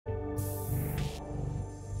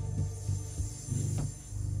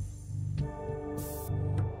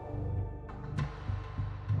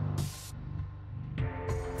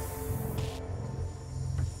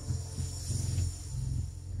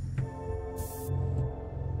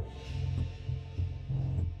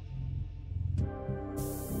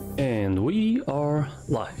And we are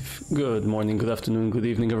live. Good morning, good afternoon, good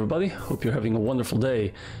evening, everybody. Hope you're having a wonderful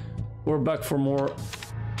day. We're back for more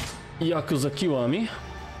Yakuza Kiwami.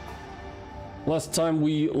 Last time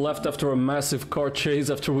we left after a massive car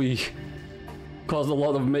chase after we caused a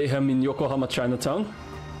lot of mayhem in Yokohama Chinatown.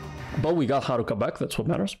 But we got Haruka back, that's what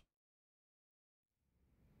matters.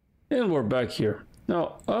 And we're back here.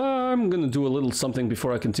 Now, I'm gonna do a little something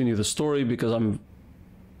before I continue the story because I'm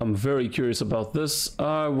very curious about this.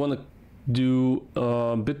 I want to do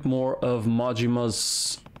a bit more of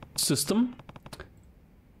Majima's system.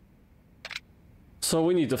 So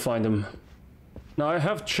we need to find him. Now I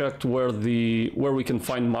have checked where we can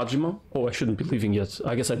find Majima. Oh, I shouldn't be leaving yet.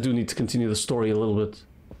 I guess I do need to continue the story a little bit.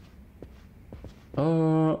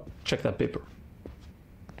 Check that paper.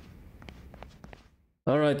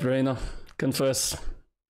 All right, Reina, confess.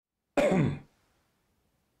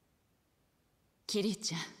 キリ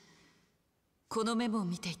ちゃん、このメモを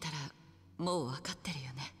見ていたらもう分かってる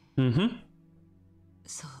よね。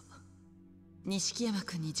そう、錦山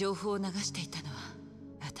君に情報を流していたのは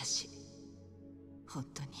私。本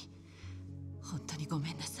当にご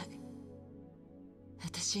めんなさい。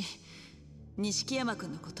私、錦山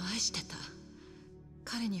君のこと愛してた。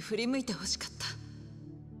彼に振り向いてほしかっ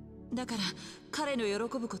た。だから彼の喜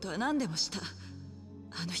ぶことは何でもした。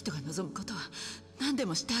あの人が望むことは何で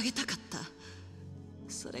もしてあげたかった。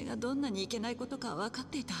それがどんなにいけないことか分かっ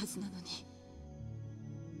ていたはずなのに。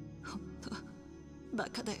本当バ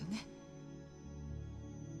カだよね。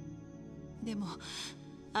でも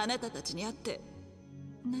あなたたちに会って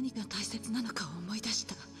何が大切なのかを思い出し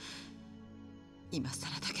た。今更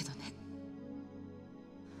だけどね。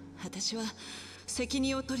私は責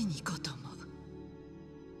任を取りに行こうと思う。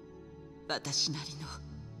私なりの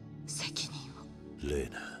責任を。レイ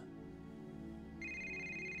ナ。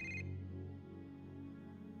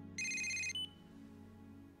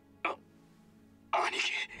兄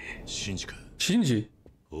貴、シンジか。シンジ？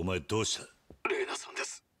お前どうした？レイナさんで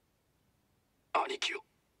す。兄貴を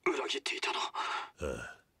裏切っていたの。あ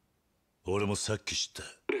あ、俺もさっき知った。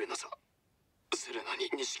レイナさん、セレナに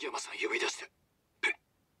錦山さん呼び出して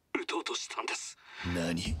撃とうとしたんです。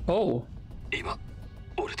何？おう。今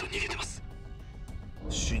俺と逃げてます。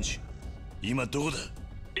シンジ、今どこだ？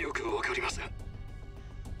よくわかりません。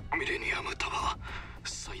ミレニアムタワー、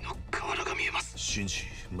サイの河原が見えます。シンジ、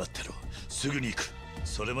待ってろ。すぐに行く。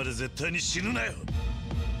それまで絶対に死ぬなよ。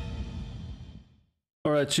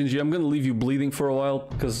Alright, Shinji, I'm gonna leave you bleeding for a while,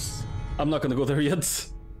 because I'm not gonna go there yet.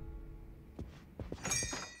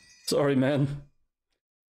 Sorry, man.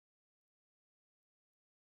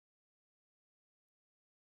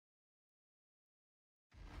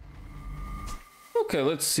 Okay,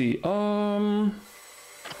 let's see.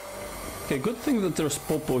 Okay, good thing that there's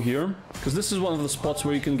Popo here, because this is one of the spots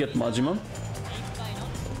where you can get Majima.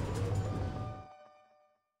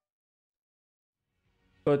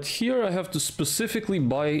 But here I have to specifically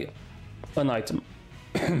buy an item.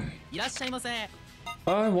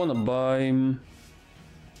 I wanna buy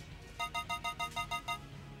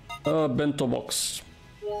a bento box.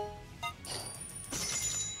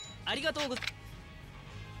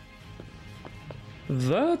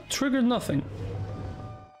 That triggered nothing.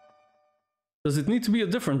 Does it need to be a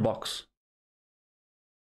different box?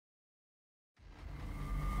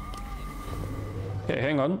 Okay,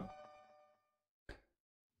 hang on.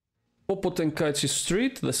 Popo Tenkaichi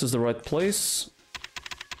Street, this is the right place.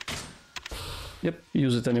 Yep,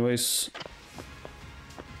 use it anyways.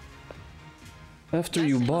 After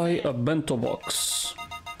you buy a bento box.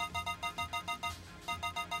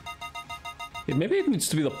 Okay, maybe it needs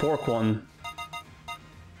to be the pork one.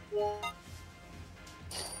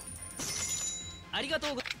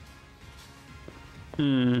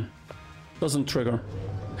 Doesn't trigger.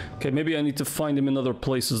 Okay, maybe I need to find him in other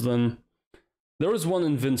places then. There is one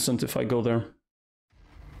in Vincent if I go there.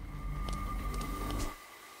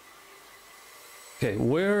 Okay,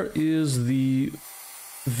 where is the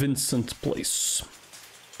Vincent place?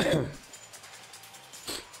 Okay,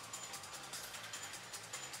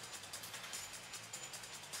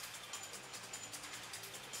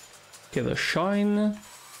 the Shine,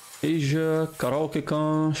 Asia,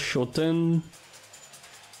 Karaoke-kan, Shoten.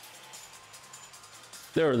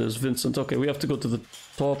 There it is, Vincent. Okay, we have to go to the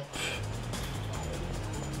top.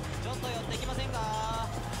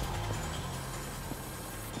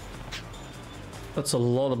 That's a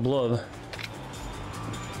lot of blood.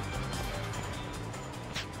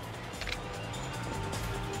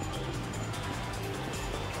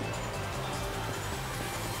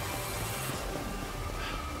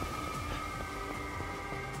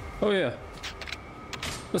 Oh yeah.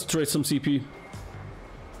 Let's trade some CP.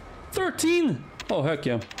 13! Oh heck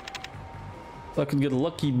yeah. I could get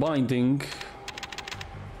lucky binding.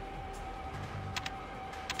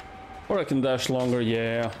 Or I can dash longer,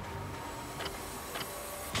 yeah.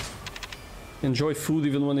 Enjoy food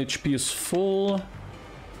even when HP is full.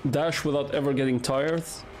 Dash without ever getting tired.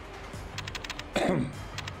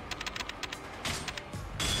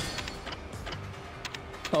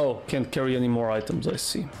 Oh, can't carry any more items, I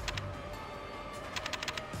see.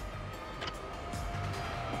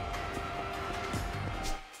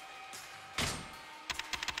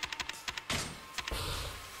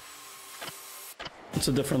 It's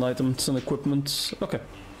a different item, it's an equipment. Okay.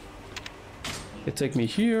 Okay, take me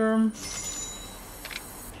here.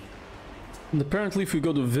 And apparently if we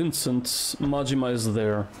go to Vincent, Majima is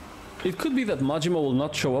there. It could be that Majima will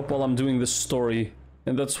not show up while I'm doing this story,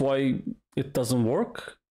 and that's why it doesn't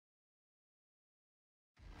work.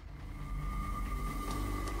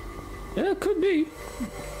 Yeah, it could be.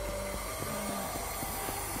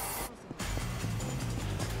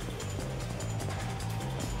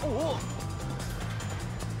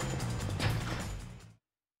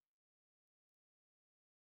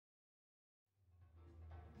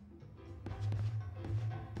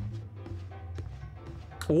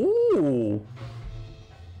 Ooh.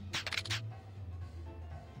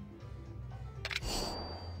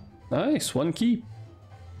 Nice, one key.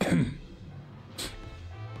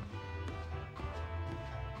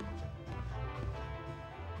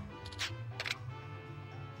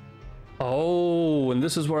 Oh, and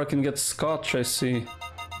this is where I can get scotch, I see.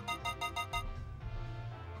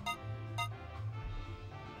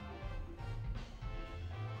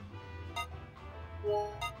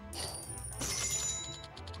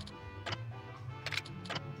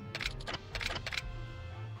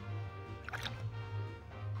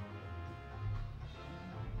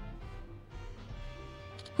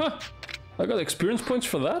 Huh, I got experience points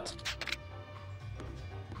for that?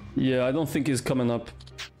 Yeah, I don't think he's coming up.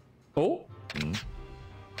 Oh?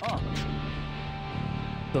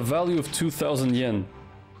 The value of 2,000 yen.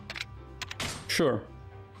 Sure.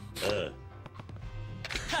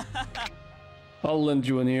 I'll lend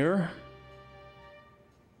you an ear.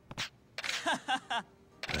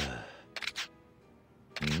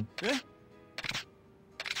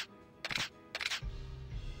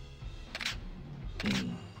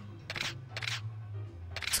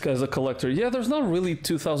 This guy's a collector. Yeah, there's not really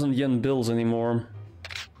 2,000 yen bills anymore.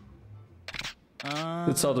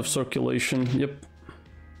 It's out of circulation, yep.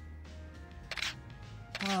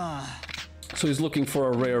 So he's looking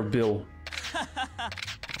for a rare bill.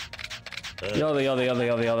 Yada yada yada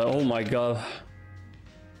yada yada, oh my god.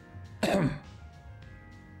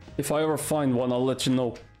 If I ever find one, I'll let you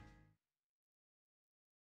know.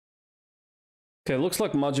 Okay, looks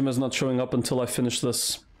like Majima's not showing up until I finish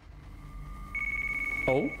this.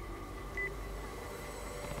 Oh?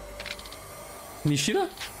 Nishida?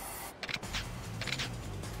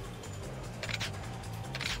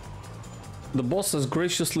 The boss has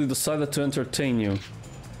graciously decided to entertain you.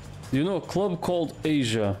 Do you know a club called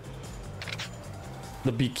Asia?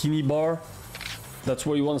 The Bikini Bar? That's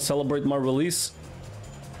where you want to celebrate my release?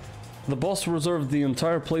 The boss reserved the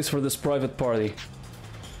entire place for this private party.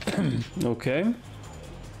 Okay.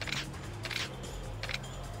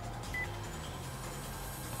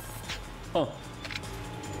 Oh.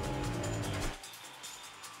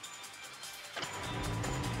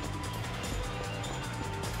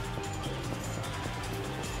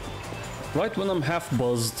 Right when I'm half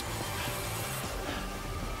buzzed.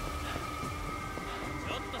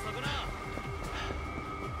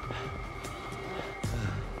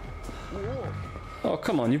 Oh,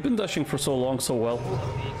 come on, you've been dashing for so long, so well.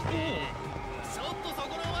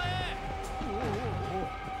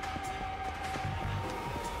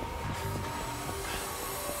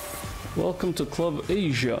 Welcome to Club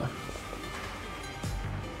Asia.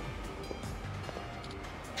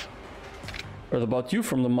 Heard about you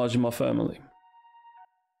from the Majima family.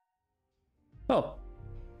 Oh.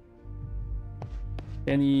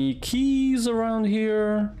 Any keys around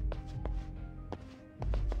here?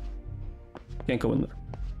 Can't go in there.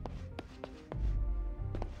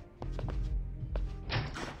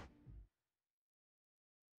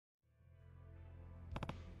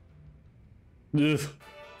 Ugh.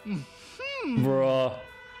 Bruh.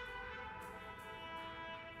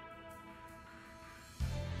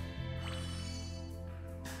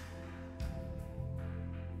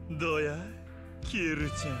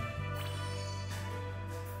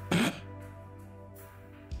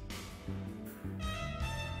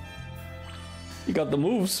 You got the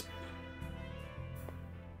moves.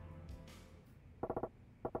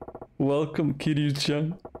 Welcome,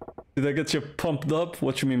 Kiryu-chan. Did I get you pumped up?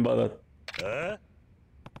 What you mean by that?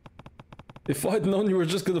 If I'd known you were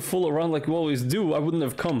just gonna fool around like you always do, I wouldn't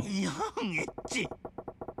have come.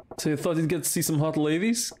 So you thought you'd get to see some hot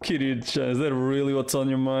ladies? Kiryu-chan, is that really what's on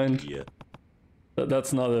your mind? Yeah.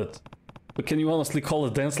 That's not it. But can you honestly call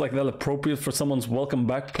a dance like that appropriate for someone's welcome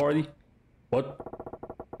back party? What?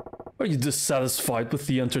 Are you dissatisfied with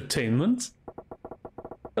the entertainment?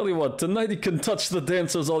 Tell you what, tonight you can touch the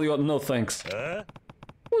dancers all you want. No thanks.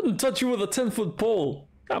 Wouldn't touch you with a 10-foot pole.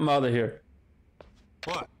 I'm out of here.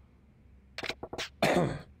 What?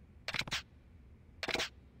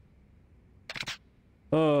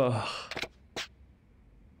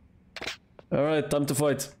 Alright, time to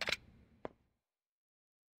fight.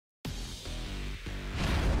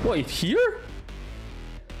 Wait, here?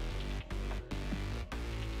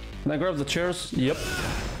 Can I grab the chairs? Yep.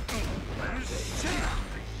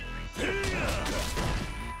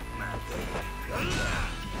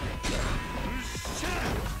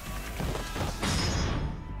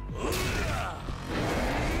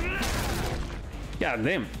 God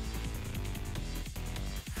damn.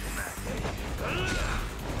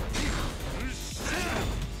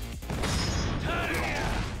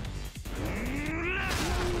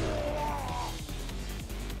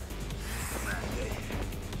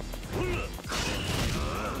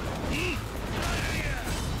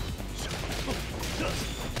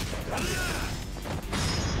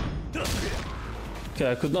 Okay,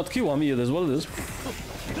 I could not Kiwami it as well as.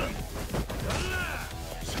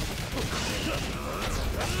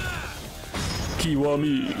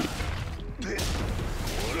 Kiwami.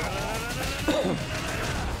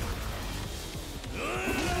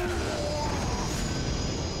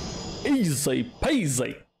 Easy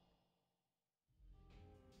peasy.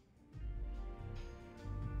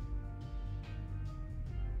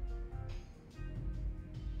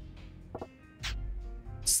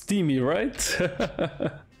 Steamy, right?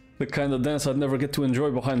 The kind of dance I'd never get to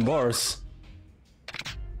enjoy behind bars.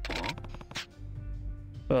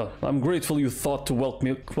 Well, I'm grateful you thought to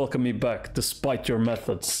welcome me back, despite your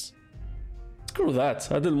methods. Screw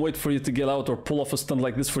that, I didn't wait for you to get out or pull off a stunt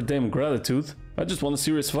like this for damn gratitude. I just want a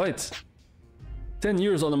serious fight. 10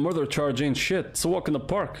 years on a murder charge ain't shit, it's a walk in the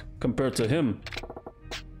park, compared to him.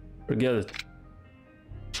 Forget it.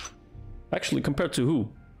 Actually, compared to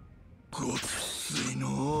who?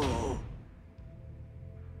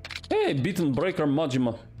 Hey, beaten breaker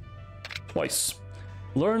Majima. Twice.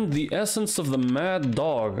 Learned the essence of the mad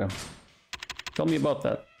dog. Tell me about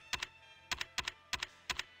that.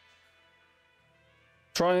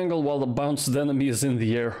 Triangle while the bounced enemy is in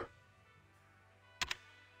the air.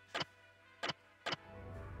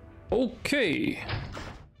 Okay.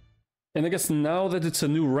 And I guess now that it's a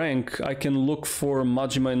new rank, I can look for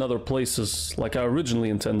Majima in other places, like I originally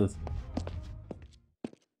intended.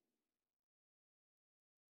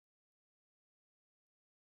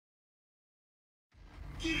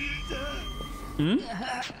 Hmm?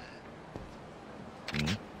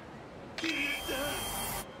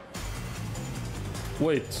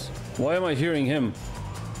 Wait, why am I hearing him?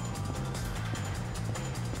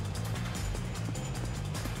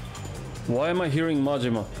 Why am I hearing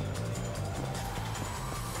Majima?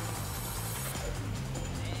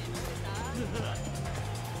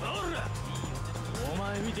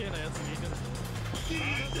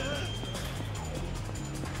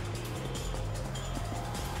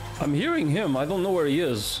 I'm hearing him, I don't know where he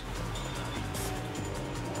is.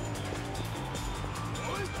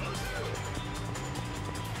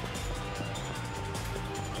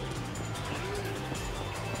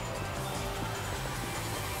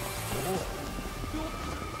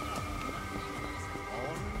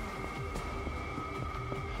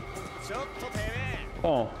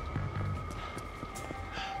 Oh.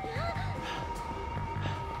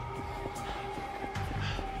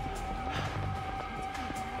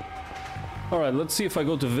 Alright, let's see if I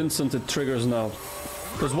go to Vincent it triggers now.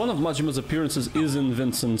 Because one of Majima's appearances is in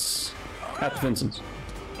Vincent's... at Vincent's.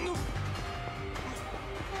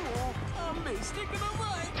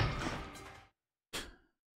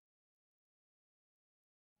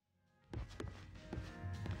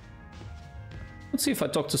 Let's see if I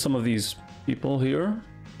talk to some of these people here.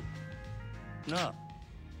 No.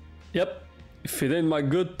 Yep. If it ain't my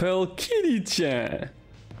good pal Kiryu-chan.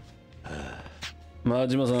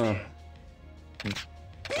 Majima-san.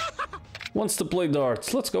 Wants to play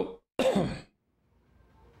darts. Let's go.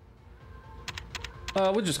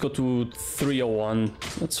 We'll just go to 301.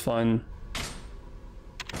 That's fine.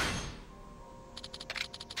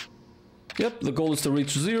 Yep, the goal is to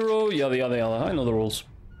reach 0. Yada yada yada. I know the rules.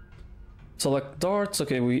 Select darts.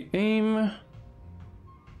 Okay, we aim.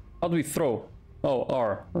 How do we throw? Oh,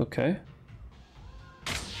 R. Okay.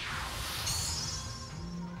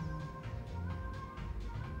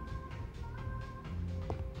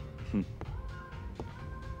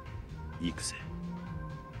 行くぜ。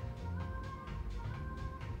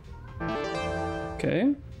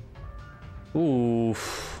 Okay.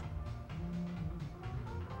 Oof.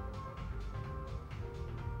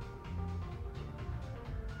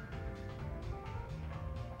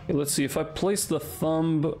 Okay, let's see if I place the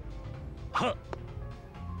thumb.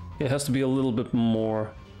 It has to be a little bit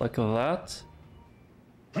more like that.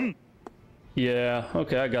 Yeah,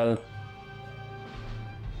 okay, I got it.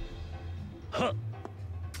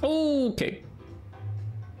 Okay.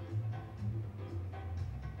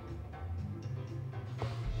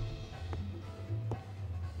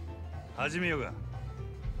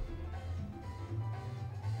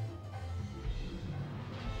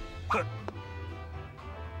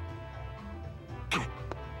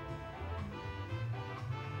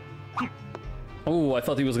 Oh, I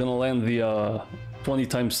thought he was gonna land the 20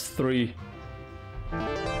 times 3.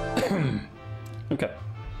 Okay.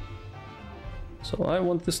 So I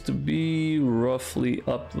want this to be roughly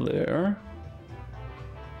up there.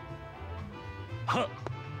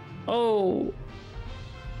 Oh!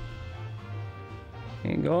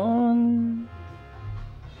 Hang on.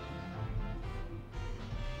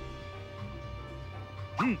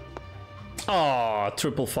 Ah,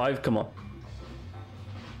 555, come on.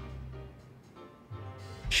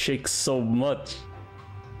 Shakes so much.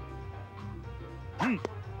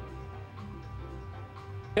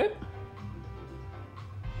 Okay.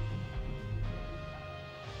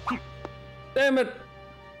 Damn it!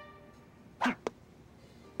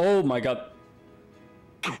 Oh my god.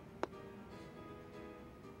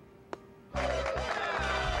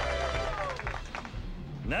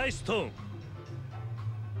 Nice tone.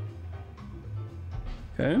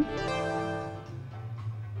 Okay.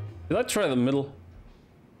 Did I try the middle?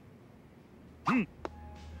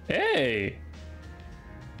 Hey!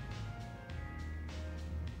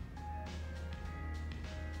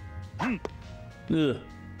 Ugh.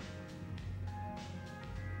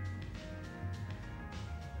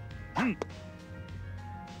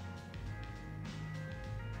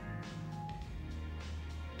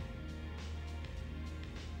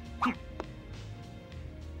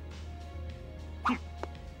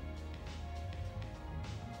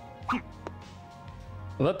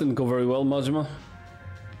 Well, that didn't go very well, Majima.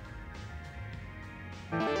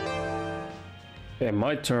 Okay,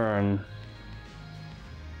 my turn.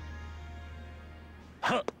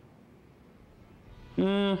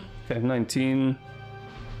 Okay, 19.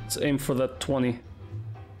 Let's aim for that 20.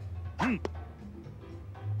 I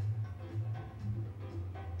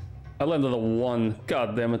landed a 1.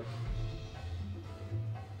 God damn it.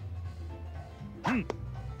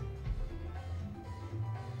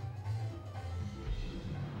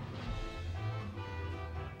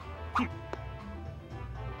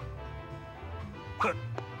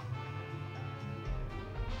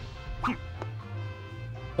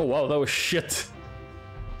 Oh wow, that was shit.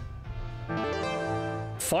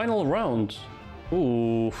 Final round.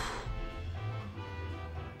 Ooh.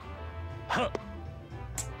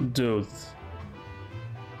 Dude.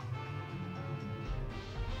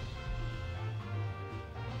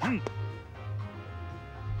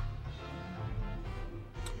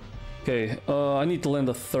 Okay, I need to land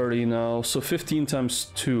a 30 now, so 15 times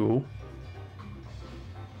 2.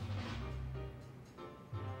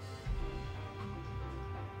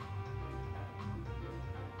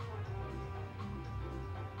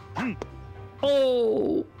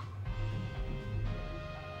 Oh!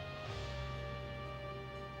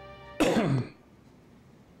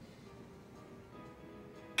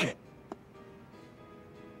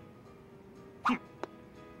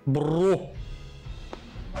 Bro.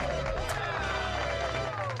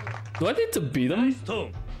 Do I need to beat him?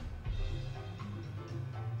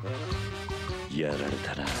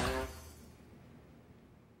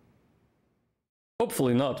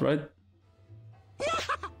 Hopefully not, right?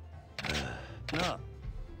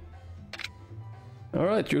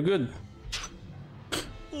 Alright, you're good.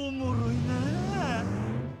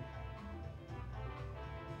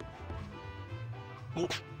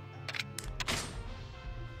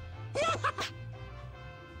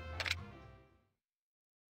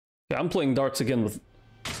 Yeah, I'm playing darts again with...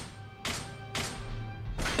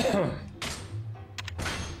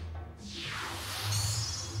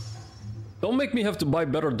 Don't make me have to buy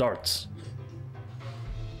better darts.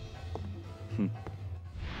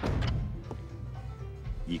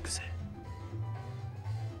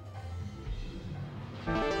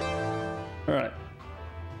 Alright.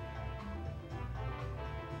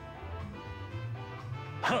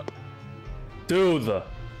 Dude.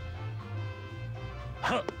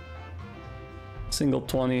 Single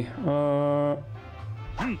 20. Oh,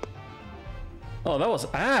 that was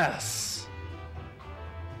ass.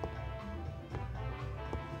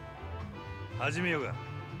 始めようが。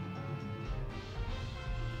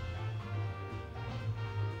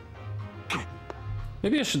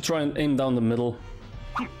 Maybe I should try and aim down the middle.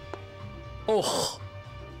 Oh!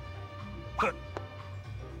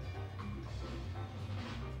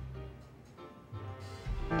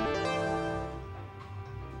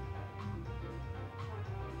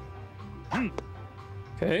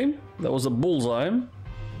 Okay, that was a bullseye.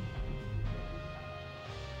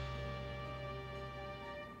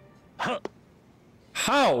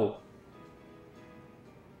 How?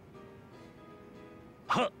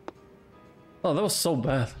 Oh, that was so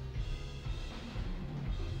bad.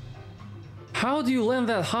 How do you land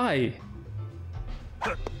that high?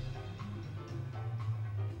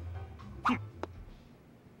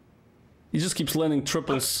 He just keeps landing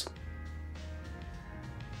triples.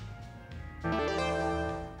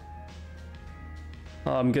 Oh,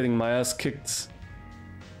 I'm getting my ass kicked.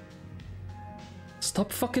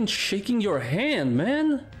 Stop fucking shaking your hand,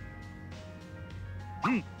 man!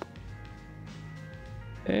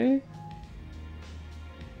 Okay.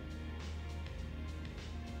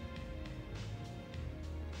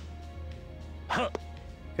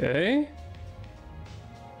 Okay.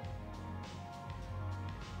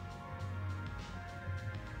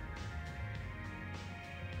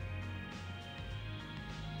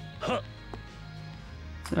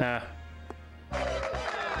 Ah.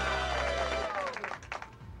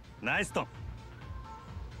 Nice stop.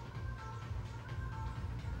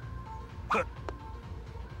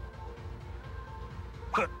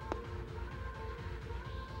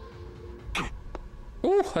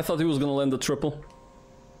 Ooh, I thought he was gonna land the triple.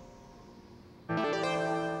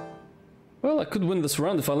 Well, I could win this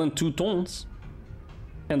round if I land 2 tones.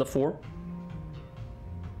 And a 4.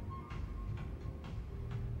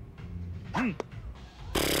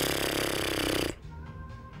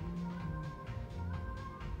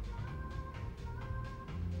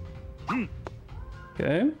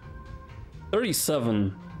 Okay.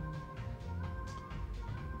 37.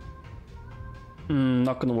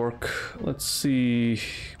 Not gonna work. Let's see.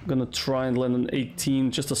 I'm gonna try and land an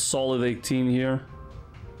 18. Just a solid 18 here.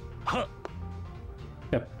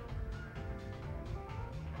 Yep.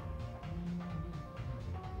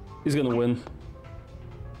 He's gonna win.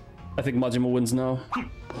 I think Majima wins now.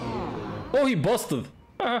 Oh, he busted!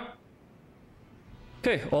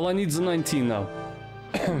 Okay, all I need is a 19 now.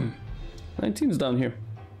 19's down here.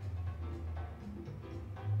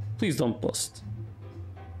 Please don't bust.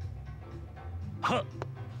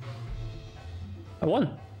 I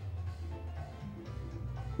won.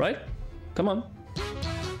 Right? Come on.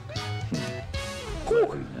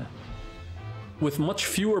 Whew. With much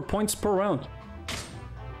fewer points per round.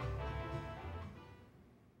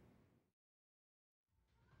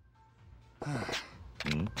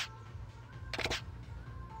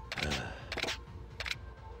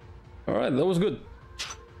 Alright, that was good.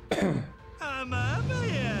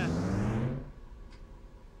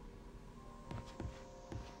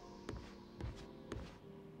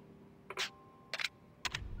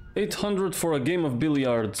 800 for a game of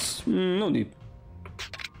billiards. No need.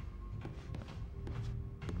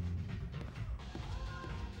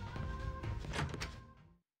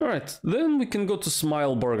 Alright, then we can go to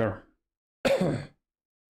Smile Burger.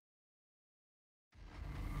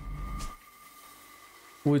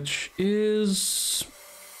 Which is...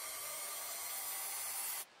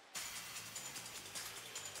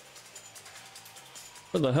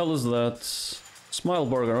 What the hell is that? Smile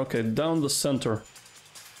Burger, okay, down the center.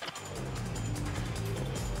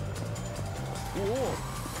 Whoa.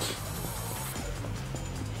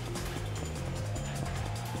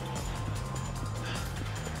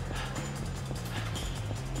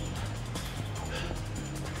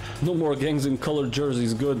 No more gangs in colored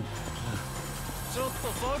jerseys, good.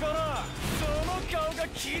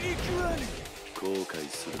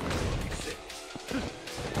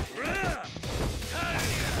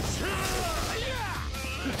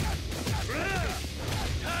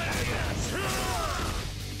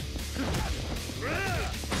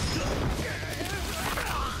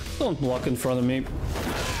 Don't block in front of me.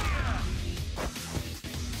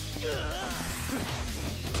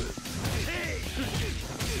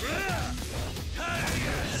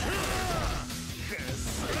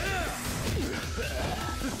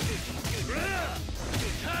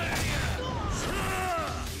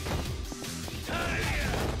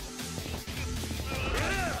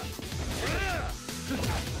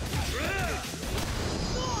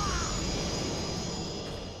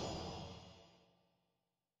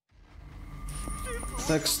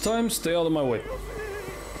 Next time, stay out of my way.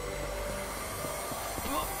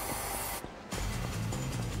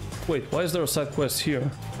 Wait, why is there a side quest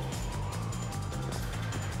here?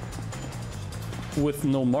 with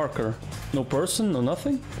no marker? No person? No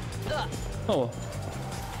nothing? Oh.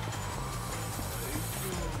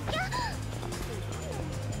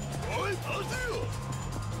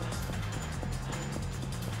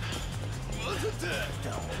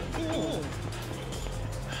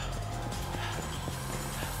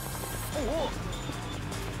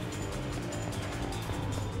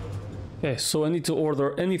 Okay, so I need to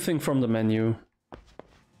order anything from the menu.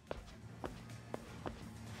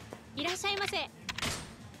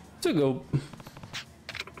 To go.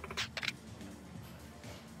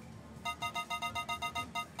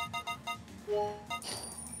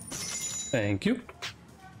 Thank you.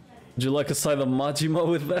 Would you like a side of Majima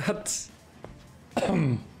with that?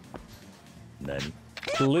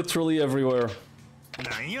 Literally everywhere.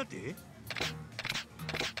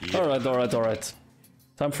 Alright, alright, alright.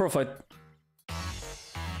 Time for a fight.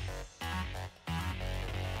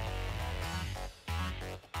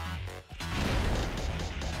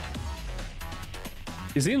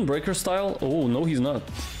 Is he in breaker style? Oh, no, he's not.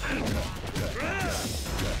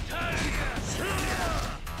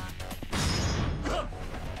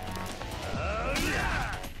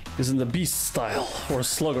 He's in the beast style, or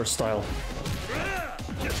slugger style.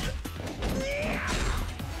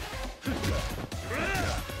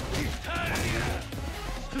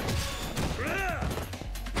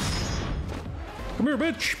 Come here,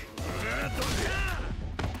 bitch!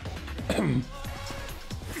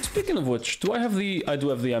 Speaking of which, do I have the... I do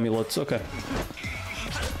have the amulets, okay.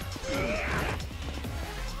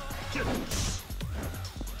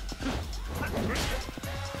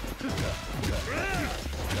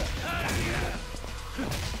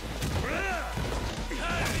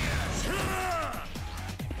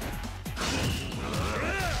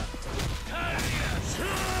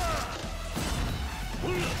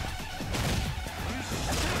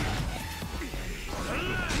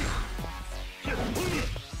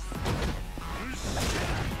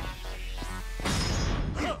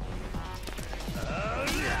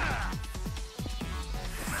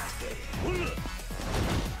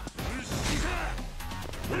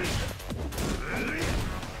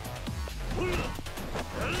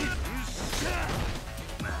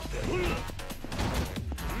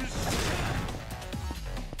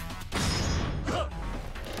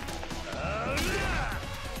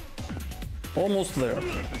 Almost there.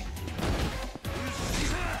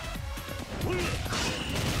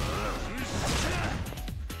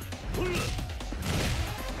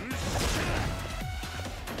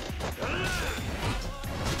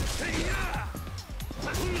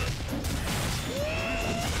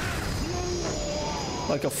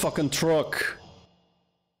 Like a fucking truck.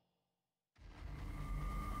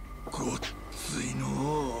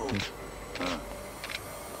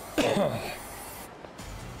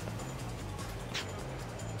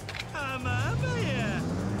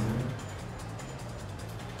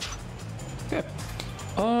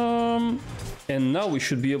 And now we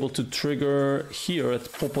should be able to trigger here at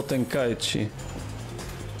Popotenkaichi.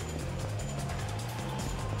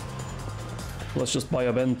 Let's just buy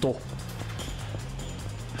a bento.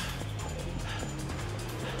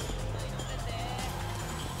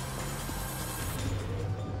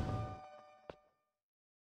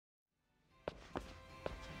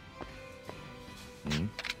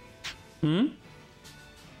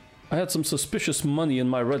 I had some suspicious money in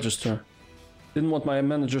my register. Didn't want my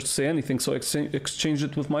manager to say anything, so I exchanged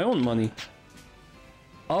it with my own money.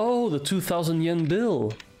 Oh, the 2,000 yen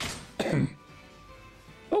bill.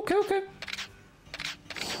 Okay, okay.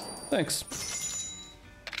 Thanks.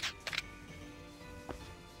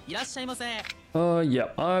 Yeah,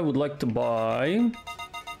 I would like to buy...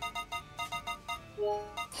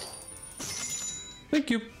 Thank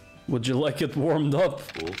you. Would you like it warmed up?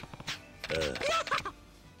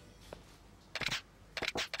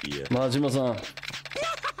 Yeah. Majima-san.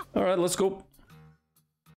 Alright, let's go.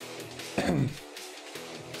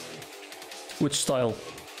 Which style?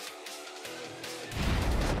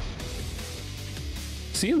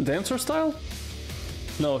 Is he in dancer style?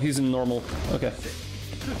 No, he's in normal. Okay.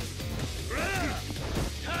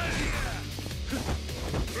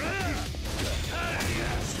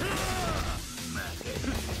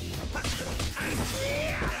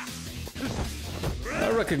 I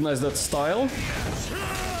recognize that style.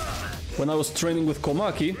 When I was training with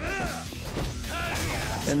Komaki,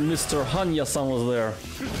 and Mr. Hanya-san was there.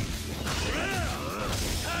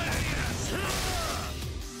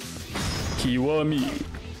 Kiwami.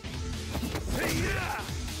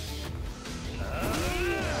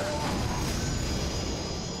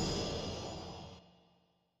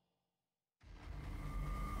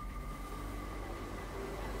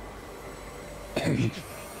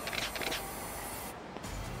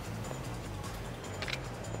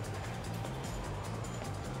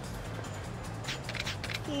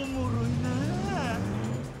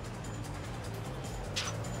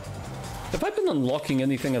 Have I been unlocking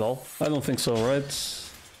anything at all? I don't think so,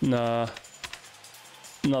 right? Nah.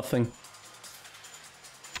 Nothing.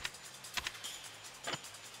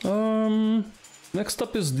 Next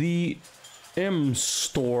up is the M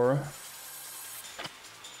store.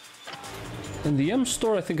 And the M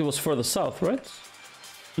store, I think it was further south, right?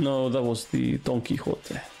 No, that was the Don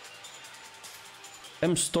Quixote.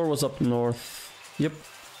 M store was up north. Yep.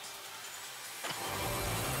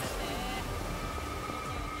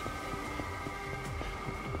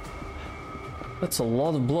 That's a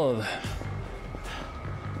lot of blood.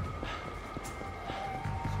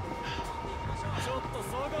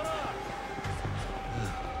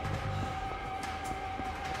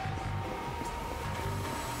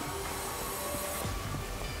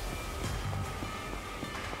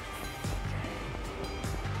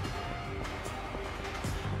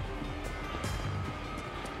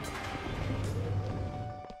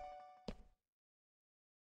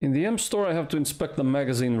 In the M store, I have to inspect the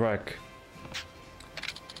magazine rack.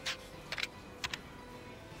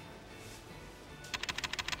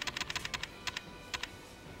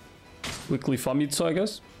 Weekly Famitsu, I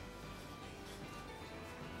guess.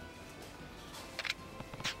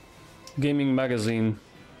 Gaming magazine.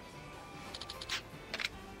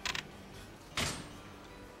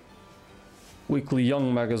 Weekly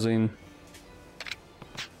Young magazine.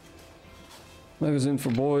 Magazine for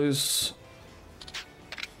boys.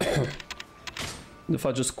 If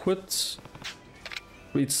I just quit,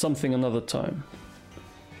 read something another time.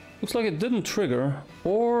 Looks like it didn't trigger,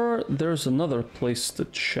 or there's another place to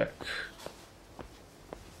check.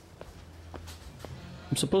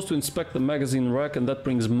 I'm supposed to inspect the magazine rack, and that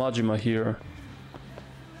brings Majima here.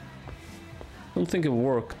 Don't think it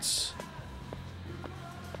worked.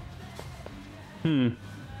 You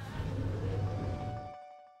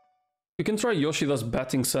can try Yoshida's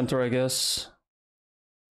batting center, I guess.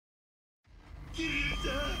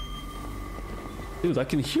 Dude, I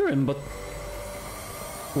can hear him, but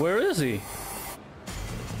where is he?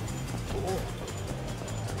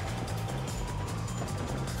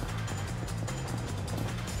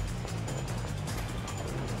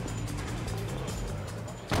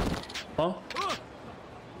 Huh?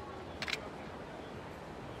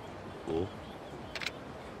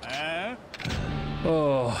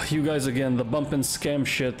 Oh, you guys again, the bump and scam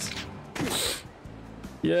shit.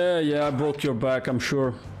 Yeah, I broke your back, I'm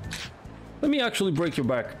sure. Let me actually break your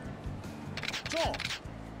back.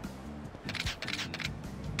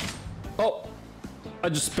 Oh, I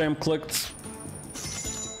just spam clicked.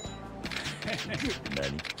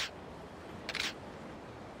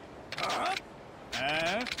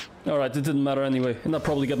 Alright, it didn't matter anyway, and I'll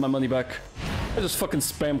probably get my money back. I just fucking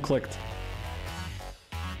spam clicked.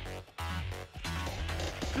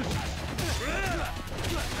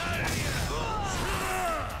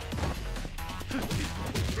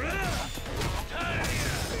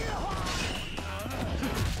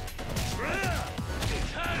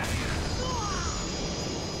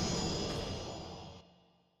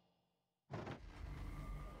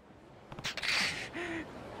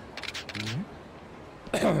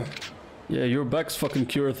 Yeah, your back's fucking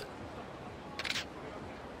cured.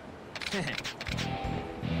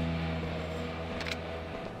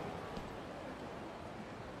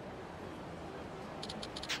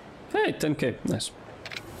 Hey, 10k, nice.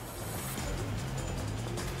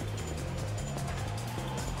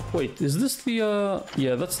 Wait, is this the,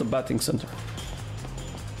 yeah, that's the batting center.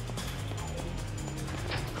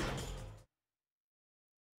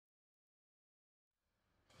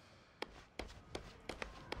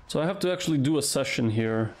 So I have to actually do a session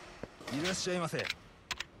here.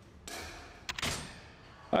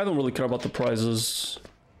 I don't really care about the prizes.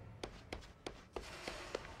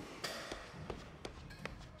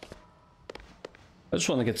 I just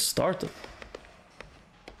want to get started.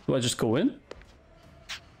 Do I just go in?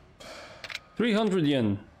 300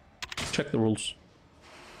 yen. Check the rules.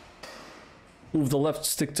 Move the left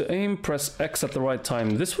stick to aim, press X at the right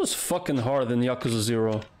time. This was fucking hard in Yakuza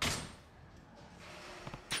 0.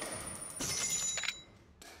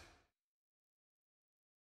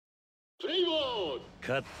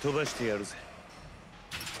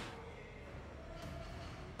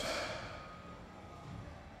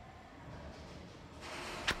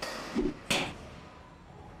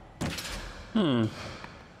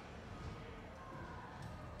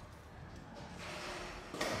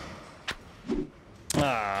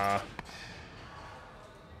 Ah.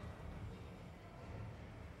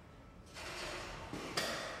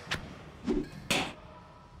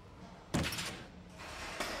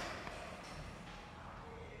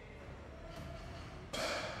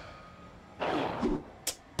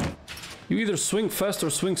 You either swing fast or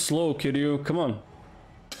swing slow, Kiryu. Come on.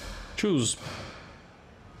 Choose.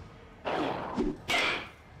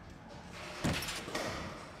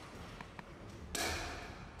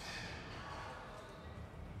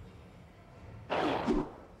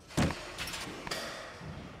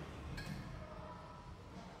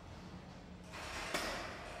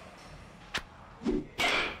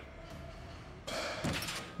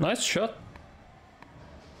 Nice shot.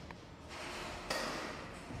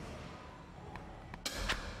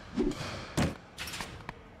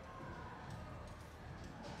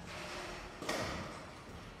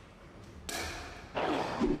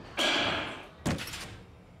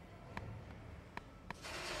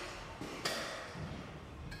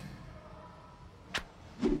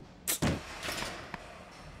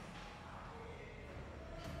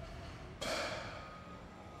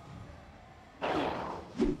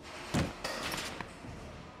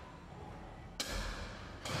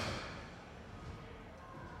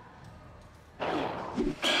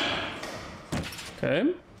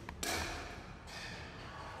 Okay.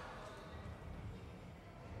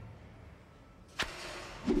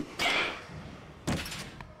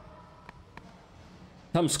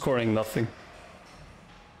 I'm scoring nothing.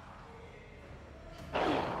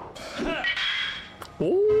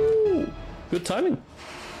 Oh, good timing.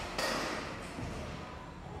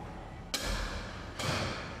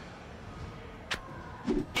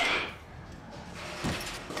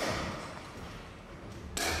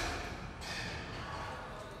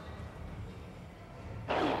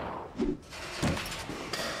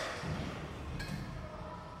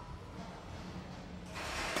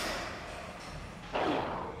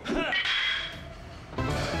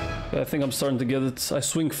 I think I'm starting to get it. I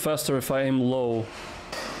swing faster if I aim low.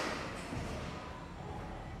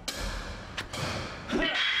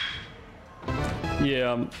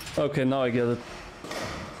 Yeah, okay, now I get it.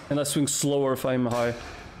 And I swing slower if I aim high.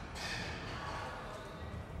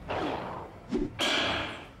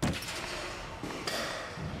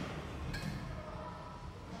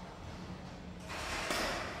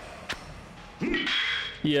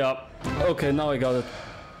 Yeah, okay, now I got it.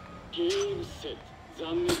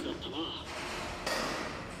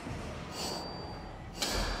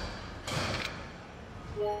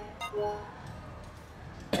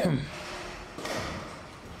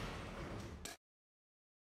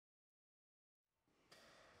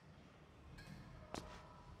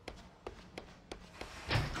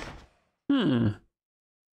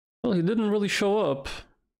 Well, he didn't really show up.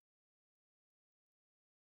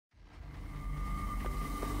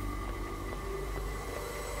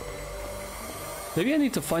 Maybe I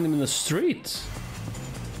need to find him in the street.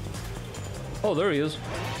 Oh, there he is.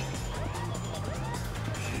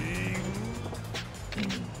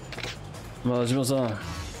 Majima-san.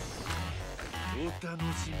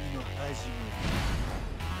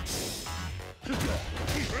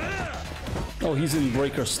 Oh, he's in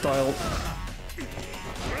breaker style.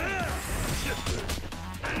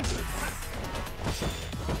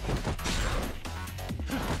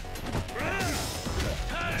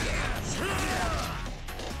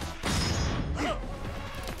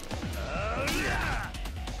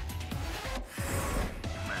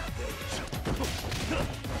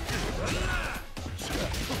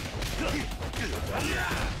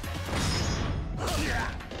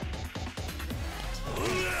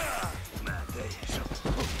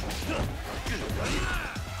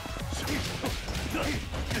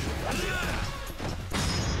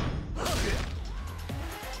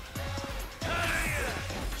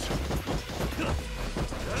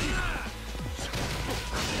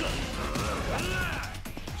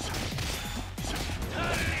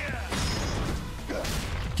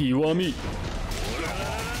 Kiwami.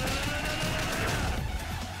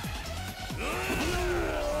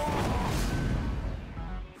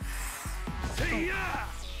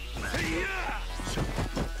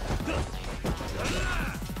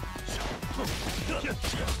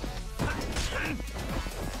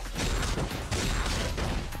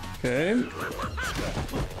 Okay.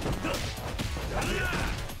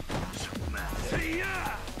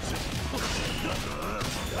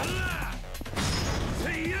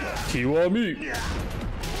 Kiwami.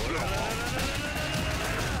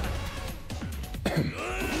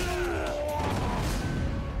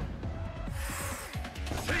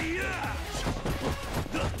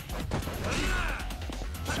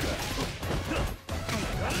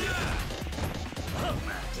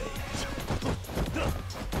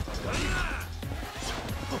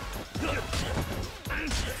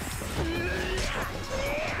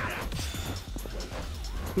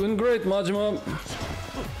 Doing great, Majima.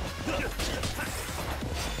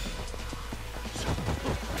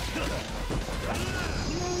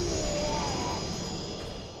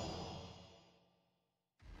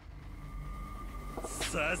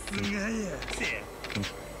 さすがや。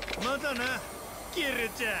またな、キル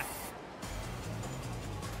ちゃ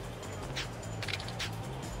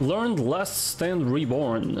ん。 Learned Last Stand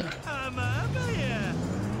Reborn.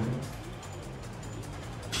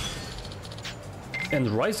 And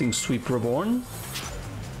Rising Sweep Reborn.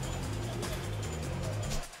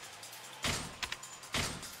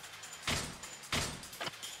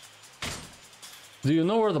 Do you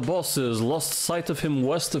know where the boss is? Lost sight of him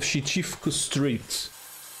west of Shichifuku Street.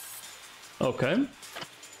 Okay.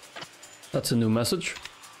 That's a new message.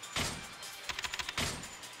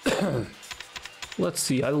 Let's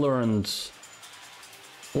see, I learned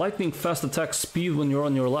lightning fast attack speed when you're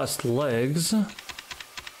on your last legs.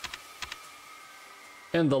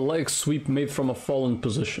 And the leg sweep made from a fallen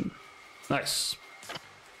position. Nice.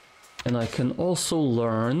 And I can also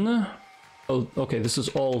learn... Oh, okay, this is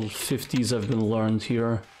all 50s have been learned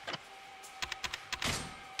here.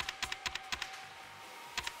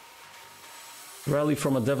 Rally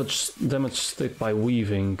from a damage state by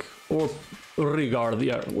weaving. Or regard,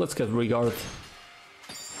 yeah, let's get regard.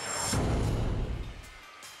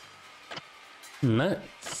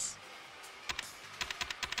 Nice.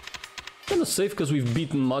 Kinda safe because we've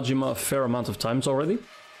beaten Majima a fair amount of times already.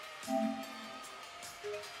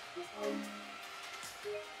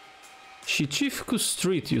 Shichifuku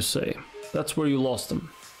Street, you say? That's where you lost him.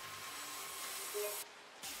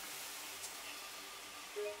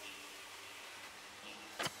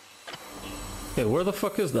 Okay, where the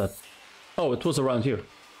fuck is that? Oh, it was around here.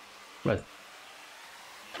 Right.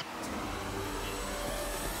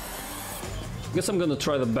 Guess I'm gonna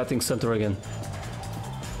try the batting center again.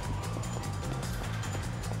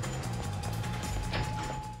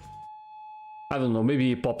 I don't know, maybe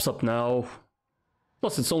he pops up now.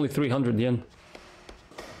 Plus it's only 300 yen.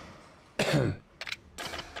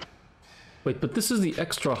 Wait, but this is the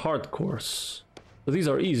extra hard course. So these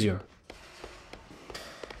are easier.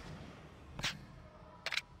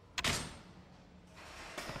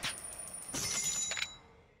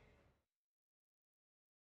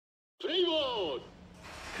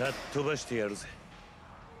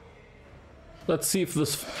 Let's see if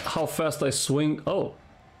this, how fast I swing. Oh.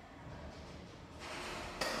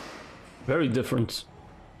 Very different.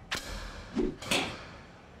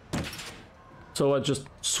 So I just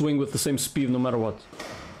swing with the same speed no matter what.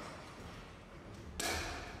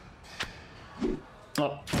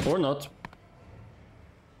 Oh, or not.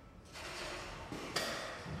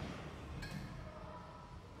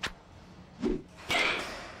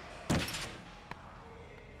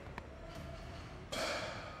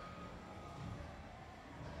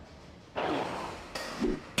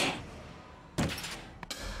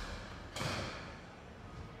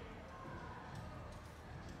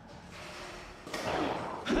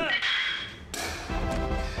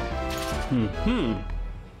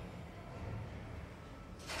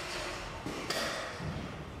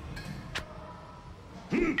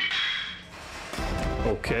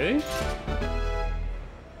 Okay.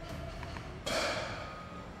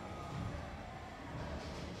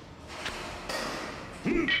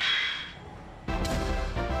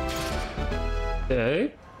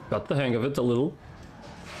 Okay, got the hang of it a little.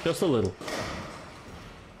 Just a little.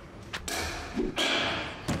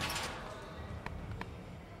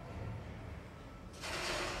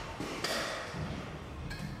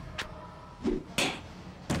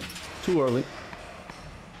 Too early.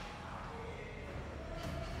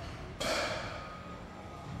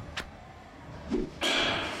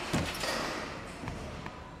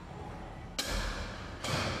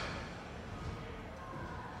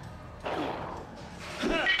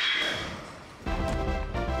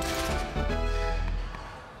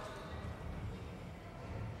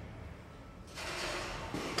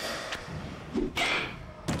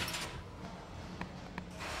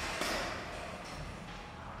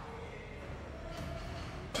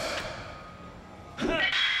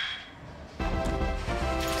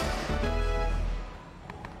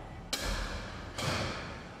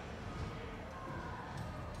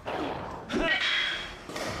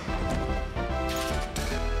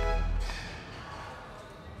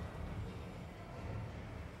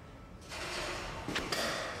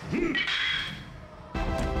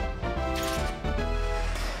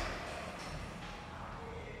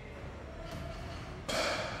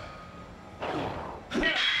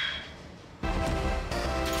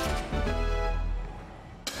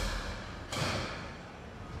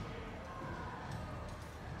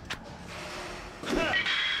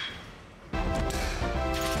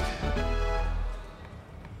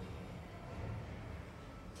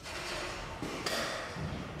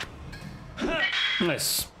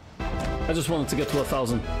 Nice. I just wanted to get to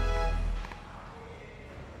 1,000.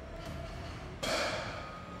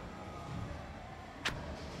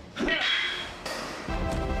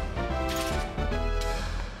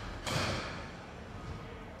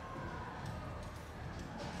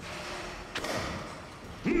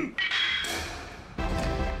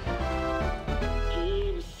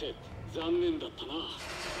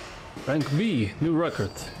 Rank B, new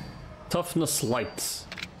record. Toughness light.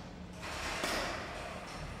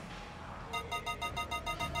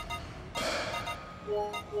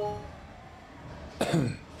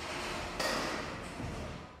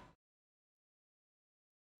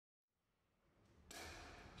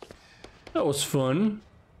 That was fun.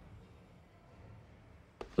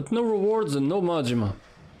 But no rewards and no Majima.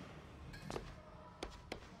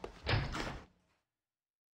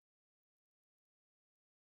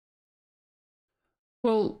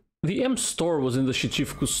 Well, the M store was in the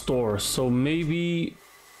Shichifuku store, so maybe...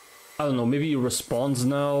 I don't know, maybe he respawns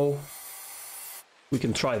now. We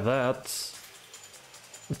can try that.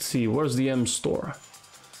 Let's see, where's the M store?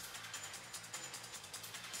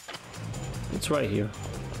 It's right here.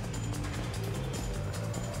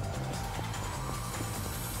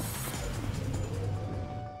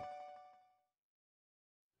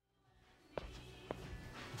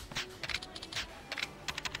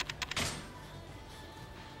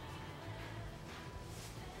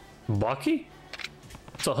 Baki?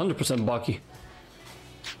 It's 100% Baki.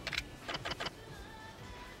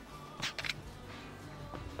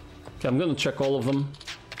 Okay, I'm gonna check all of them.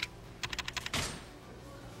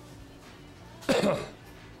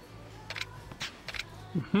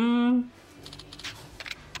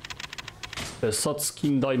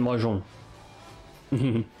 Satsukin Dai Mahjong.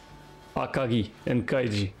 Akagi and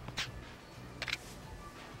Kaiji.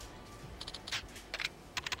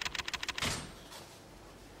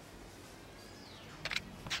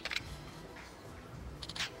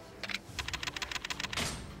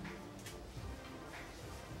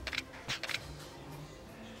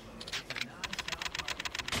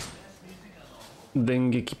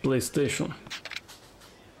 Dengeki PlayStation.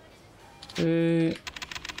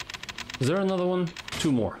 Is there another one?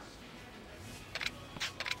 Two more.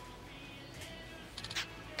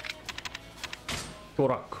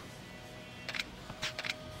 Korak.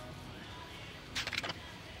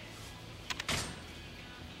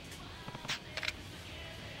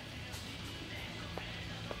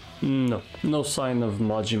 No, no sign of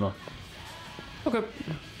Majima. Okay.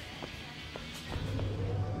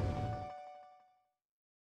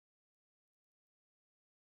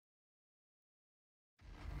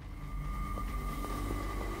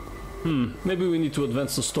 Maybe we need to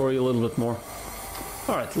advance the story a little bit more.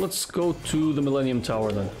 Alright, let's go to the Millennium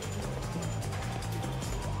Tower then.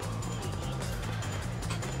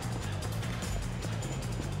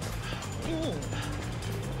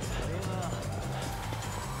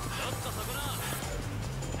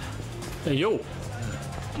 Hey, yo!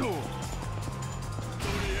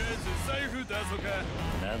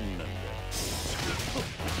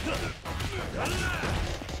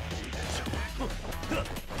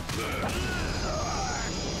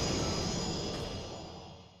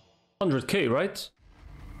 $100K, right?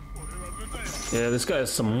 Yeah, this guy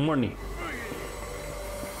has some money.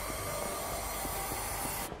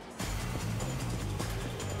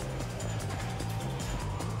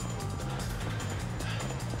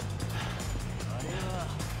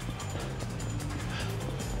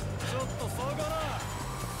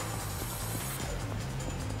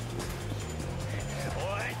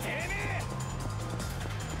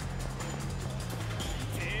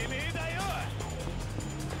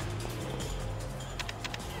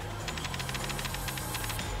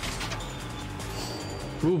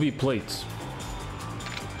 Ruby plates.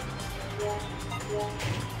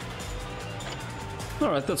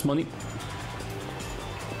 Alright, that's money.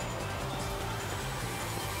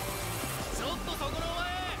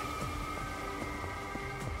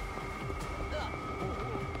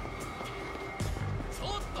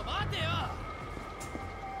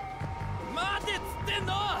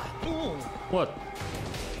 What?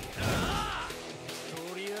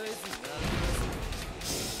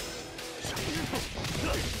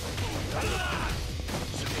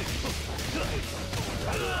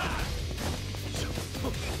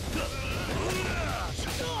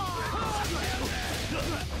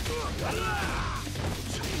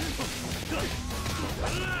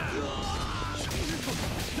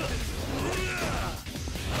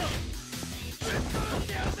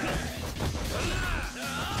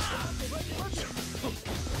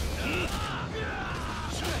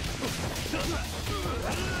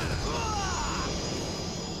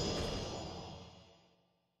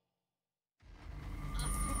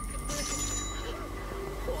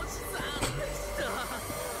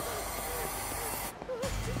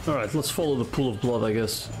 Alright, let's follow the pool of blood, I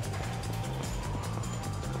guess.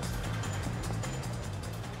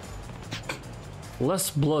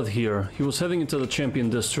 Less blood here. He was heading into the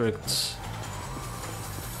champion district.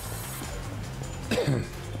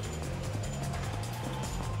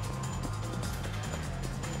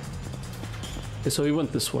 Okay, so he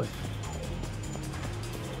went this way.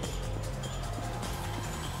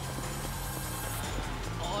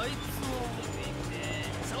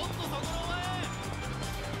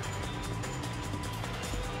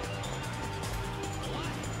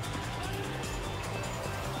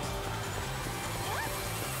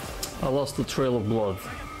 I lost the trail of blood.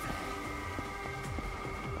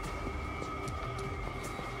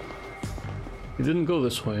 He didn't go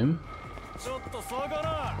this way.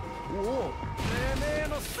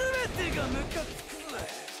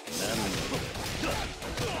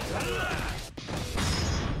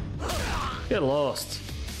 Get lost.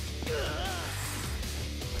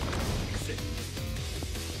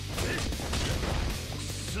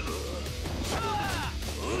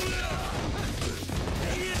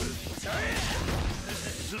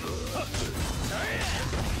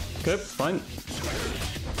 Okay, fine.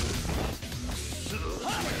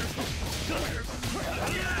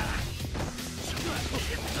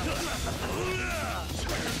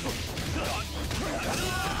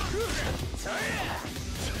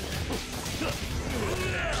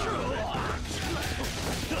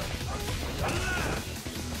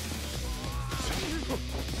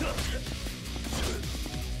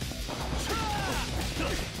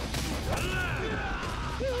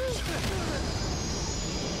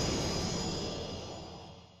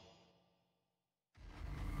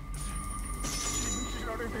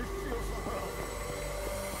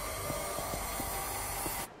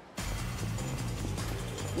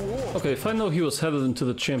 Okay, if I know he was headed into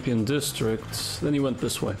the champion district, then he went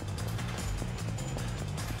this way.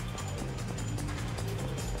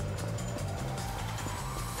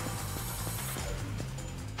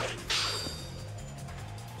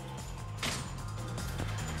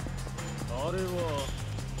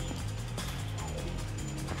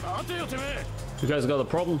 You guys got a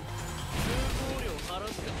problem?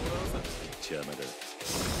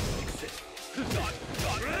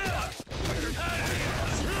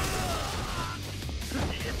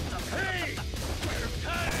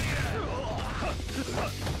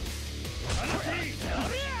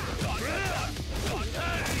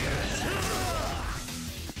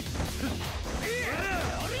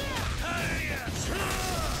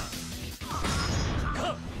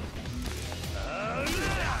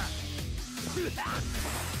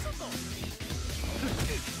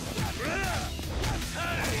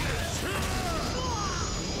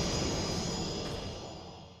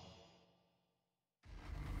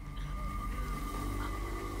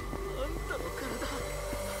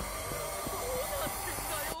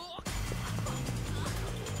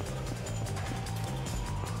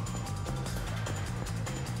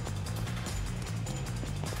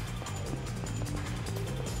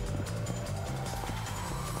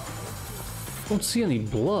 Don't see any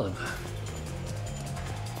blood.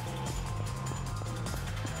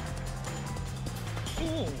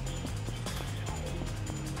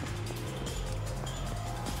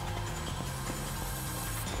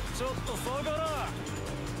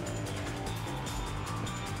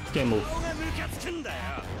 Can't move.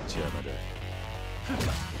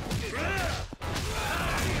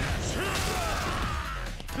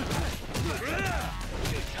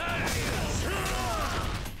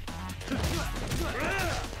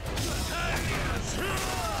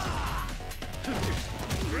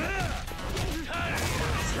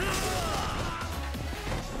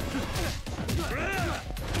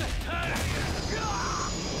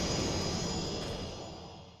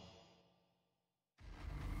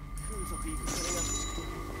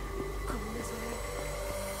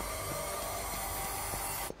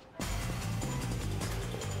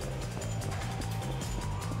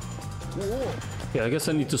 Yeah, I guess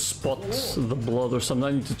I need to spot the blood or something.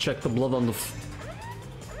 I need to check the blood on the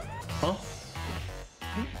huh?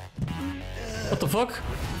 What the fuck?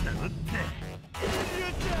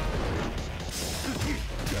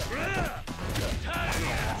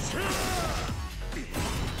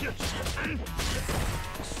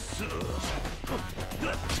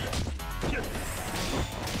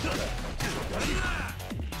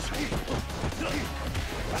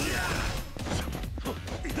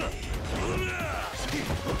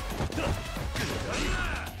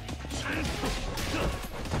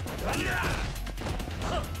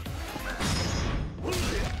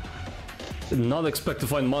 Did not expect to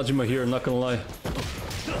find Majima here, not gonna lie.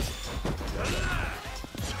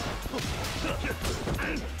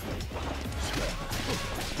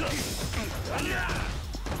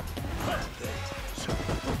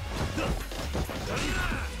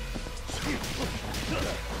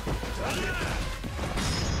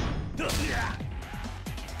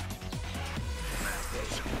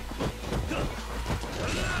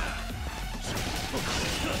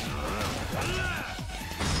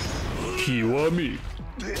 Kiwami.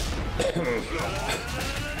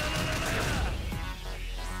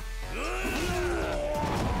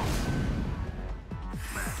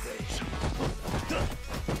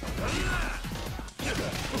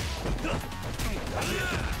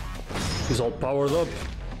 He's all powered up.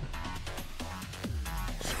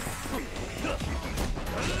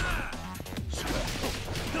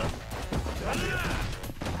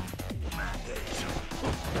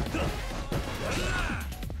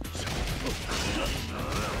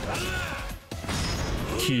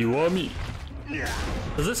 Kiwami.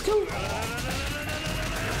 Does this kill?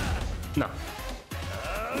 No.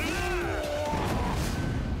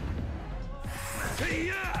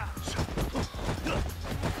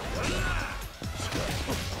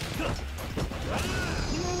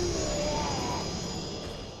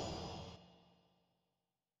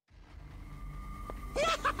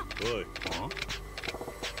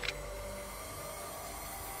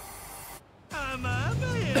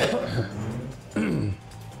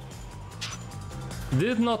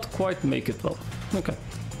 Did not quite make it well. Okay.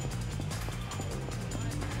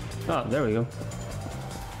 Ah, there we go.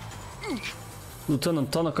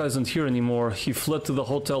 Lieutenant Tanaka isn't here anymore. He fled to the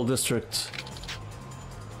hotel district.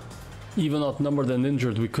 Even outnumbered and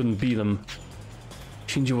injured, we couldn't beat him.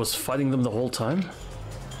 Shinji was fighting them the whole time?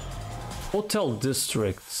 Hotel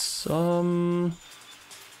districts.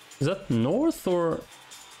 Is that north or...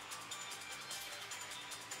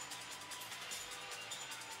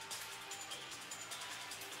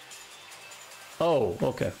 Oh,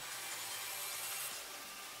 okay.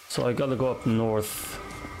 So I gotta go up north.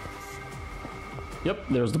 Yep,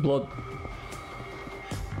 there's the blood.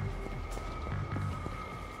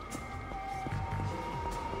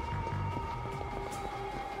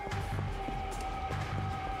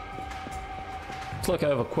 Looks like I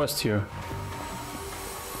have a quest here.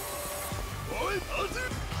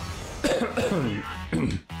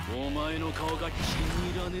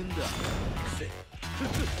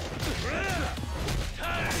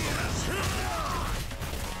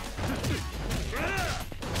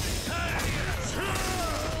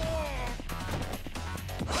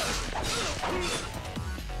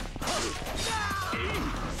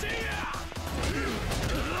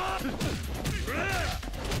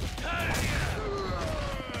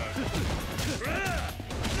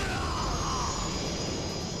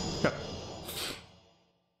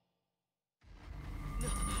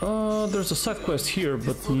 There's a side quest here,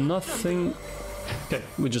 but nothing... Okay,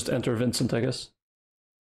 we just enter Vincent, I guess.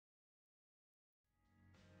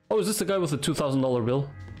 Oh, is this the guy with the $2,000 bill?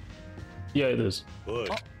 Yeah, it is. Oh.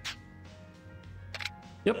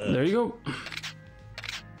 Yep, there you go.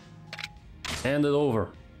 Hand it over.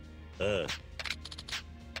 And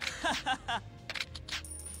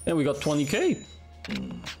we got 20k.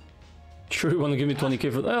 Sure you want to give me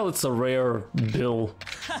 20k for that? Well, it's a rare bill.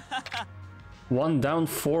 1 down,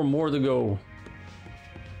 4 more to go.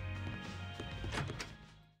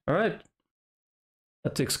 Alright.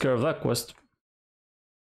 That takes care of that quest.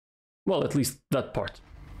 Well, at least that part.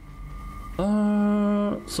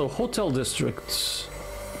 So hotel district.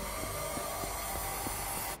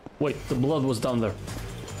 Wait, the blood was down there.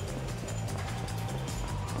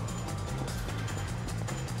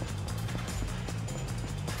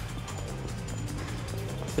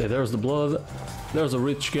 Okay, there's the blood. There's a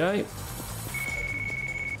rich guy.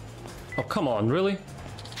 Oh, come on, really?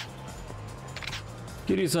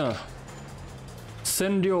 Kirisan.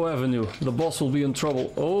 Senryo Avenue. The boss will be in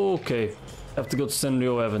trouble. Okay. Have to go to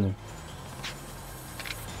Senryo Avenue.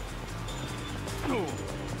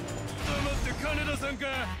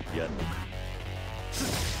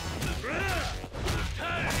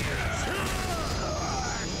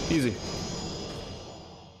 Easy.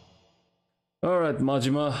 Alright,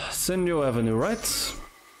 Majima. Senryo Avenue, right?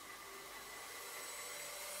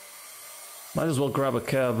 Might as well grab a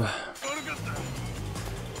cab.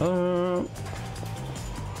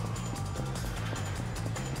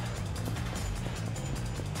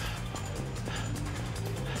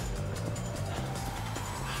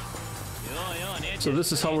 So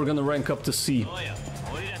this is how we're gonna rank up to C.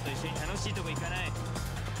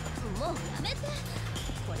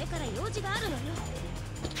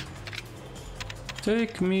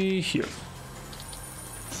 Take me here.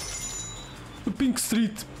 The Pink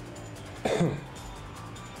Street.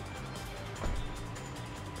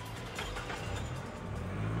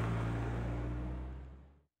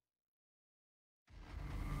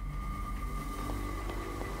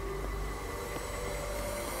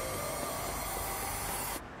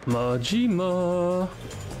 Majima,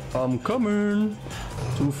 I'm coming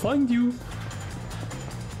to find you.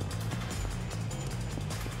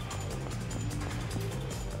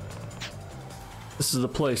 This is the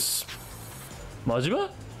place.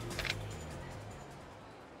 Majima?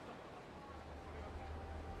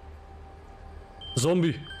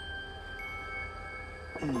 Zombie.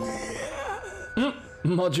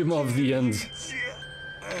 Majima of the end.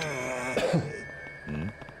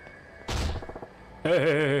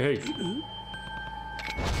 Hey.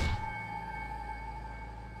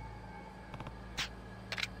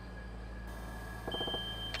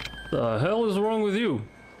 The hell is wrong with you?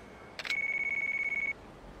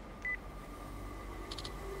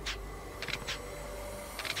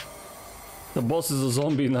 The boss is a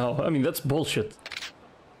zombie now. I mean, that's bullshit.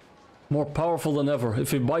 More powerful than ever.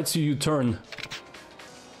 If he bites you, you turn.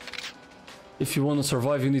 If you want to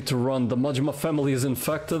survive, you need to run. The Majima family is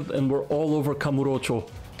infected and we're all over Kamurocho.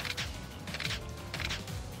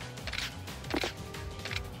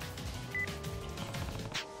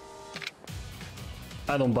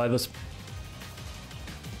 I don't buy this.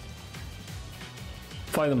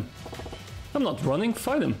 Fight him. I'm not running,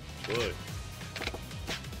 fight him. Oi.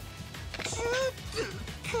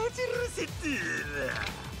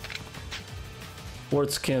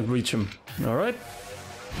 Words can't reach him. Alright.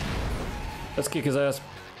 Let's kick his ass.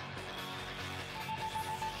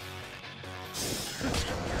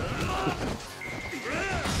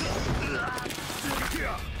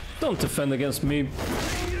 Don't defend against me.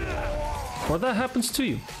 Or that happens to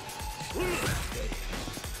you.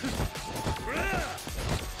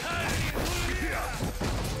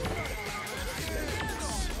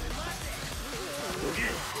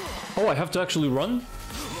 Oh, I have to actually run?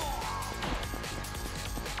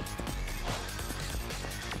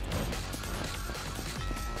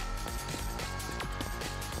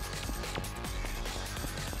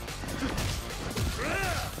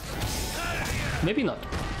 Maybe not.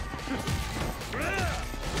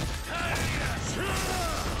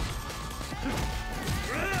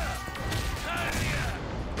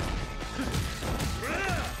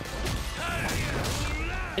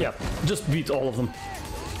 Yeah, just beat all of them.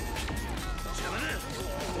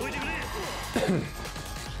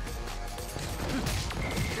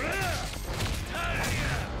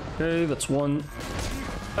 Okay, that's one.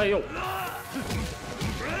 Hey, yo.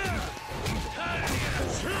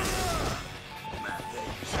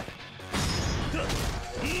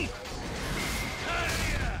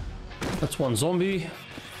 That's one zombie.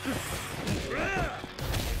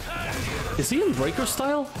 Is he in breaker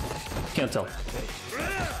style? Can't tell.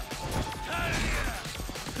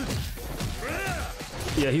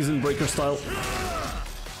 Yeah, he's in breaker style.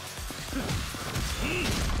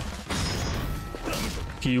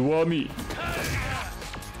 Kiwami.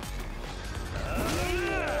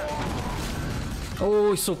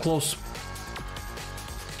 Oh, he's so close.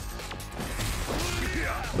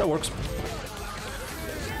 That works.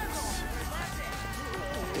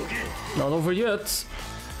 Not over yet.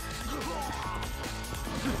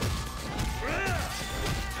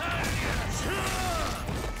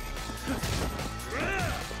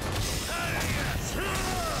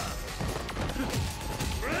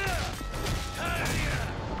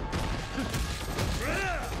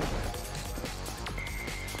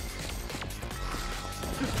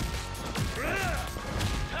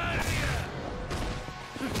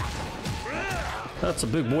 That's a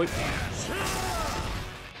big boy.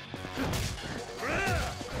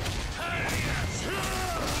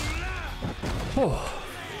 Oh.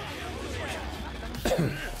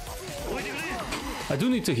 I do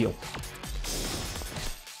need to heal.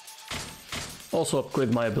 Also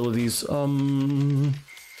upgrade my abilities.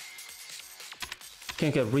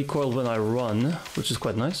 Can't get recoil when I run, which is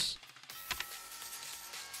quite nice.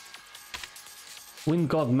 Wind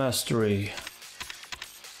God Mastery.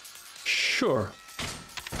 Sure.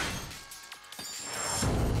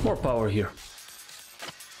 More power here.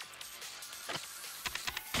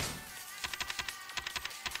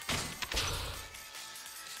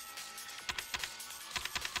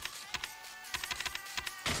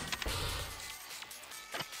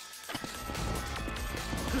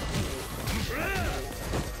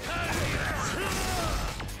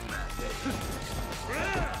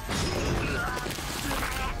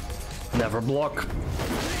 Never block.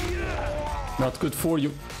 Not good for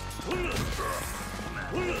you.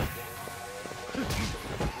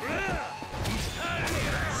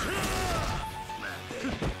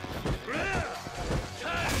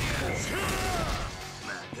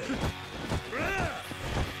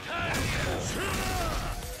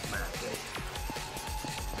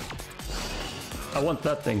 I want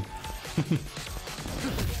that thing.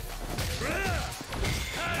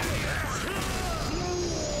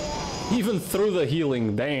 Even through the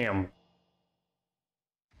healing, damn.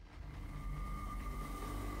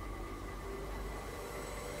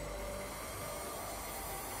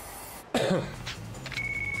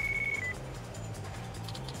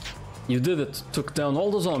 You did it. Took down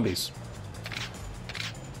all the zombies.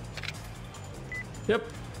 Yep,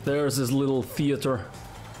 there's his little theater.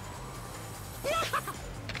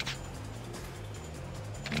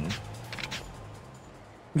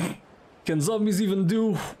 Can zombies even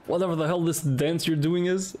do whatever the hell this dance you're doing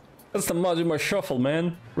is? That's the Majima Shuffle,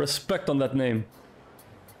 man. Respect on that name.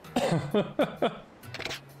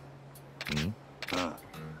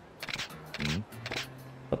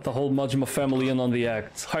 Let the whole Majima family in on the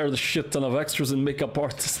act. Hire the shit ton of extras and makeup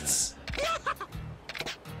artists.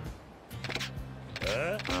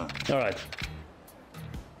 Alright.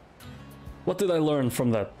 What did I learn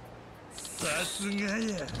from that?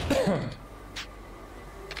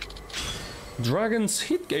 Dragon's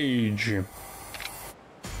hit gauge.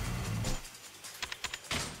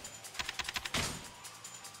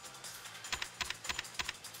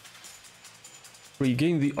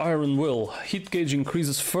 Regain the Iron Will. Hit gauge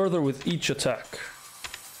increases further with each attack.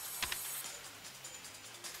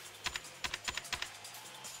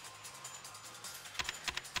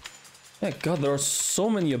 Yeah, God, there are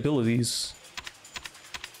so many abilities.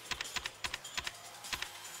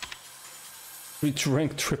 Reach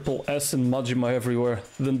rank triple S in Majima everywhere,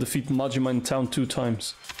 then defeat Majima in town 2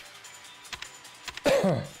 times.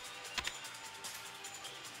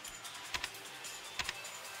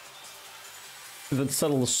 Then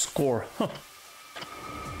settle the score. Huh.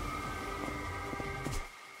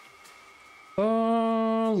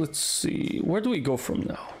 Let's see. Where do we go from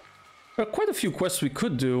now? There are quite a few quests we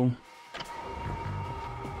could do.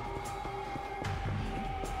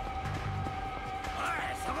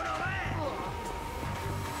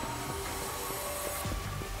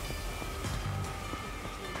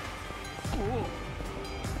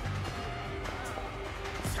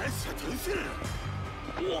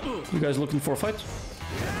 You guys looking for a fight?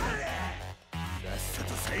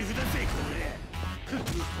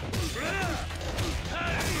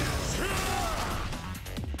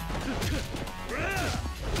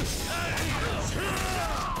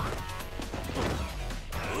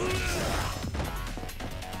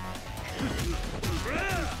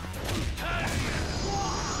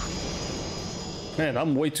 Man,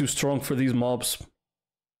 I'm way too strong for these mobs.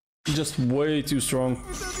 Just way too strong.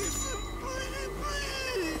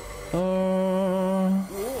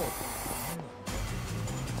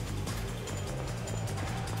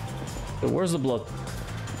 Where's the blood?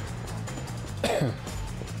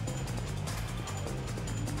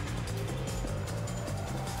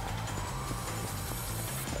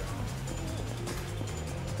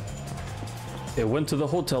 They went to the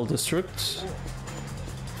hotel district.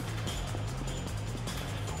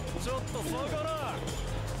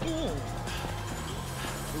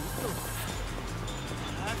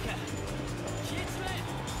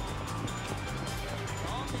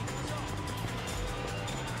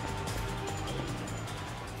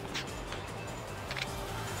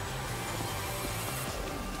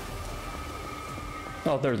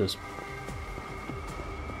 Oh, there it is.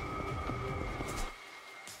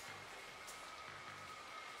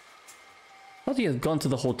 Thought he had gone to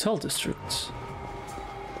the hotel district.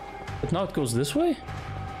 But now it goes this way?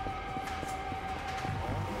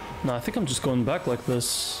 No, I think I'm just going back like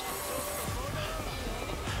this.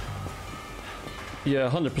 Yeah,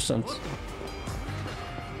 100%.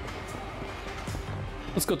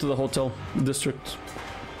 Let's go to the hotel district.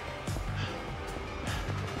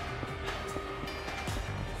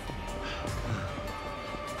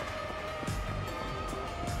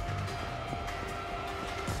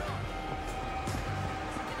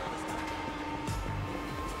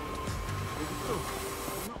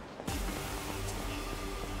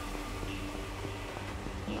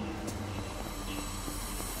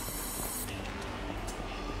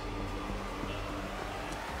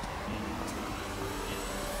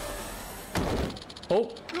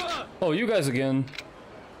 Oh, you guys again.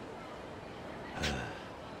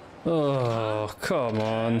 Oh, come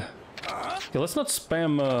on. Okay, let's not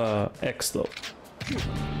spam X though.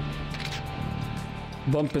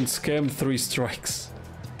 Bump and scam 3 strikes.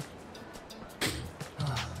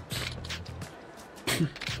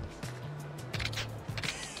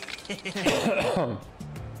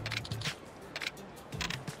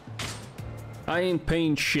 I ain't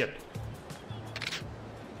paying shit.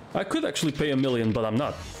 I could actually pay $1 million, but I'm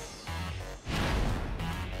not.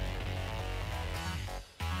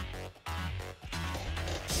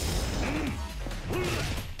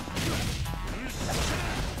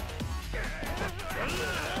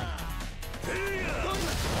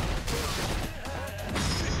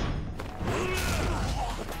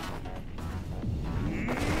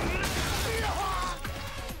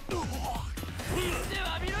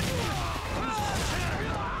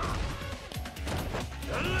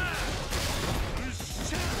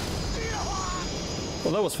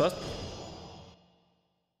 Well, that was fast.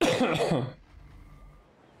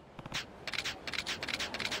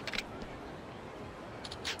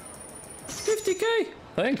 50K!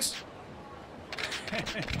 Thanks.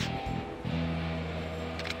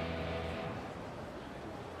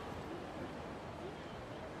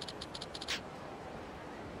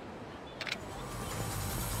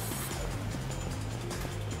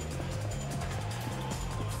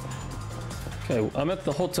 Okay, I'm at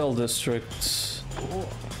the hotel district.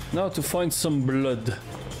 Now to find some blood.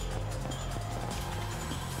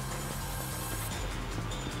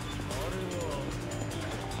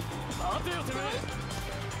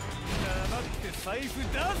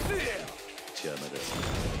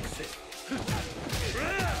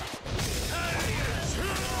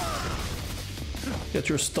 Get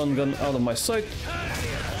your stun gun out of my sight.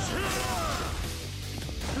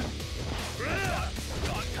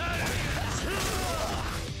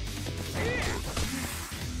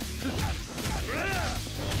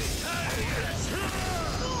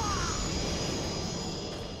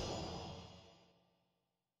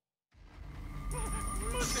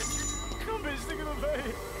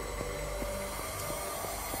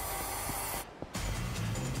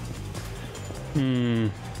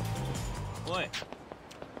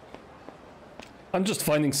 I'm just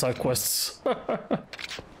finding side quests.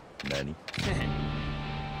 Nani?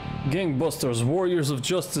 Gangbusters, warriors of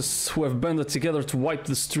justice who have banded together to wipe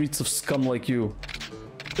the streets of scum like you.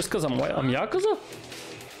 Just because I'm Yakuza?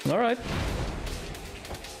 Alright.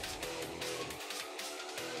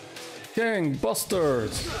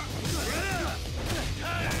 Gangbusters!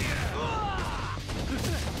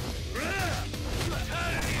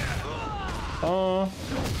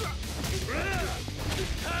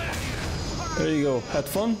 There you go. Had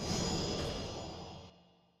fun?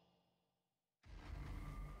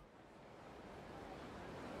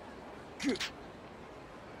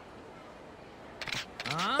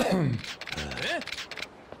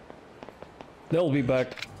 They'll be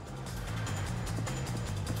back.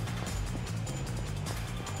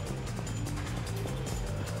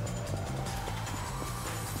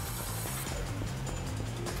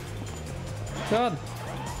 God.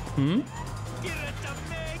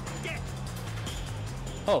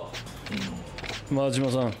 Oh.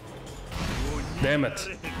 Majima-san. Damn it.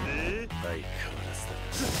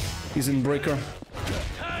 He's in breaker.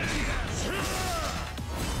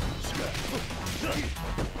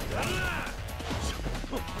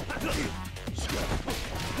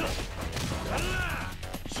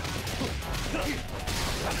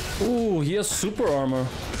 Ooh, he has super armor.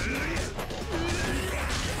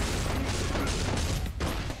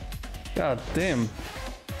 God damn.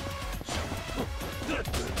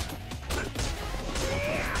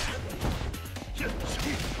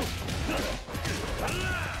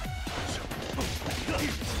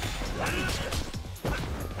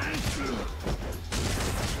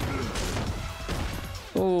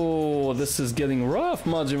 Oh, this is getting rough,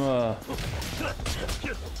 Majima.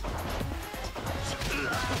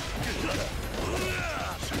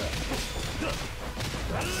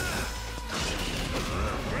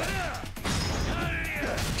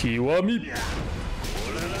 Kiwami.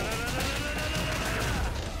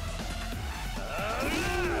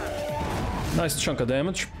 Nice chunk of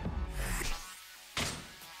damage.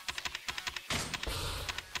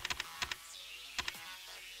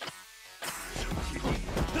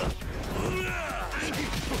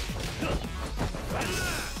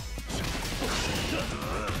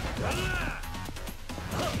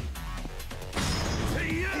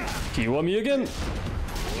 Kiwami again.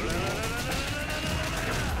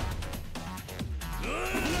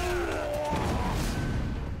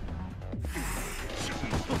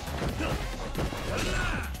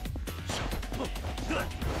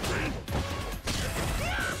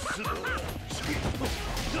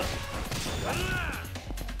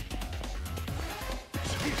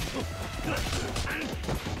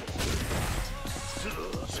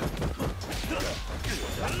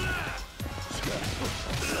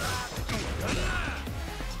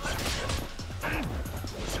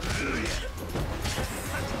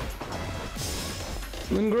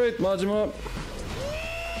 Doing great, Majima.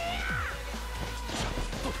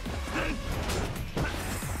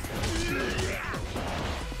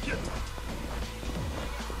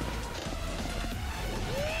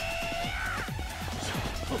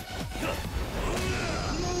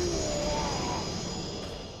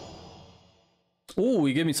 Ooh,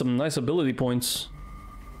 he gave me some nice ability points.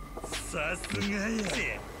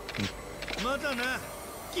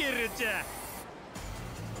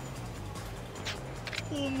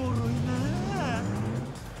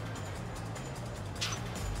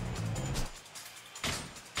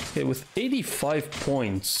 Okay, with 85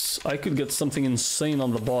 points, I could get something insane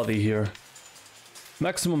on the body here.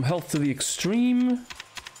 Maximum health to the extreme.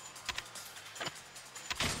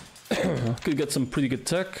 Could get some pretty good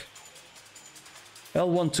tech.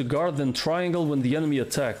 L1 to guard, then triangle when the enemy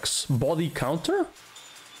attacks. Body counter?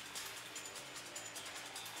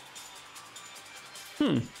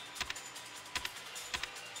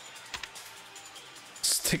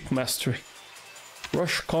 Stick mastery.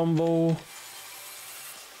 Rush combo.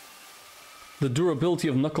 The durability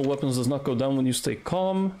of knuckle weapons does not go down when you stay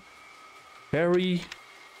calm. Parry.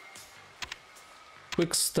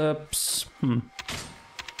 Quick steps.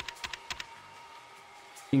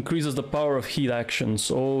 Increases the power of heat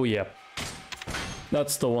actions. Oh yeah.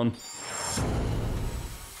 That's the one.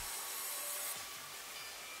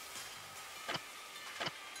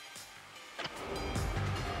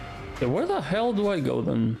 Okay, where the hell do I go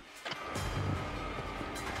then?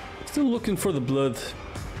 Still looking for the blood.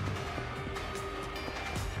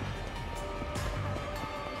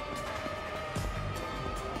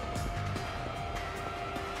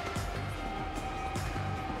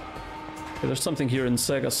 Okay, there's something here in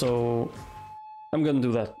Sega, so I'm gonna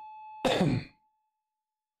do that.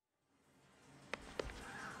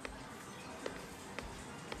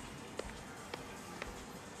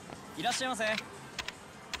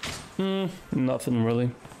 Nothing really.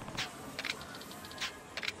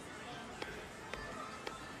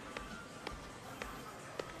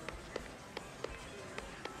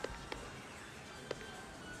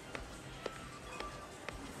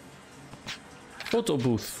 Photo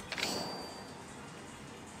booth.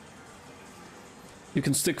 You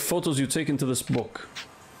can stick photos you take into this book.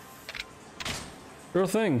 Sure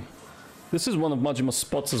thing. This is one of Majima's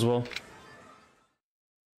spots as well.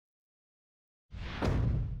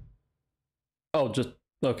 Oh, just...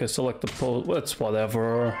 okay, select the pose. It's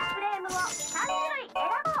whatever.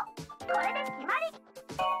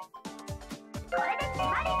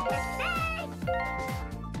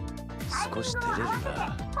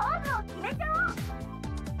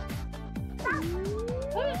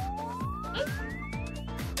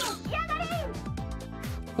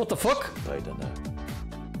 What the fuck?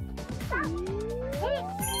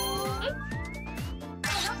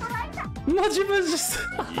 Majima is just...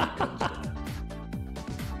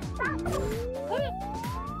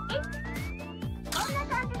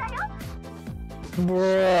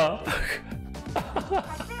 Bruh.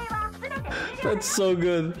 That's so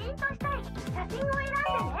good.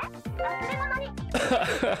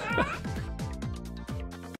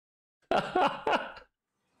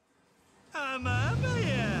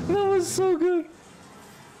 That was so good.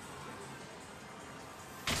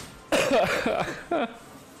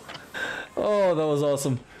 Oh, that was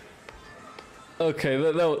awesome. Okay,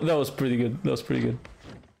 that was pretty good. That was pretty good.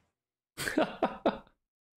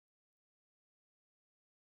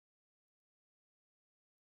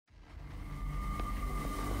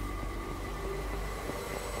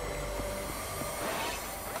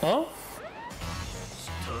 Huh?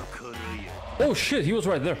 Oh shit, he was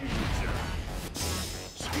right there.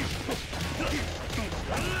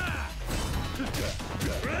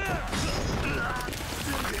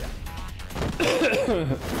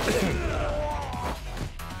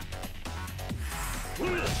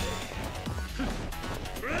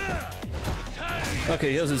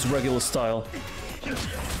 Okay, he has his regular style.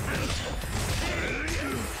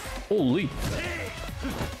 Holy.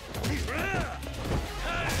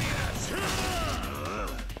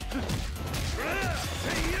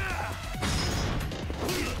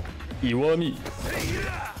 Kiwami.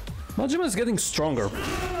 Majima is getting stronger.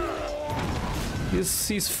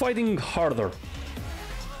 He's fighting harder.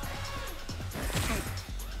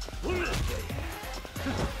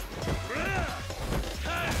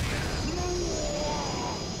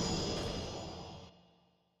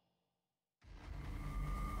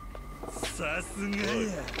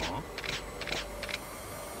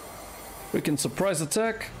 We can surprise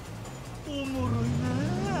attack.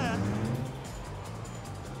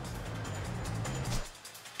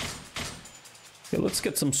 Okay, let's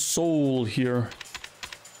get some soul here.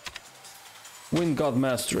 Wind God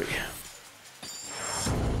Mastery.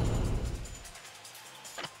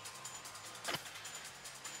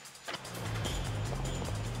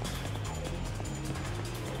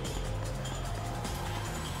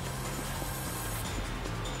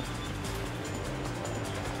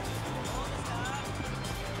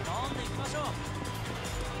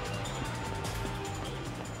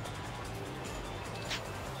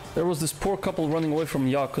 There was this poor couple running away from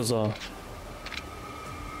Yakuza.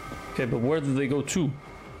 Okay, but where did they go to?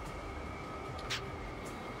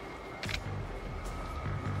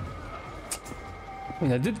 I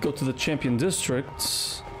mean, I did go to the Champion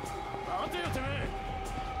District.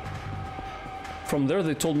 From there,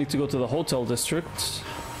 they told me to go to the Hotel District.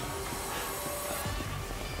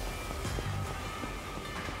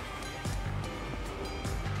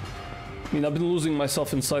 I mean, I've been losing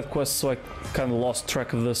myself in side quests, so I kind of lost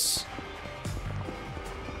track of this.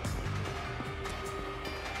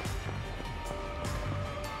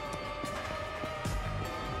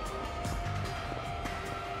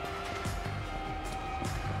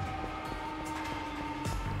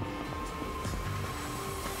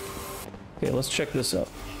 Okay, let's check this out.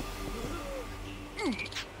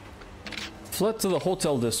 Fled to the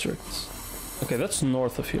Hotel District. Okay, that's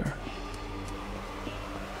north of here.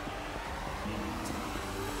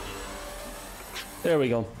 There we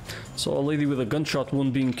go. Saw a lady with a gunshot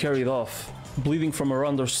wound being carried off. Bleeding from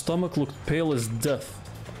around her stomach, looked pale as death.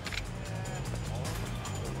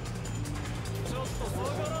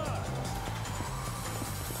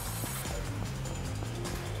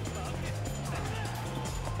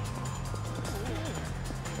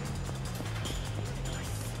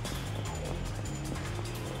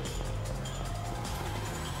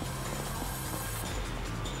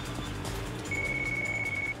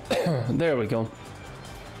 There we go.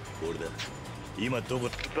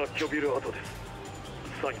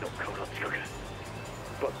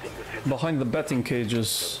 Behind the betting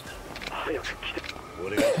cages.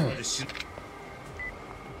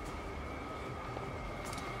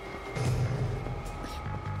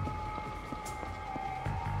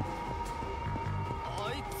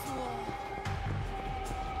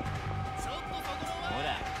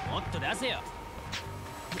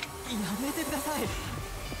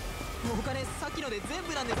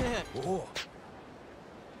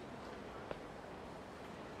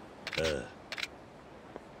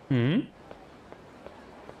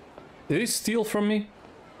 Did he steal from me?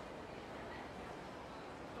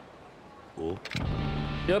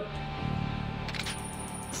 Yep.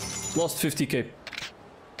 Lost 50k.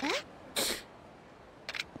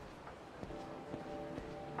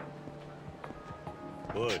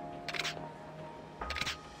 What?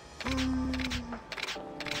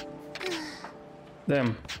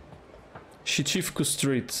 Damn. Shichifuku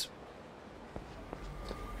Street.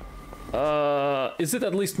 Is it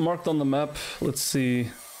at least marked on the map? Let's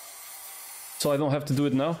see. So I don't have to do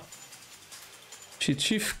it now.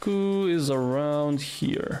 Shichifuku is around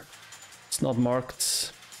here. It's not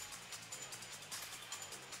marked.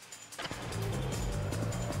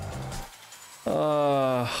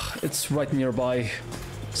 It's right nearby.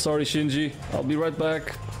 Sorry, Shinji. I'll be right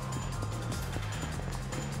back.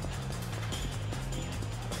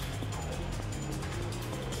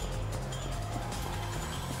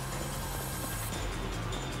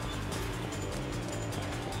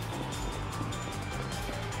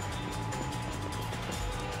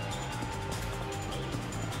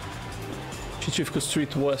 Shichifuku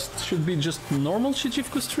Street West. Should be just normal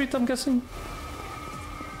Shichifuku Street, I'm guessing.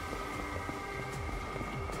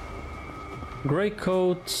 Grey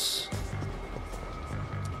coats.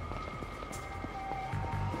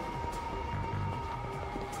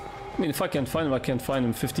 I mean, if I can't find him, I can't find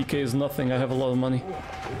him. 50k is nothing. I have a lot of money.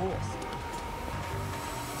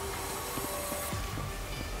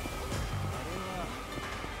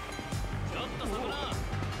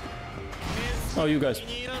 Oh, you guys.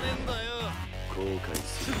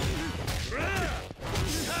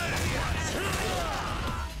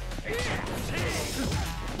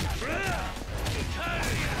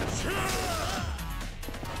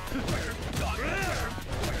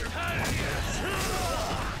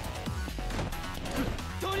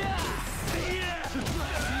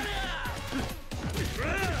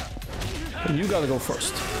 And you gotta go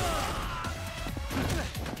first.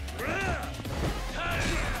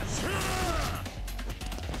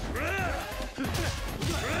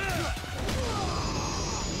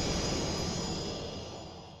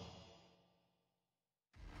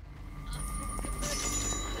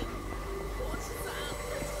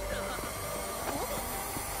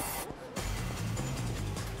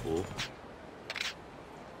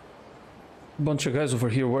 Bunch of guys over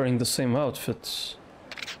here wearing the same outfits.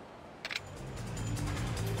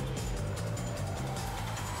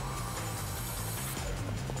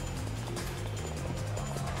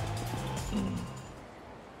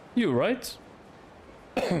 You, right?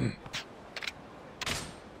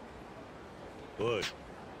 What?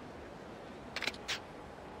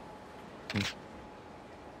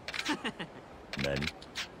 Nani?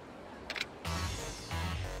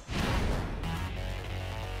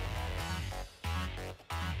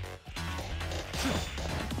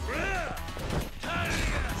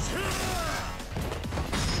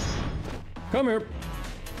 Come here.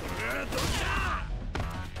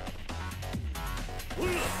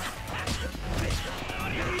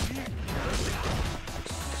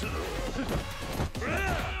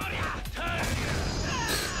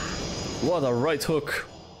 What a right hook.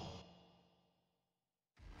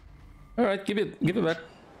 All right, give it back.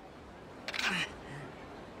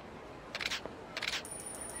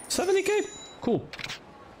 70k? Cool.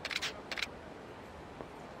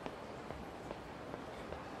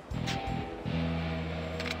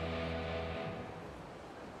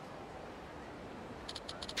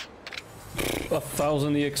 A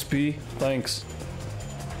 1000 EXP, thanks.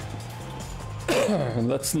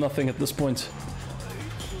 That's nothing at this point.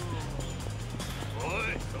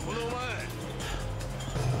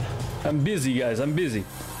 I'm busy, guys, I'm busy.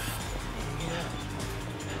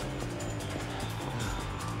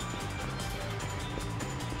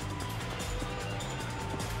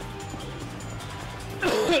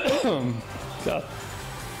 God.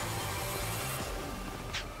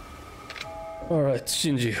 Alright,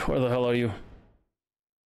 Shinji, where the hell are you?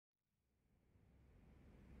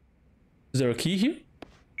 Is there a key here?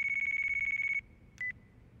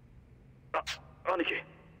 兄貴、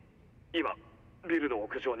今ビルの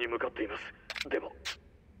屋上に向かっています。でも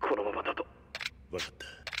このままだと。分かった。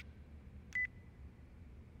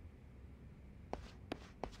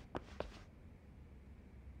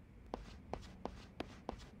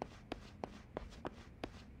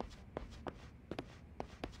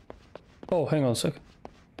Oh, hang on a second.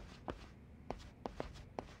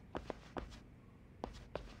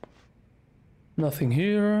 Nothing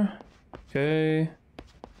here. Okay.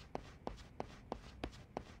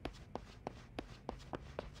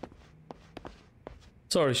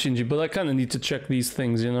 Sorry, Shinji, but I kind of need to check these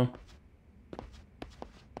things, you know?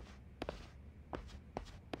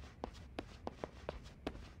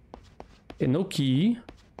 Okay, no key.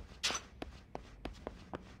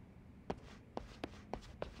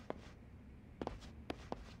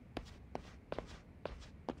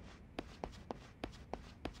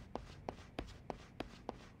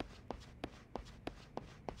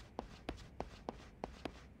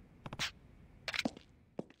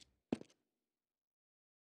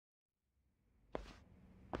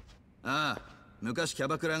ああ、昔キャ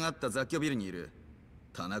バクラがあった雑居ビルにいる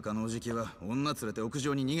田中のおじきは女連れて屋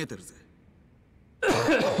上に逃げてるぜ。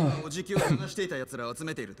おじきを探していた奴らを集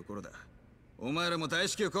めているところだ。お前らも大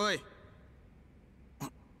至急来い。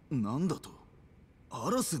なんだと？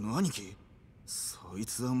荒瀬の兄貴？そい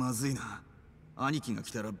つはまずいな。兄貴が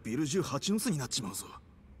来たらビル中蜂の巣になっちまうぞ。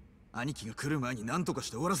兄貴が来る前に何とかし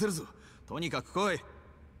て終わらせるぞ。とにかく来い。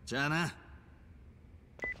じゃあな。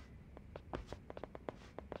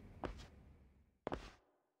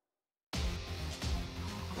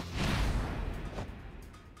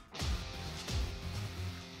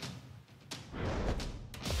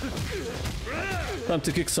Time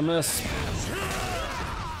to kick some ass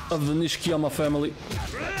of the Nishikiyama family.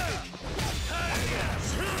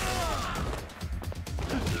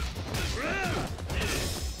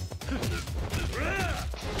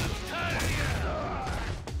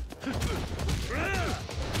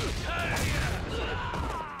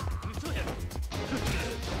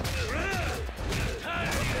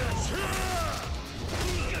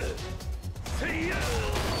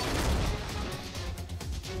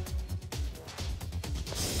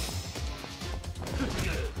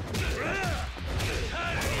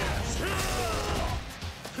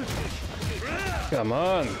 Come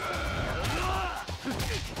on.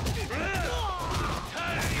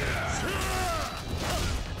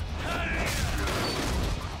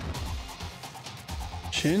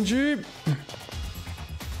 Shinji.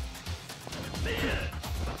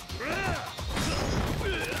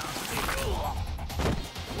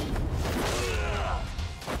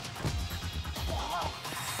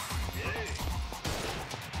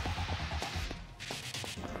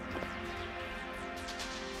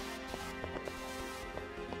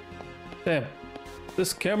 Damn.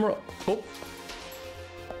 This camera... Oh.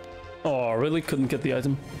 Oh, I really couldn't get the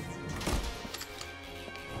item.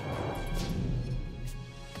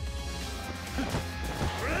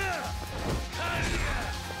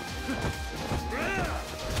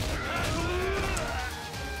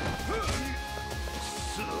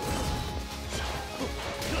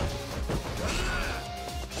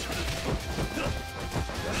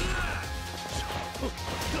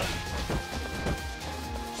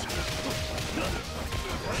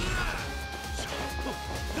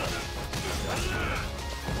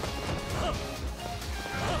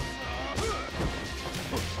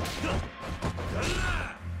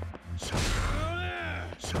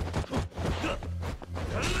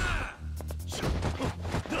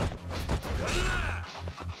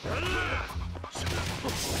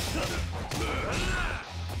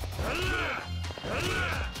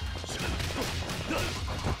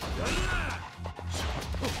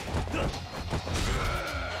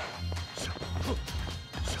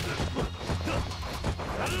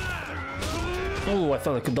 Oh, I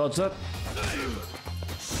thought I could dodge that.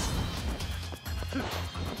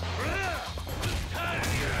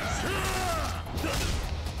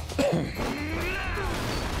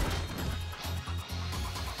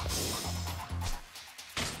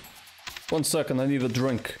 1 second, I need a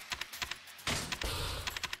drink.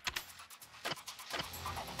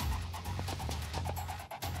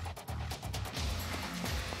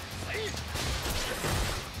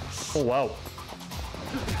 Oh wow.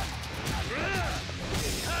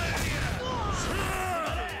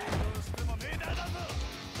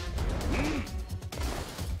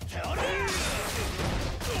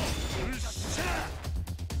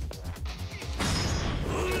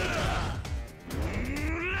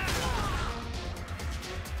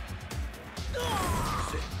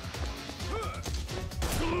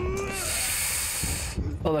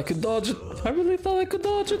 Thought I could dodge it. I really thought I could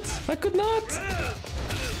dodge it. I could not.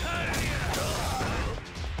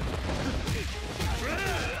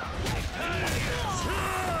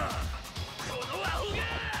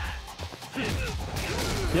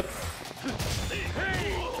 Yep.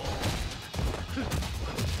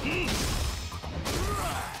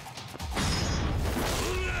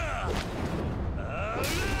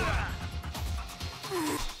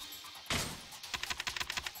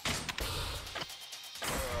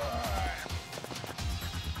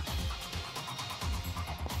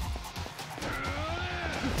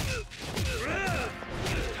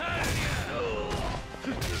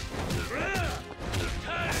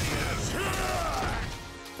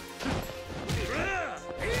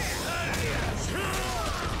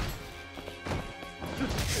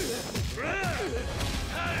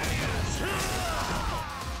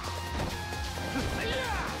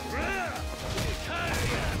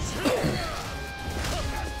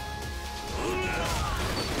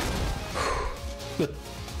 Good.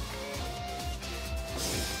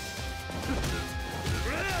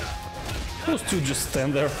 Those two just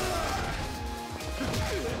stand there.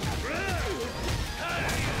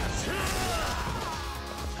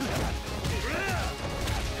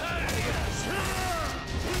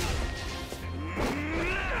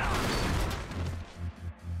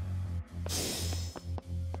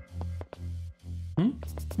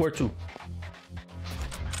 Where to?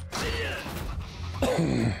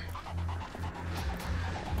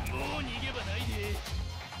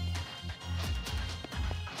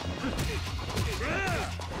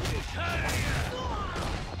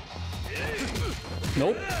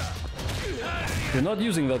 Nope. You're not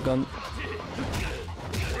using that gun.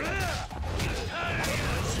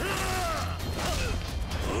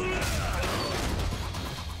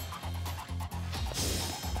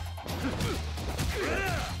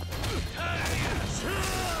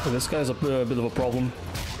 This guy's a bit of a problem.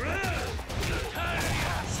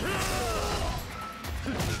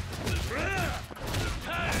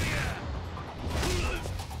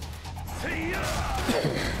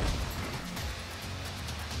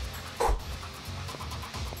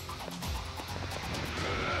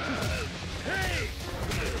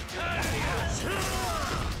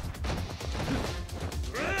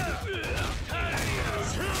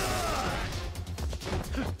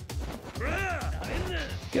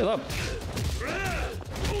 Get up!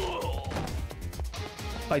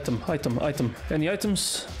 Item, item, item. Any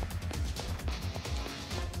items?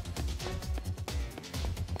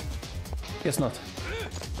 Guess not.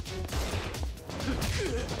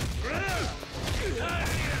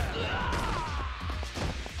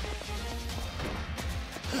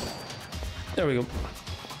 There we go.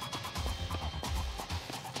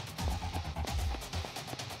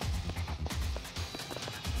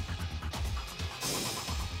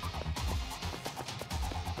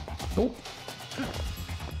 Oh.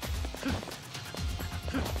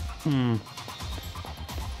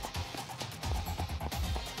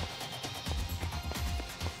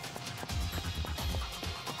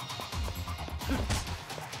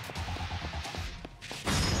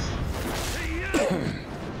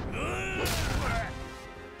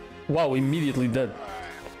 Wow, immediately dead.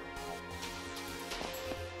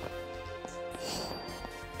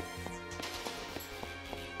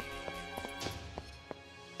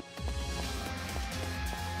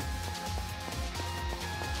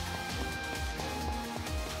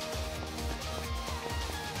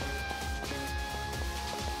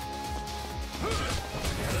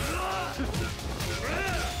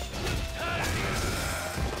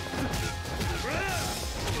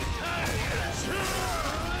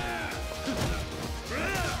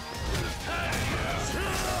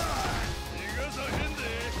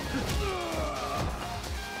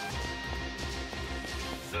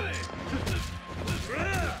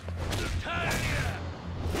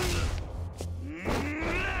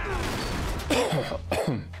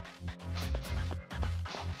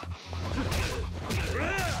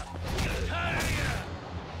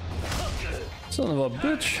 Son of a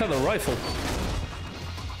bitch had a rifle.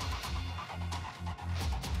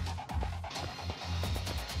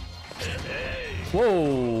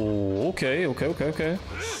 Whoa, okay.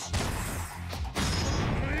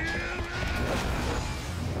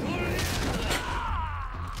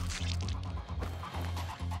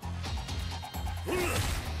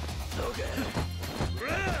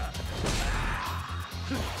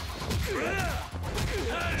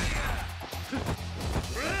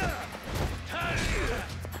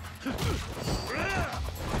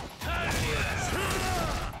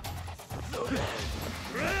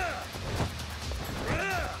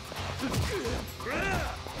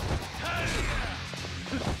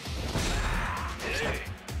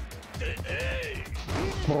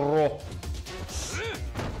 Bro.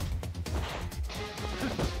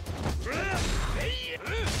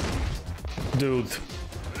 Dude.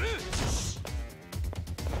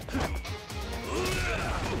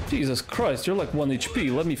 Jesus Christ, you're like 1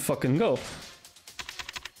 HP. Let me fucking go.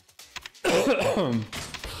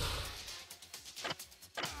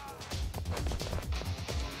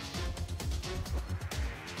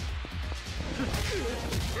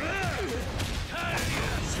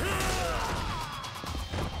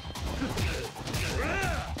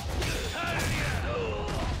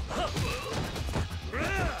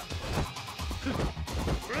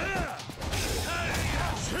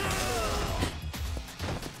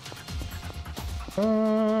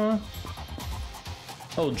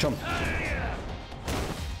 Oh, jump.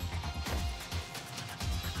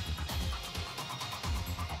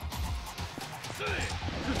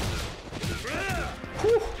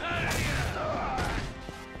 Whew.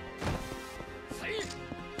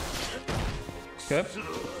 Okay.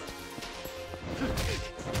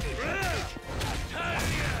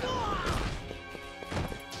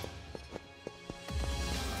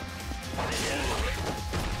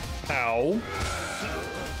 Ow.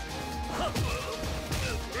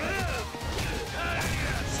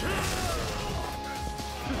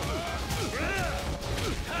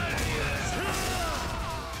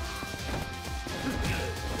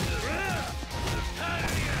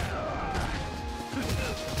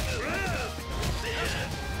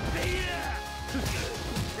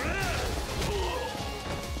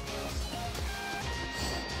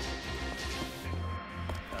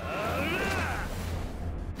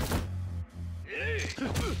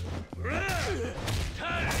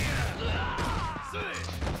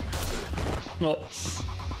 No.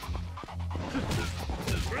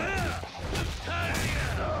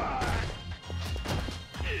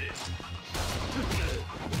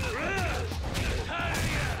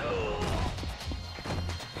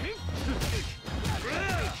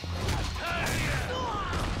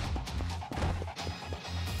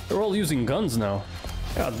 They're all using guns now.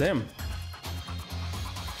 God damn.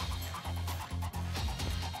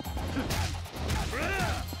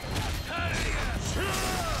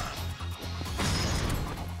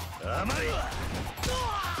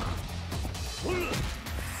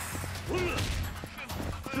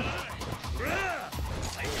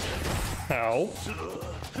 Ow.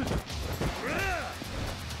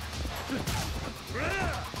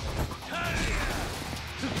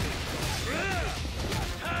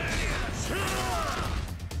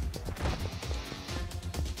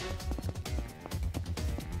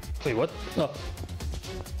 Wait, what? Oh.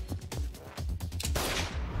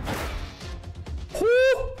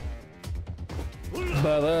 Woo!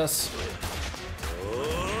 Badass.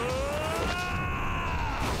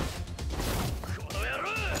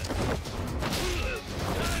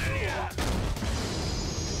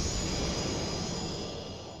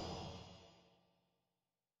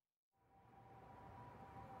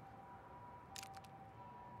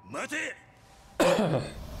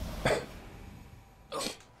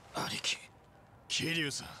桐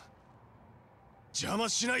生さん、邪魔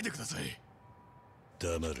しないでください。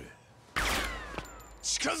黙れ。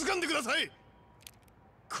近づかんでください。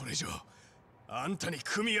これ以上あんたに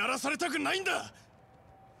組やらされたくないんだ。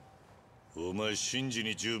お前シンジ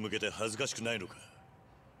に銃向けて恥ずかしくないのか。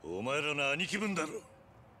お前らの兄貴分だ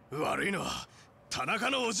ろ。悪いのは田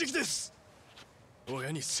中のおじきです。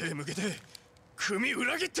親に背向けて組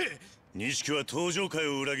裏切って。錦は登場会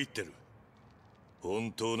を裏切ってる。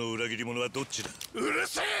本当の裏切り者はどっちだ。うる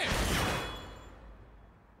せえ。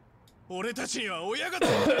俺たちには親が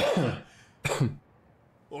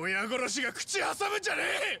親殺しが口挟むんじゃね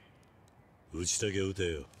え。撃ちたきゃ撃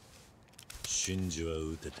てよ。シンジは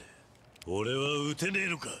撃てて俺は撃てねえ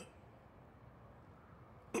のか。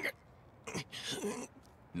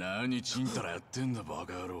何ちんたらやってんだバ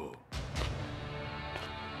カ野郎。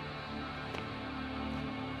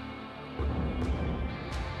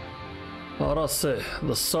Arase,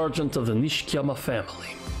 the sergeant of the Nishikiyama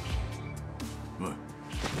family.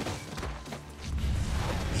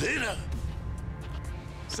 レナ、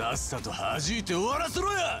さっさと弾いて終わらせ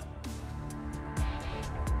ろや。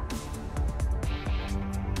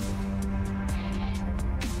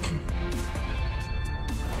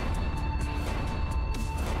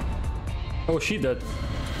Oh, she dead.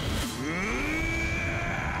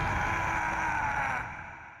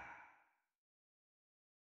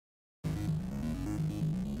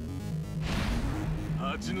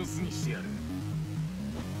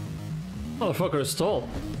 Motherfucker is tall.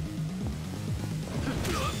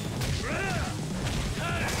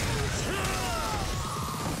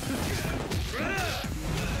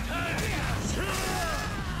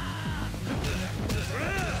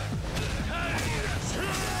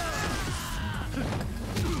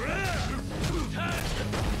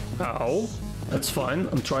 Ow. That's fine.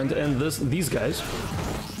 I'm trying to end these guys.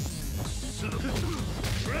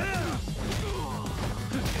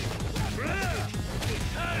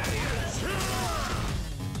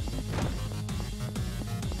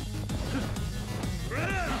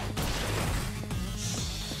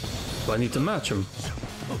 I need to match him.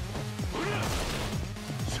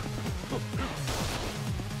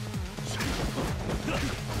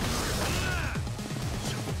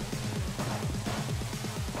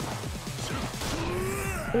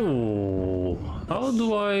 Oh, how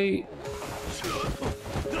do I...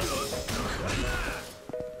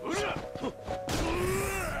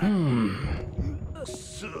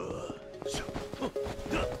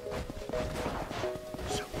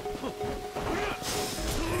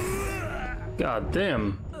 God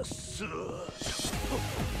damn.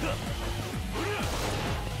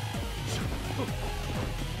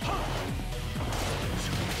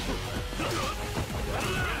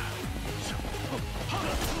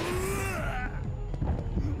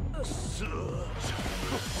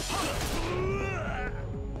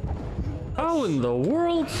 How in the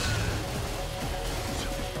world?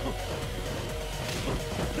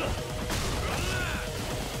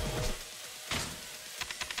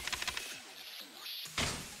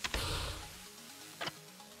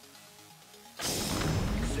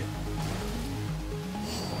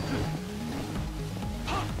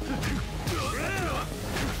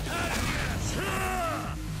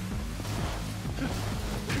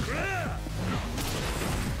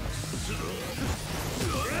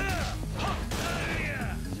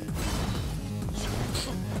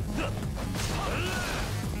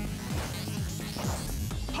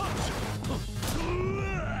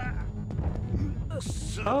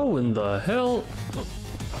 How in the hell?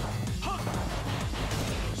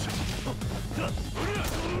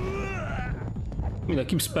 I mean, I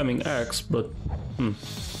keep spamming X, but...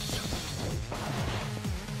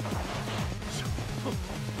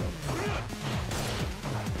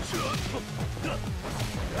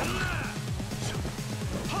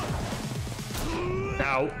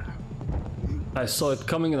 Ow! I saw it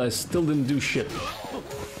coming and I still didn't do shit.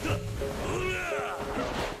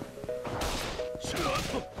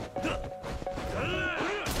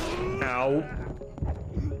 Ow.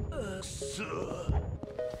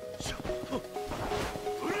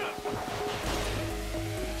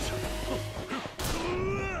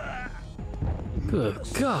 Good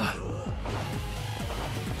God.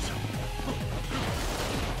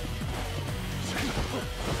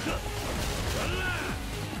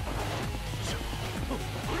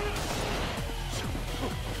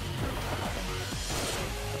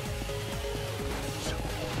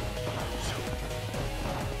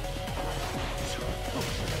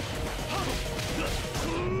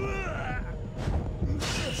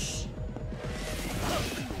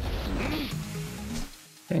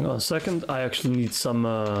 Hang on a second, I actually need some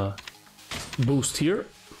boost here.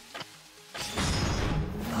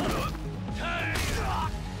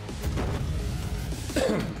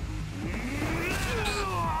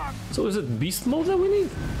 So is it beast mode that we need?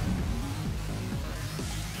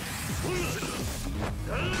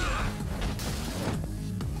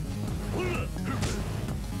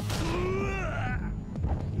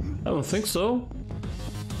 I don't think so.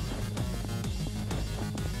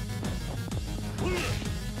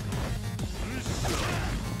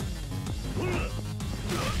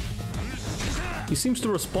 He seems to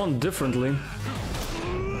respond differently.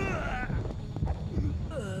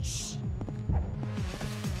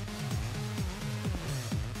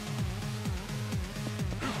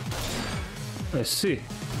 I see.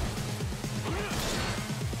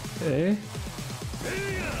 Okay.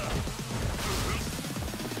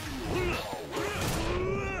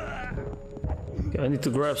 Okay, I need to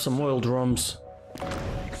grab some oil drums.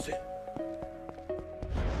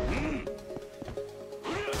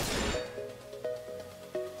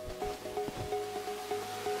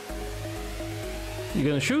 You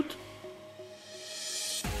gonna shoot?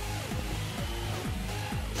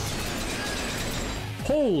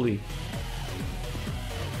 Holy!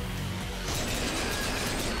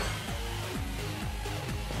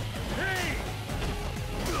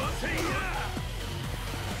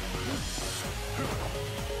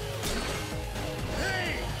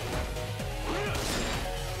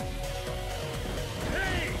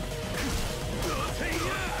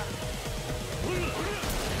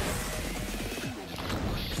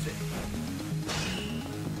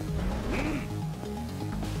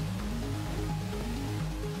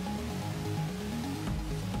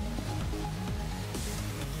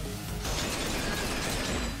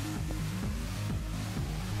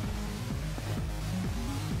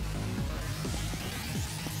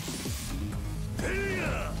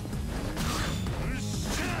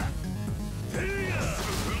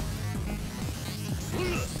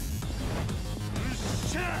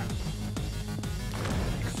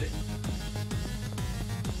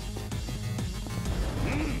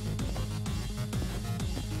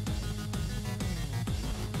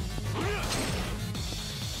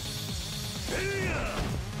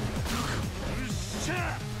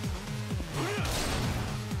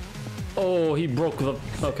 Oh, he broke the...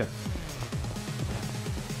 Okay.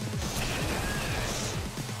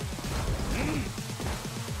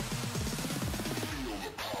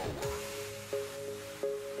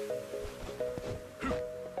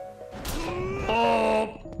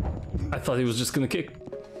 Oh! I thought he was just gonna kick.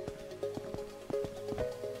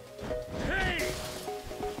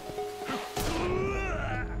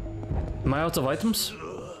 Am I out of items?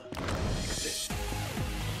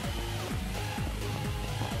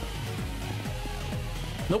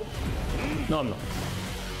 Nope. No, I'm not.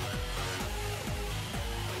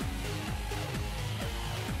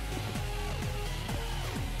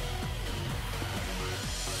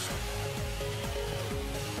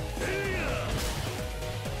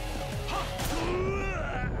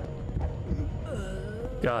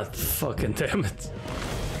 God fucking damn it.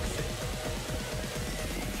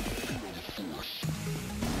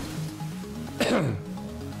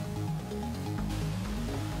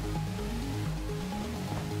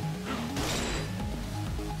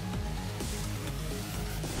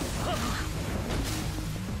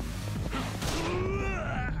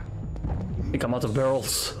 I think I'm out of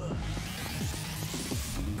barrels.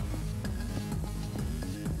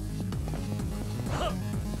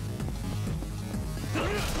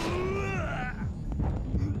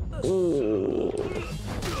 Oh.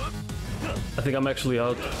 I think I'm actually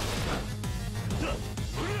out.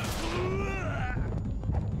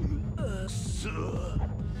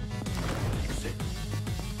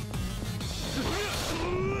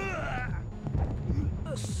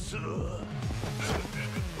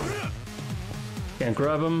 Can't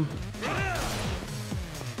grab him.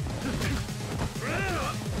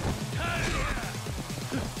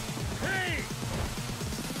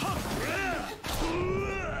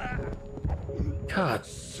 God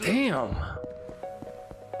damn.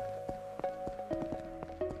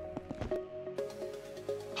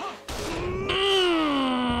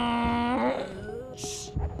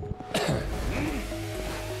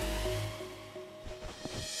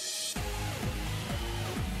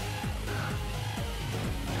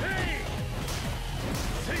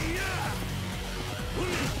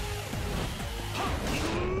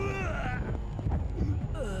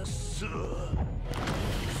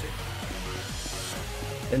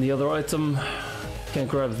 Any other item? Can't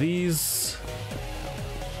grab these.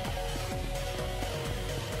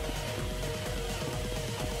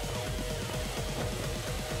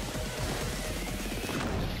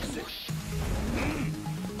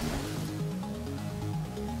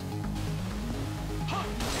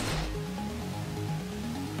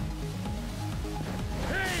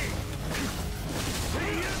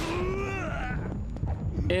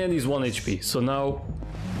 And he's 1 HP, so now...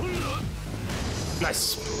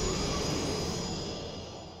 Nice!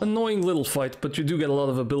 Annoying little fight, but you do get a lot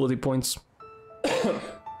of ability points.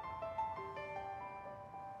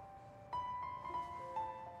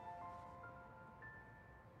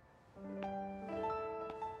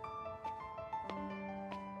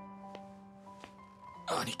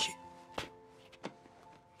 Aniki.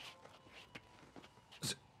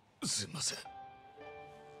 すみません。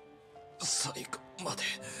最後まで。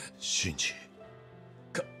シンジ。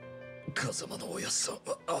風間のおやっさん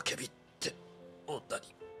はアケビって女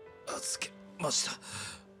に預けました。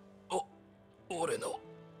俺の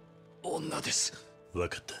女です。わ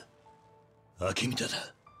かった。アケミタ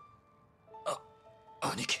だ。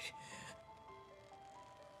兄貴。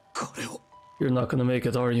これを。You're not gonna make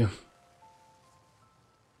it, are you?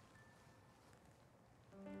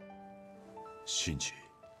 シンジ、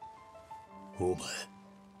お前、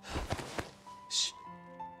シ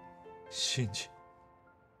ンジ、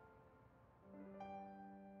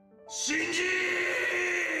シンジ。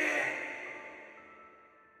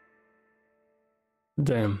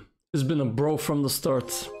 Damn, he's been a bro from the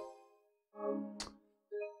start.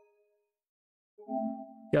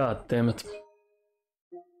 God damn it.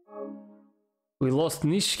 We lost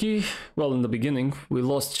Nishiki, well, in the beginning. We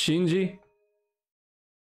lost Shinji.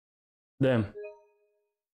 Damn.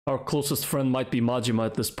 Our closest friend might be Majima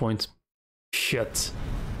at this point. Shit.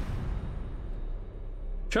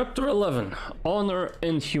 Chapter 11, Honor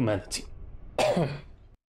and Humanity.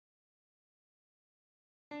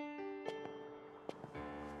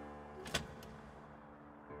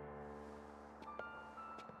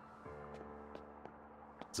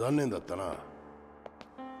 残念だったな、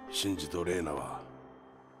シンジとレイナは。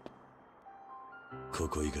こ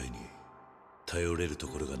こ以外に頼れると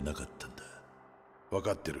ころがなかったんだ。分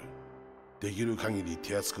かってる。できる限り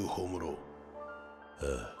手厚く葬ろう。あ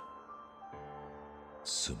あ、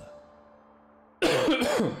すまん。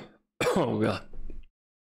Oh god.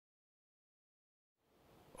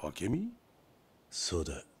 明美？そう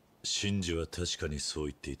だ、シンジは確かにそう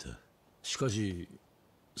言っていた。しかし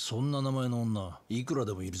そんな名前の女いくら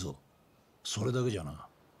でもいるぞ。それだけじゃな。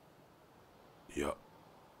いや、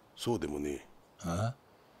そうでもねえ。あ？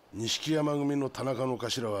錦山組の田中の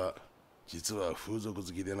頭は実は風俗好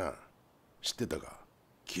きでな。知ってたか、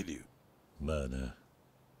桐生。まあな。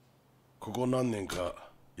ここ何年か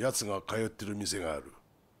奴が通ってる店がある。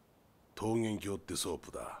桃源郷ってソー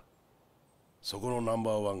プだ。そこのナン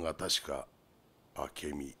バーワンが確か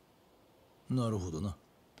明美。なるほどな。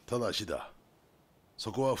ただしだ、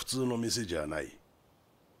そこは普通の店じゃない。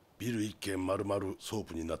ビル一軒丸々ソー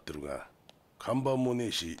プになってるが、看板もね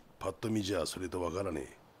えし、パッと見じゃそれとわからね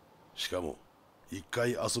え。しかも一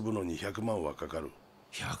回遊ぶのに100万はかかる。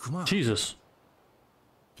100万？ Jesus.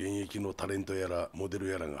 現役のタレントやらモデル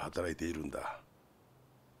やらが働いているんだ。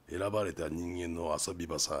選ばれた人間の遊び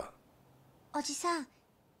場さ。おじさん、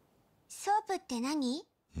ソープって何？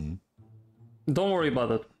 Don't worry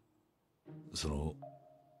about it. その、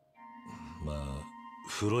まあ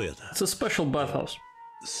風呂屋だ。 It's a special bathhouse.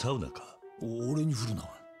 サウナか。俺に振るな。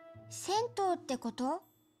銭湯ってこと？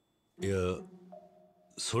いや、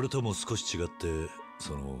それとも少し違って、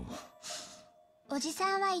その。おじ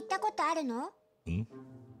さんは行ったことあるの？ん？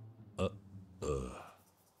あ、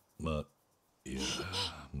まあ、いや、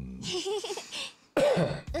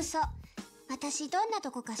嘘。私どんな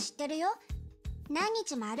とこか知ってるよ。何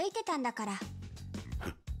日も歩いてたんだから。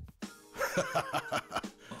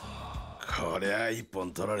こりゃ一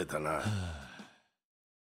本取られたな。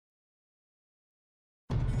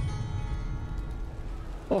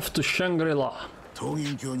Off to Shangri-La. 桃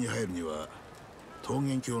源郷に入るには桃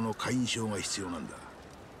源郷の会員証が必要なんだ。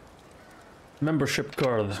 Membership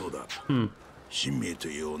card. そうだ。新明と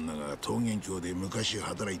いう女が桃源郷で昔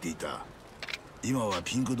働いていた。今は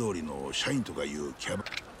ピンク通りの社員とかいうキャバ。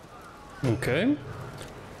 Okay.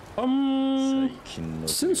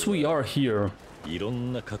 Since we are here. いろ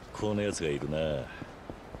んな格好のやつがいるな。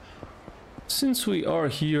 Since we are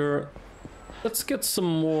here, let's get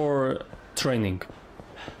some more training.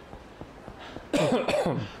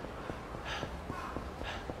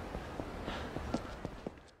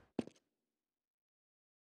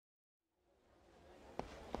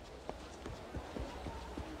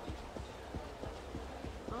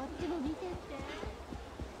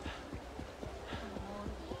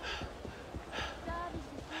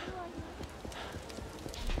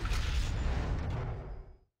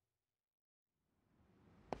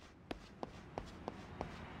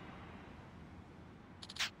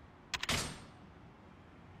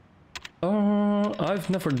 I've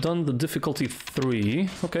never done the difficulty 3.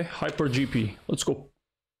 Okay, Hyper GP. Let's go.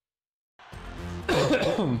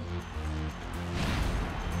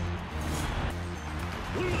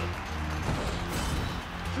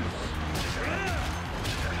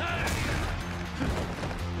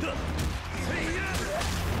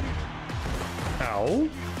 Ow.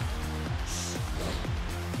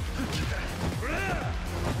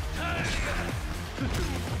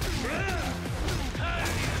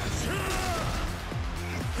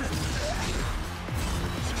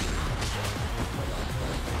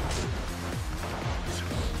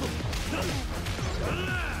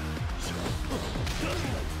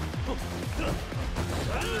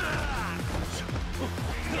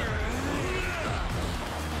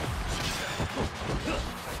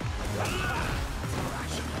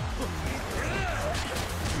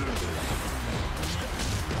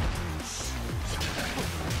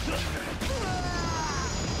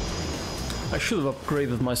 I should have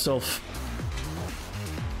upgraded myself.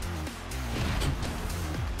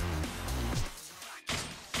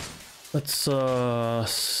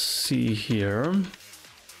 Let's see here.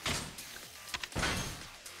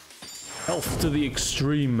 Health to the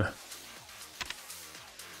extreme.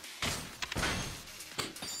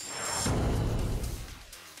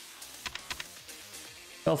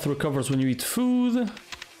 Health recovers when you eat food.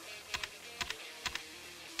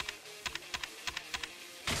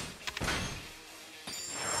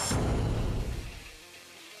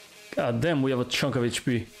 God damn, we have a chunk of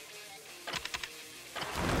HP.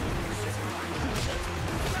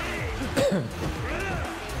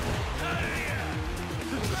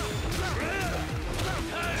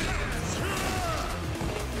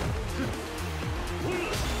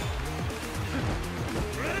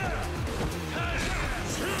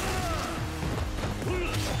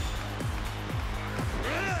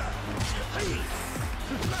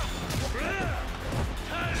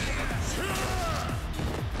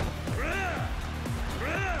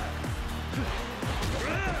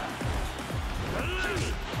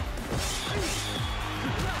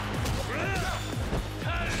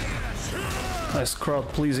 Nice crowd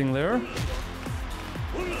pleasing there.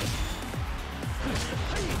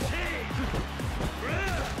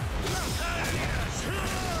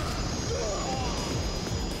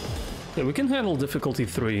 Yeah, we can handle difficulty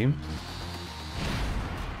 3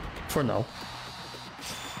 for now.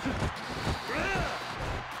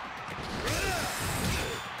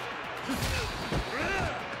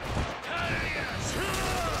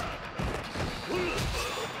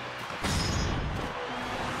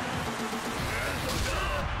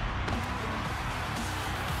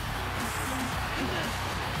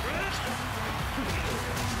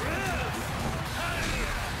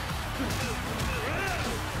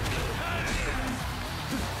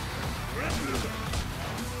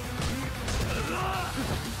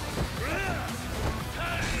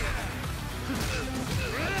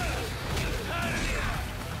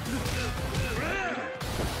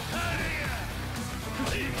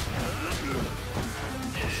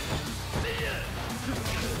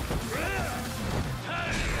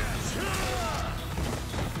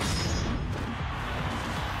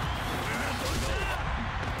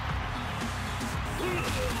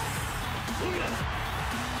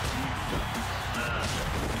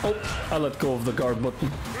 Oh, I let go of the guard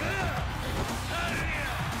button.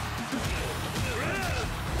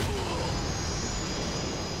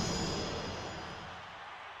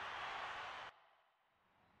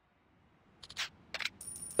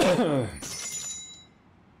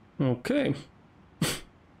 Okay.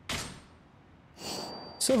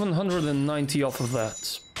 790 off of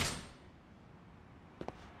that.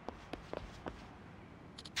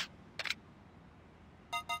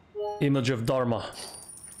 Image of Dharma.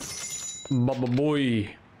 Baba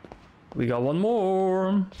boy. We got one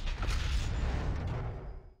more.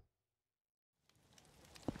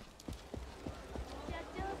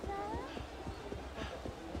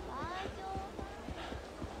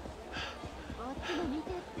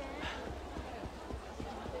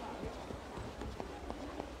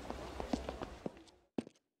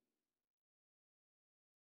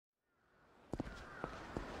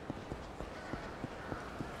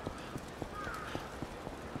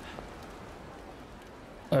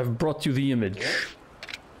 I've brought you the image.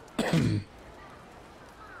 He's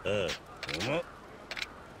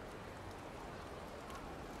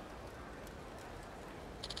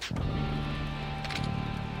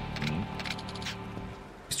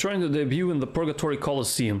trying to debut in the Purgatory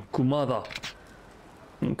Coliseum, Kumada.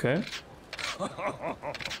 Okay.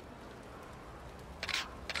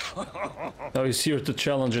 Now he's here to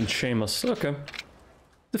challenge and shame us. Okay.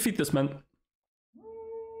 Defeat this man.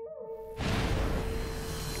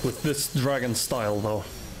 With this dragon style, though,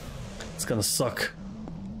 it's gonna suck.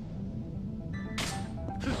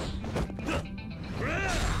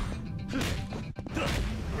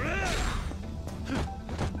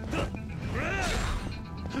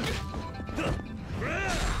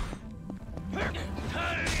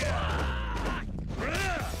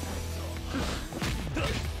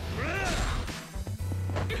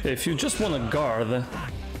 If you just want to guard,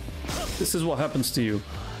 this is what happens to you.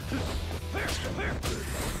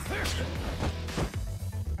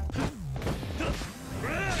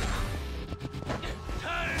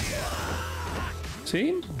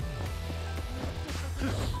 See?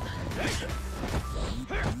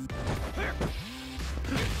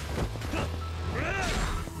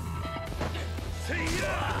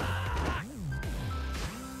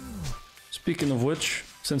 Speaking of which,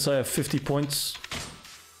 since I have 50 points,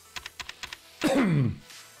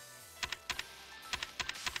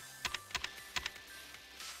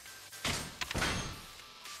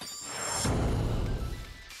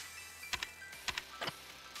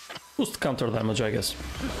 boost counter damage, I guess.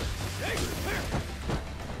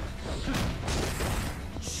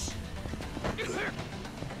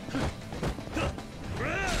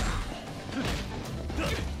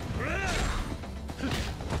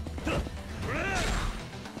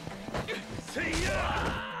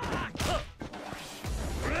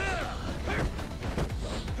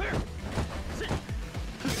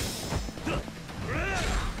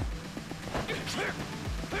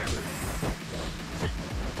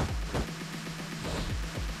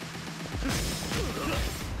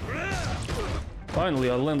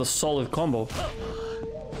 Finally, I land a solid combo.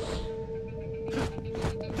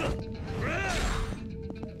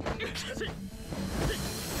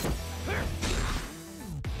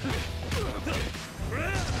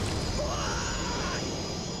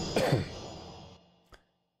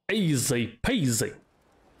 Easy peasy.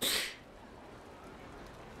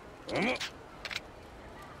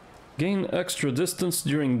 Gain extra distance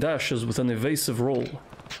during dashes with an evasive roll.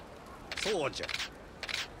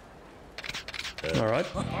 Alright.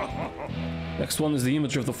 Next one is the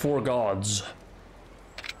image of the four gods.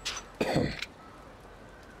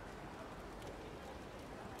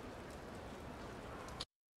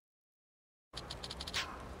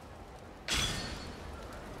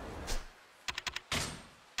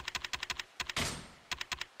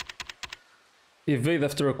 Evade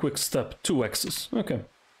after a quick step, 2 X's. Okay.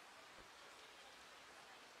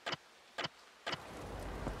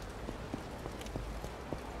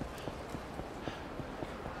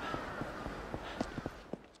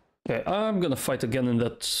 Okay, I'm gonna fight again in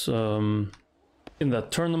that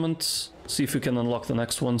tournament. See if we can unlock the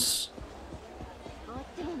next ones.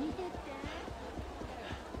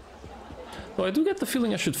 Though I do get the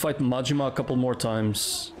feeling I should fight Majima a couple more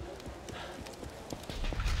times.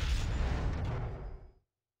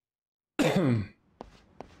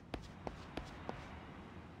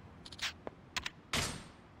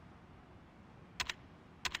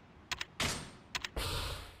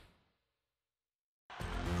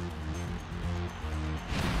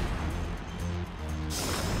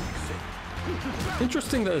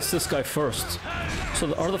 Interesting that it's this guy first.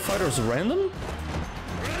 So are the fighters random?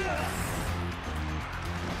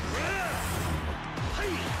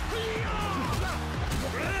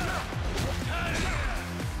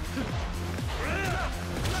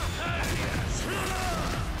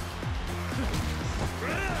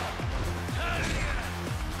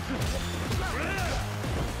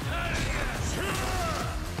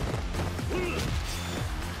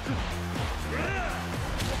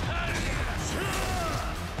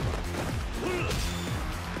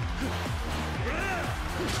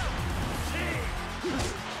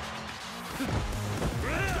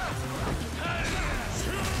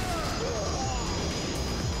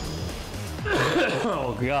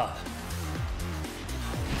 Oh god.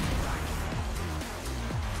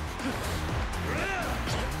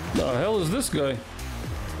 The hell is this guy?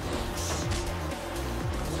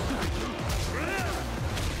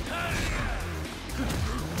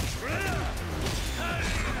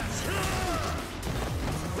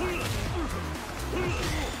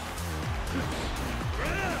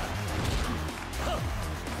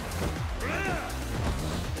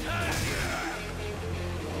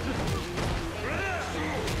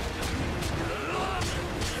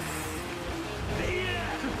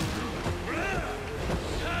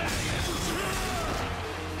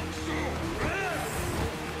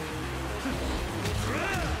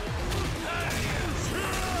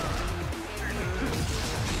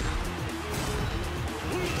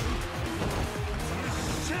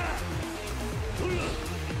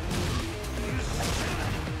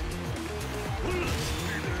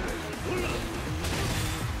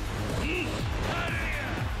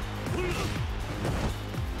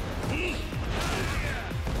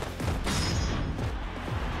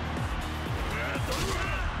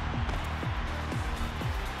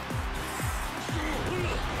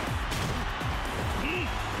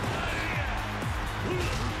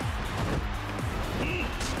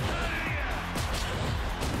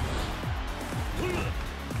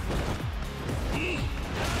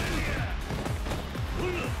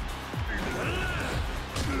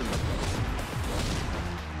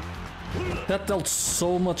 That dealt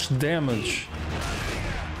so much damage.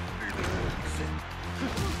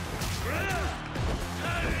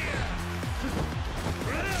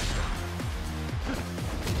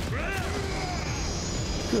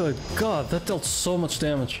 Good God, that dealt so much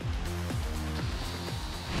damage.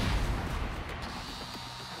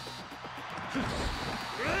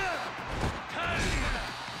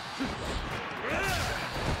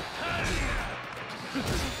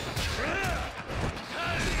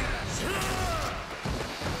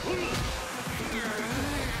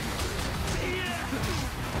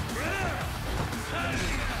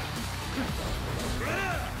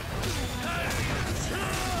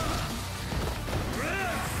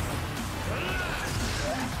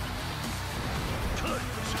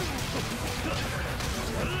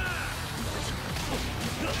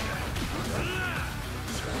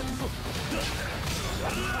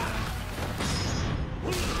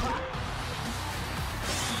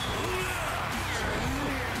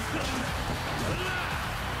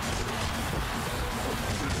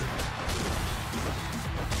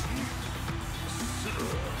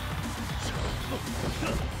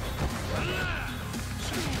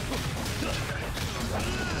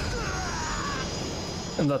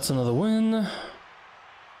 And that's another win.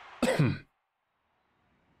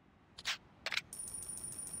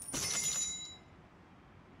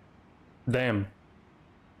 Damn.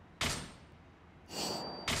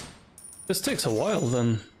 This takes a while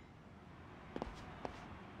then.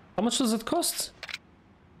 How much does it cost?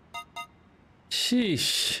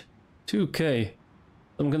 Sheesh. 2k.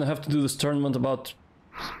 I'm gonna have to do this tournament about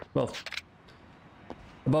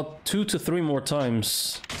 2 to 3 more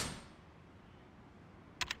times.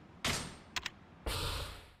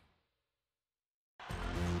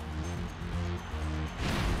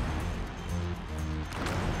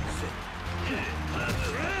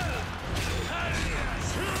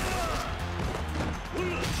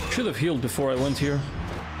 Should have healed before I went here.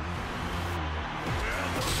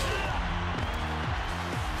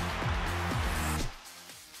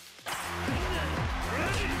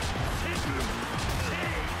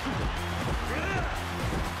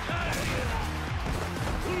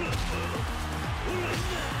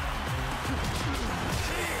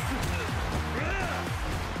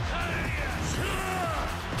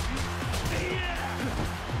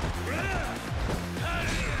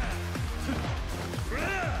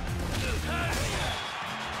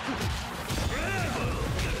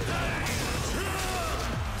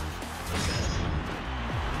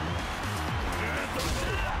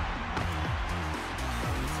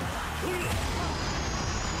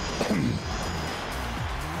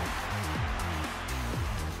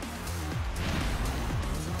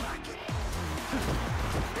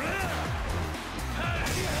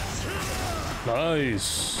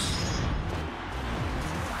 Nice.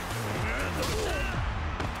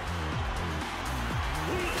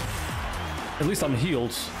 At least I'm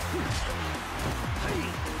healed.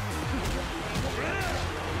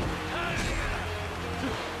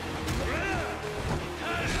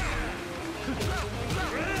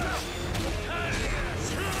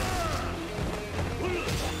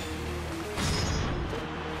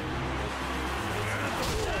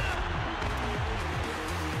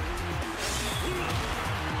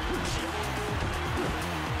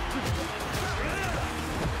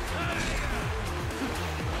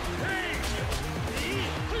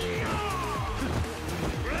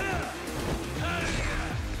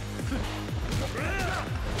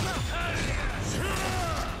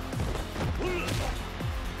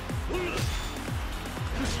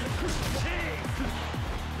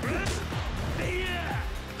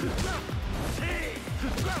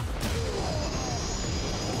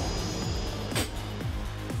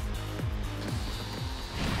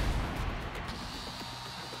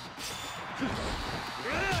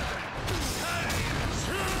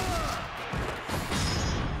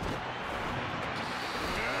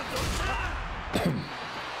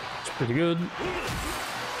 It's pretty good.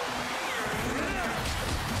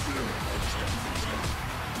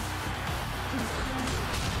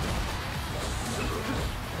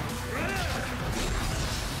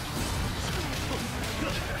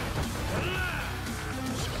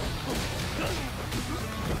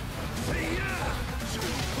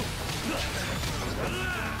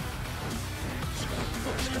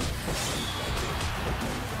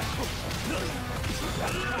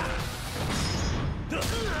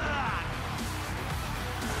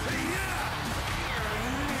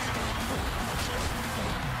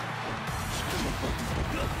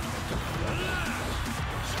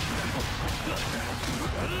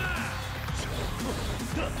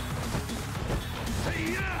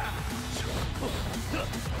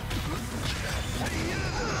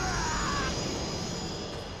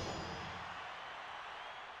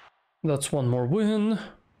 That's one more win.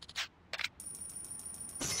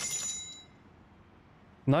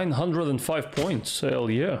 905 points, hell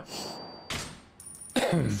yeah.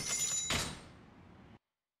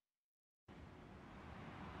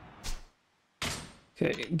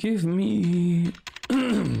 Okay, give me...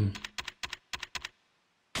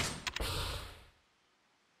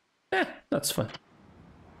 that's fine.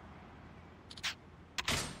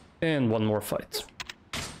 And one more fight.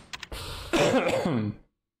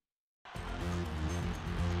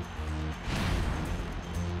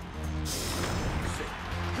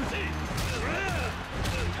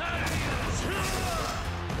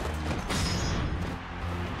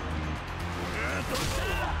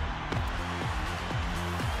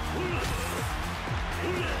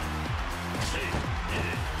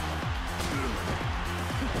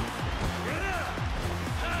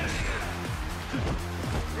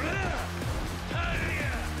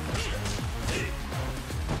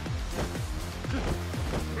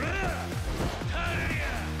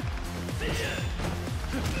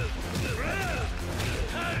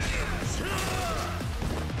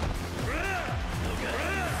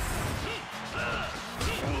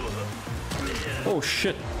 Oh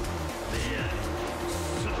shit.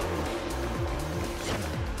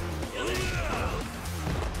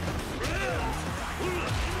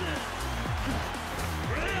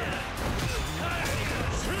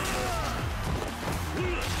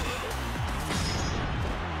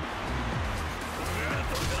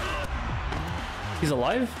 He's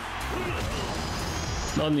alive?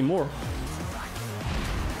 Not anymore.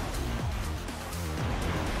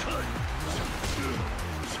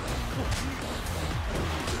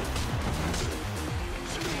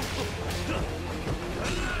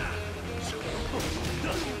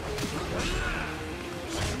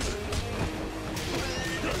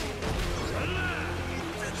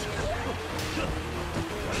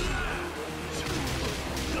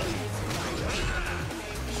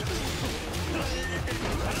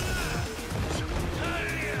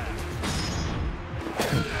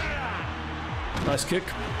 Nice kick.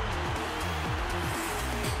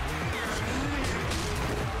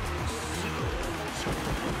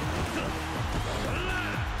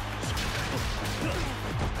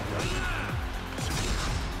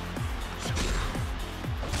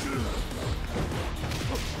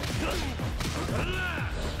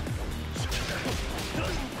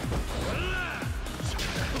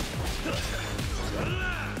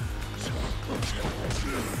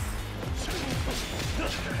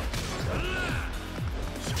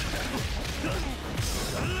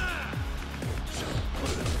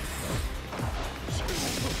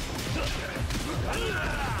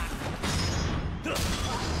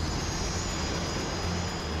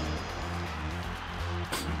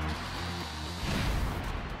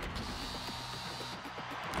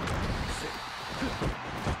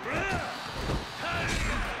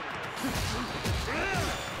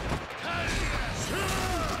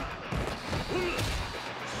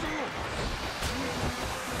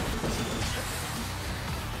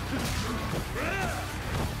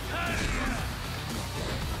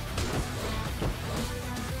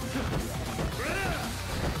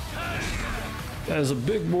 That is a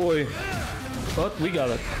big boy, but we got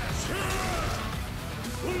it.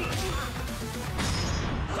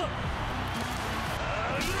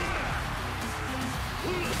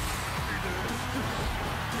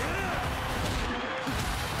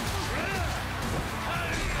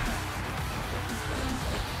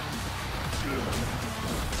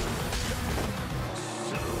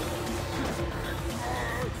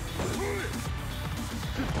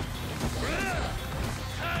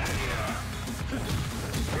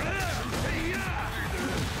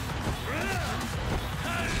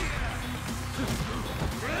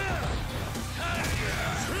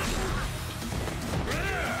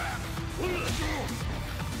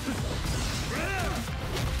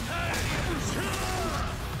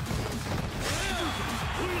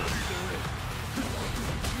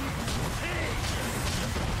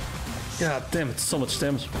 God damn it, so much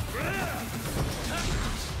damage.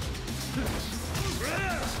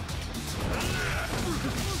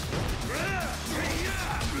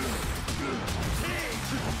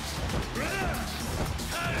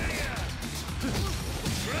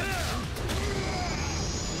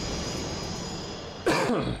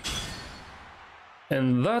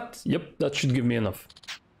 And that, yep, that should give me enough.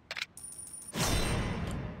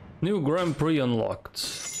 New Grand Prix unlocked.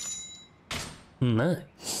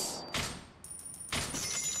 Nice.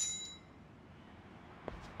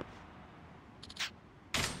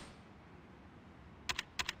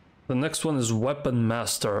 The next one is Weapon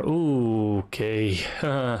Master. Ooh, okay.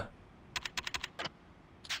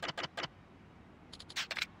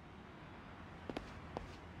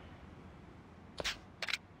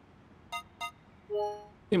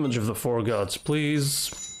 Image of the Four Gods,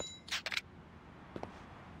 please.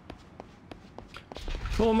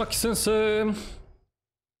 Oh, Maki-sensei.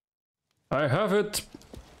 I have it.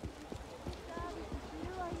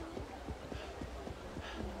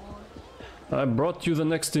 I brought you the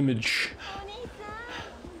next image.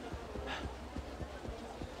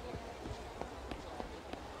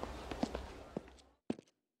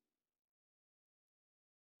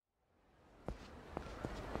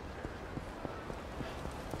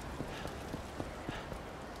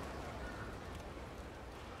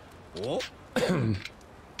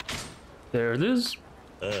 There it is.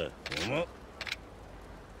 The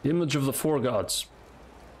image of the Four Gods.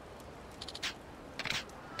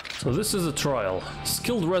 So this is a trial.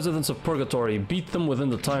 Skilled residents of Purgatory, beat them within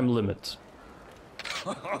the time limit.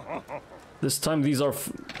 This time these are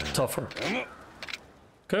tougher.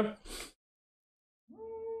 Okay.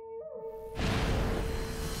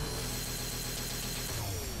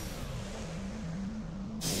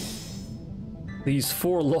 These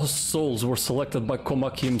 4 lost souls were selected by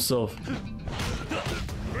Komaki himself.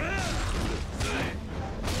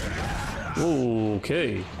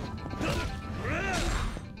 Okay.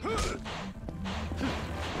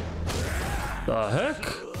 The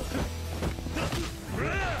heck?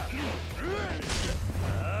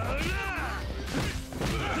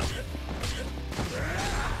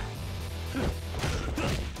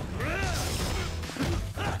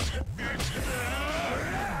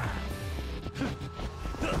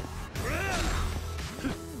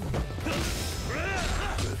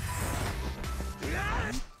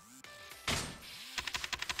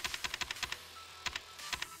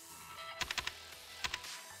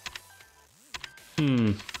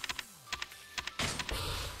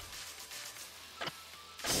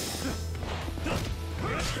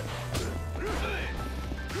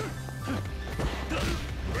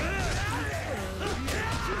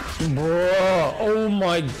 Bruh, oh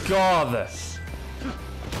my god!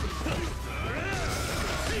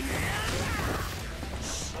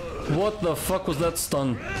 What the fuck was that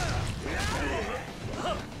stun?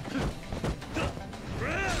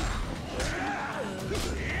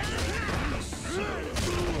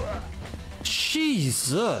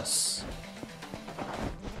 Jesus!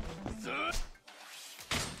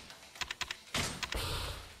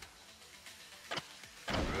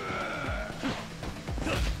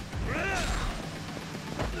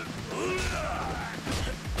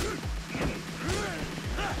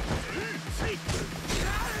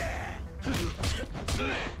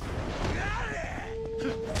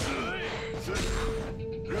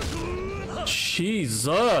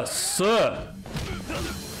 Jesus!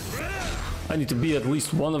 I need to beat at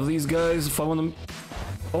least one of these guys if I want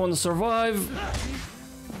to survive.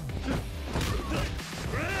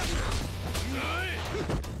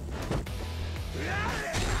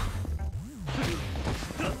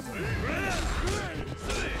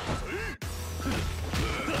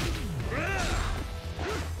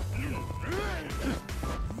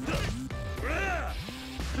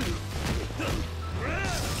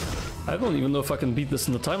 I don't even know if I can beat this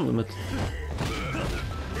in the time limit.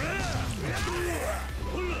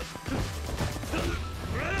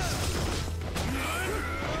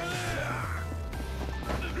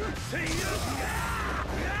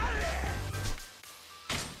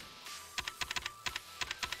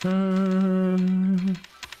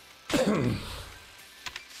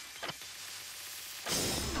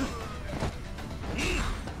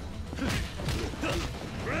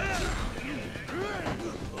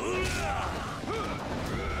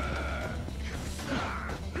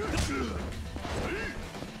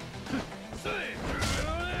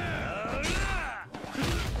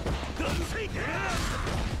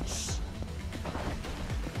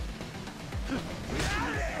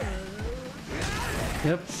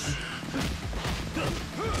 Yep.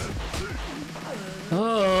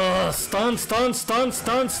 Oh, stun, stun, stun,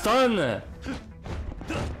 stun, stun!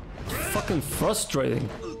 Fucking frustrating.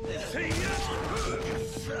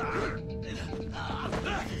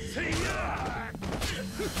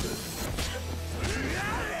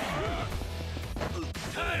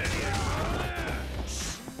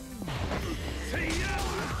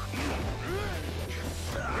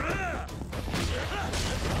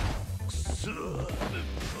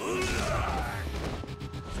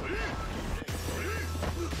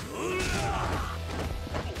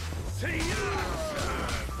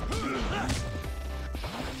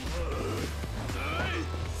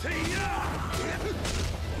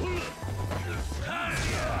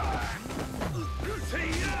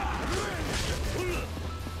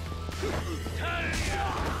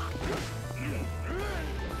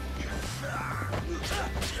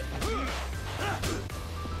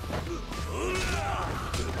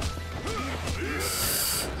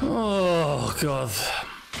 Oh god.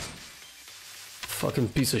 Fucking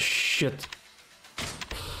piece of shit.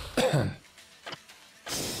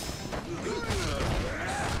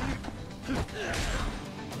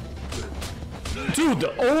 Dude,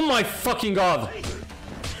 oh my fucking god.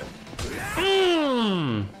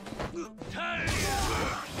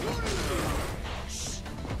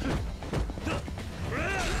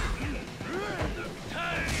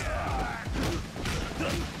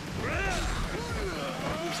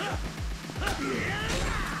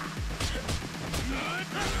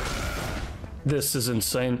 This is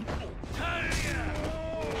insane.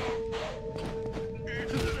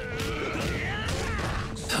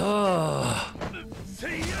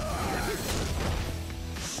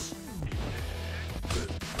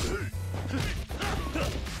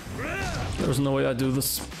 There's no way I do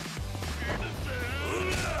this.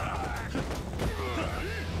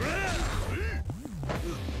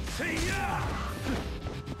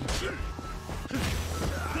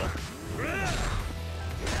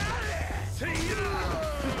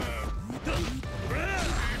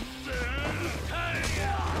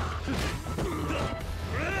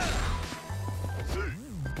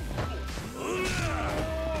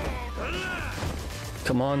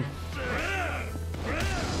 come on.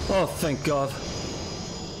 Oh, thank God.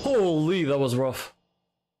 Holy, that was rough.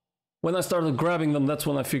 When I started grabbing them, that's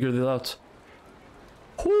when I figured it out.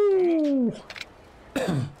 Whoo!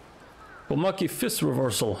 Bomaki Fist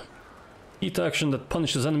Reversal. Heat action that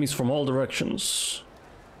punishes enemies from all directions.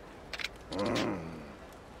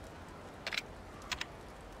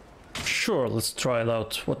 Sure, let's try it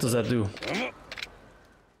out. What does that do?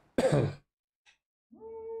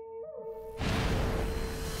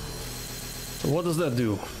 What does that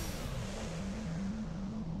do?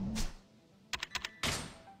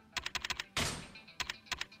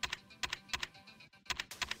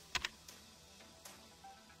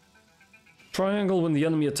 Triangle when the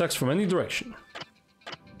enemy attacks from any direction.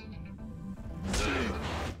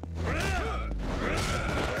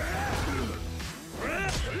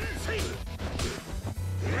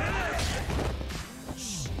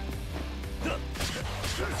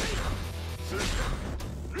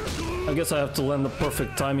 I guess I have to land the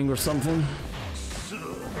perfect timing or something.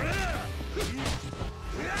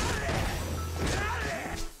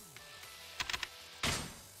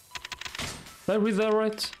 Did I read that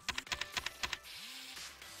right?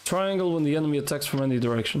 Triangle when the enemy attacks from any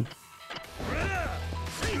direction.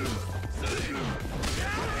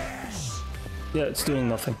 Yeah, it's doing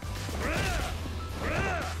nothing.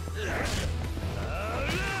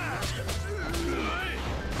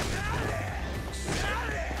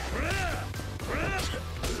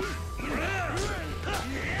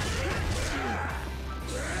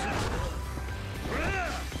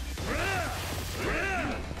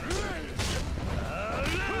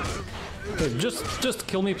 Okay, just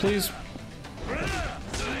kill me, please.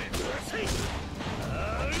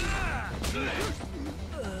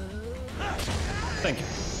 Thank you.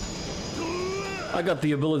 I got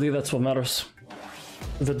the ability, that's what matters.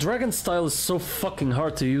 The dragon style is so fucking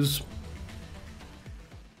hard to use.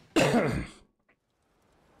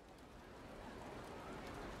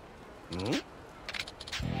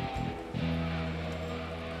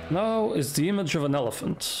 Now is the image of an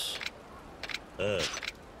elephant.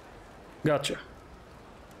 Gotcha.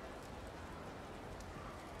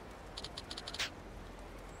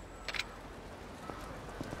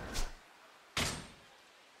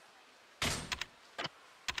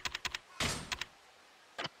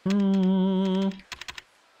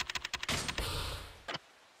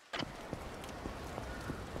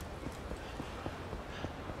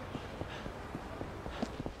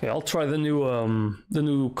 Okay, I'll try the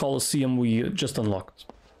new Colosseum we just unlocked.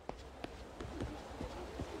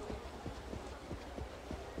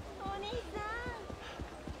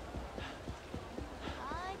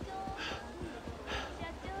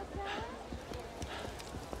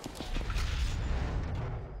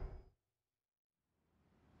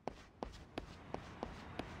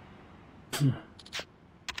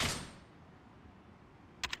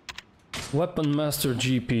 Weapon Master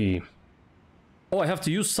GP. Oh, I have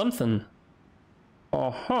to use something.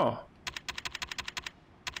 Uh-huh.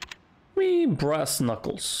 Wee brass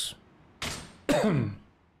knuckles.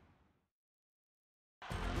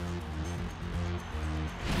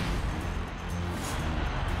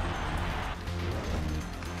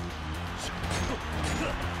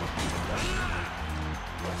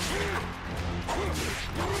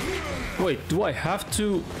 Wait, do I have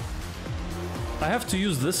to... I have to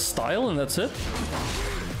use this style and that's it?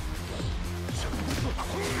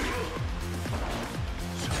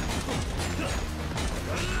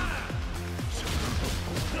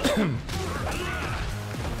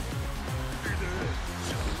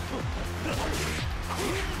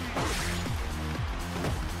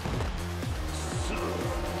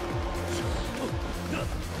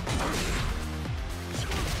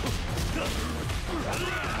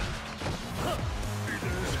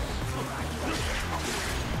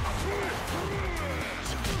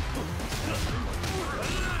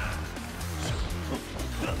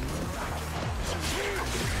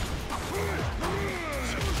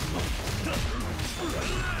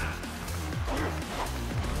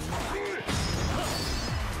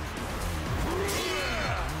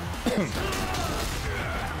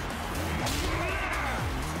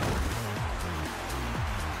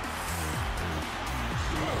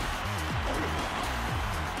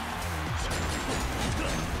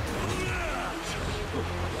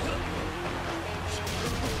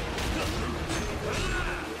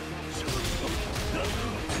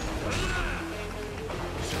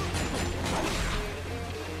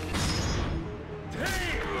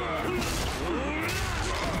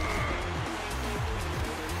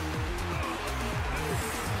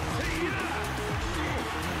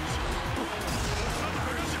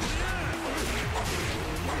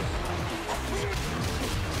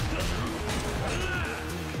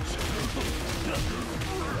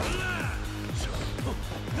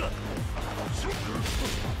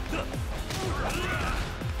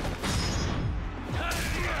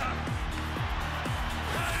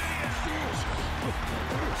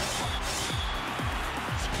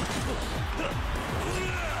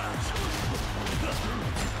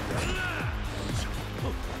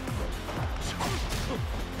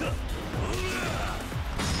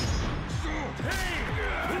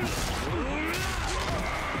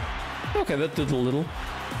 Okay, that did a little.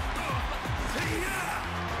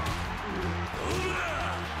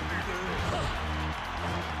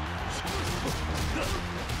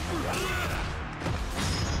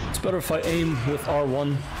 It's better if I aim with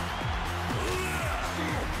R1.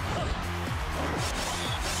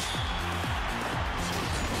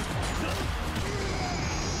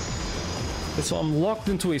 Okay, so I'm locked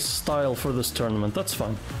into a style for this tournament, that's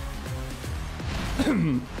fine.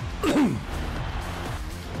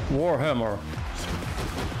 Warhammer.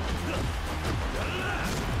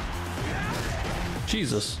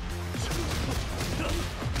 Jesus.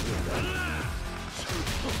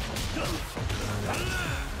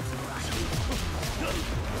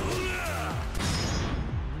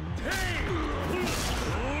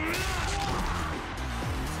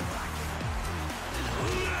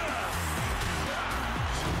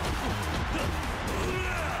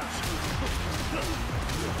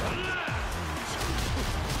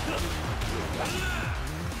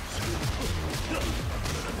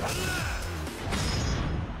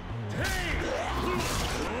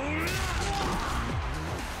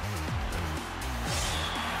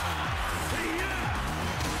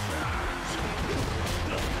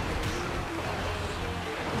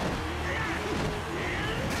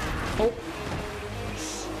 Oh,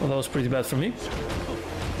 well, that was pretty bad for me.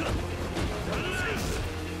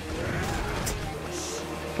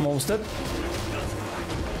 I'm almost dead.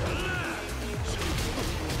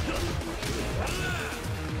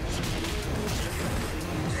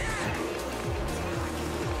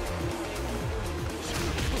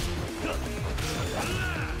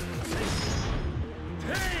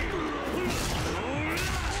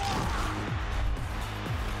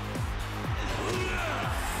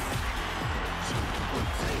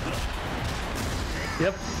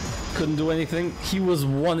 Yep, couldn't do anything. He was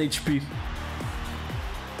 1 HP.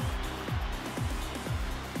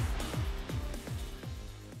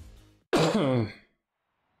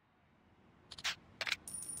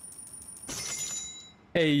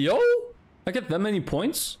 Hey, yo! I get that many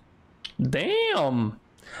points? Damn!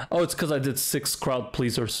 Oh, it's because I did 6 crowd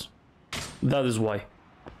pleasers. That is why.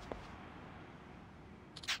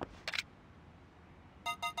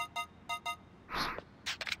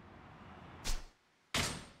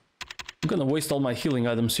 I'm gonna waste all my healing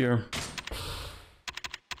items here.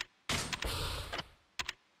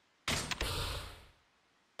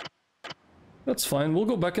 That's fine, we'll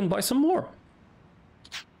go back and buy some more.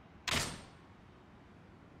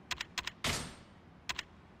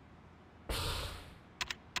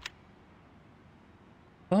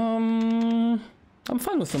 I'm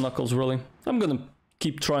fine with the knuckles, really. I'm gonna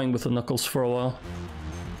keep trying with the knuckles for a while.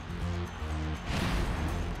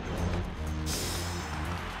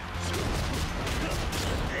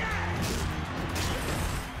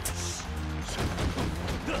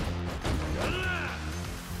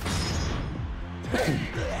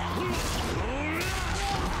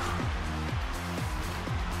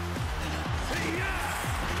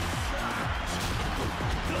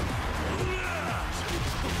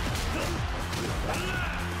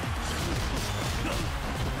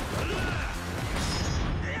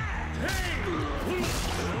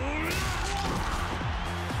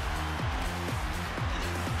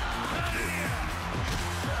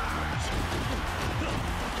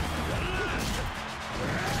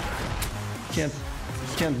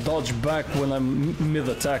 Can't dodge back when I'm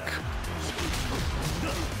mid-attack.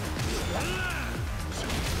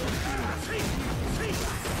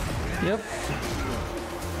 Yep.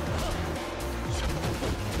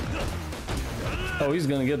 Oh, he's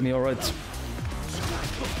gonna get me, alright.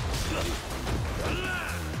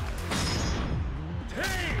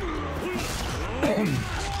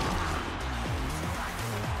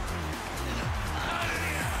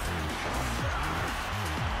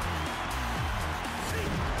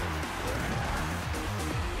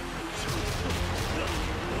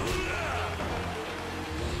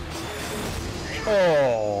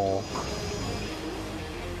 Oh.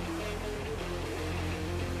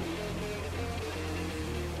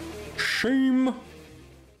 Shame.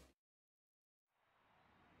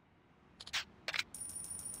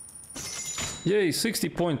 Yay, 60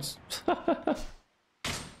 points. Yeah,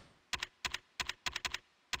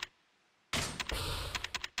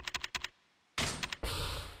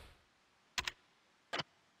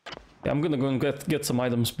 I'm gonna go and get some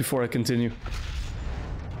items before I continue.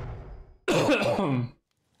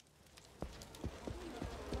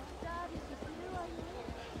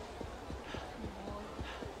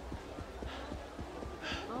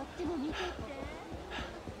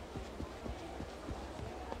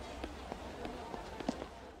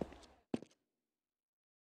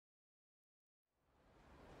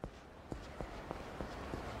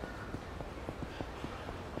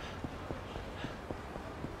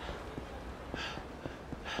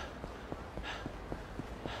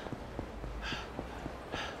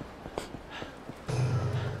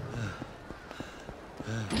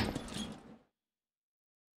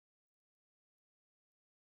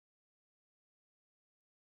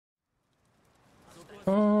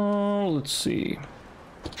 Let's see.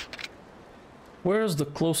 Where's the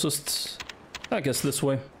closest? I guess this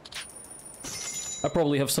way. I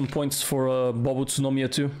probably have some points for Bobu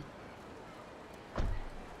Tsunomiya too.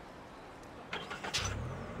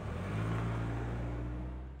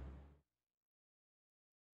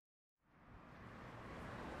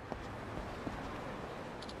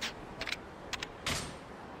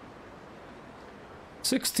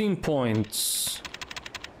 $16 points.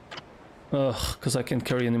 Ugh, because I can't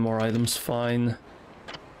carry any more items, fine.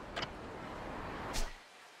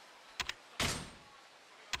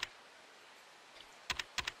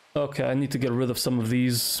 Okay, I need to get rid of some of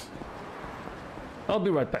these. I'll be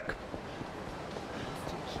right back.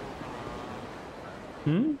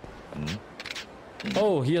 Hmm?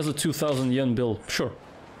 Oh, he has a 2,000 yen bill. Sure.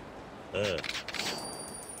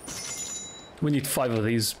 We need 5 of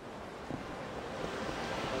these.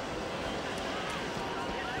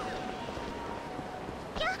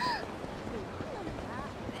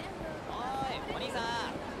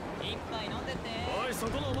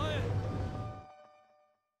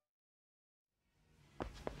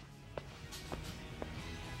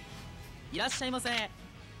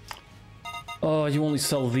 Oh, you only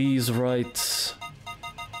sell these, right?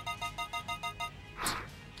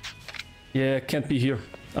 Yeah, can't be here.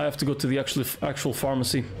 I have to go to the actual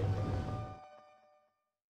pharmacy.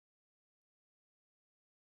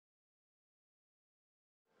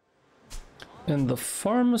 And the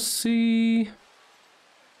pharmacy...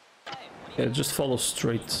 Yeah, just follow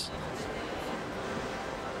straight.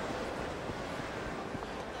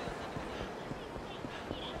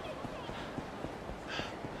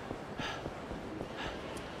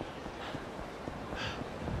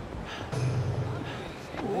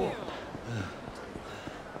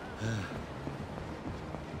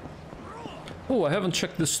 Oh, I haven't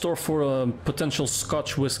checked this store for a potential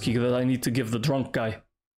Scotch whiskey that I need to give the drunk guy.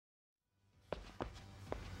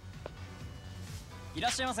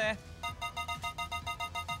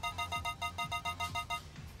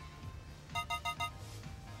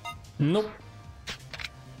 Nope.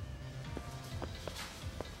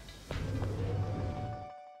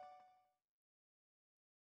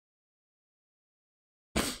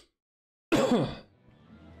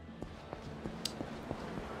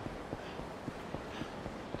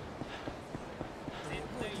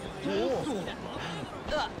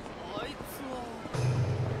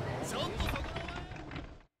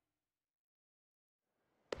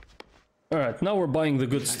 Alright, now we're buying the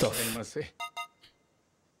good stuff.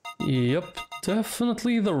 Yep,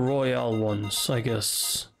 definitely the Royale ones, I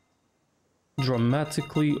guess.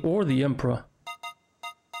 Dramatically, or the Emperor.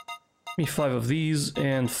 Give me 5 of these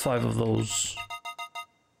and 5 of those.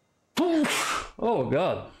 Oh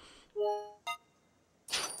god.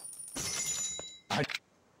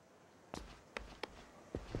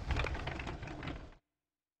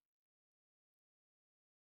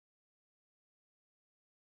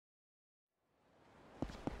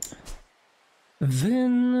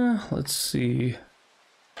 Then, let's see.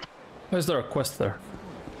 Why is there a quest there?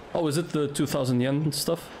 Oh, is it the 2,000 yen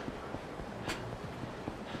stuff?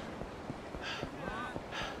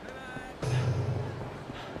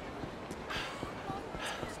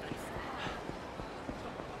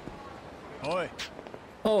 Oi.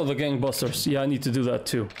 Oh, the gangbusters. Yeah, I need to do that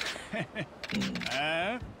too.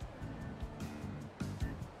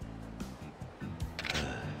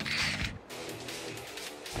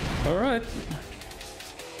 Alright.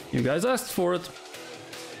 You guys asked for it.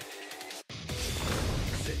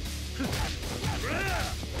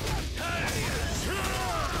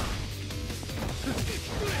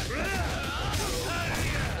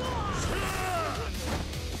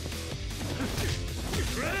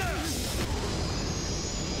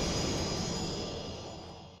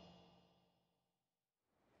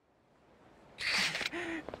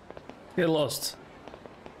 Get lost.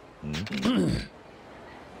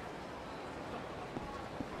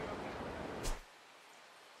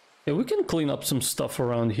 Yeah, we can clean up some stuff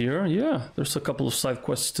around here. Yeah, there's a couple of side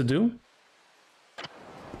quests to do. Okay,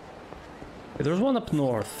 there's one up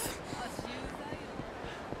north.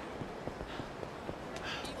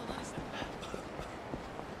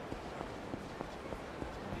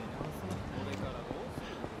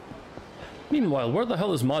 Meanwhile, where the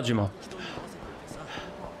hell is Majima?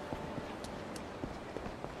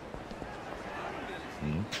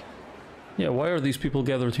 Yeah, why are these people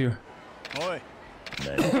gathered here? Oi.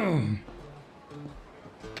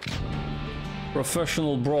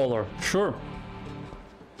 Professional brawler, sure.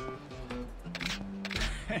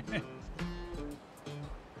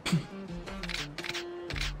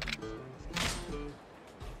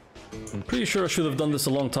 I'm pretty sure I should have done this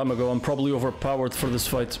a long time ago. I'm probably overpowered for this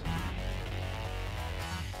fight.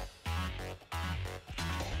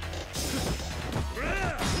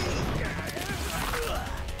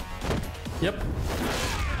 Yep.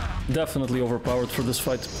 Definitely overpowered for this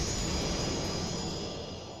fight.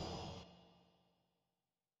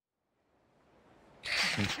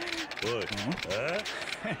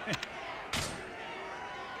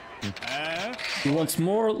 He wants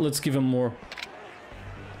more, let's give him more.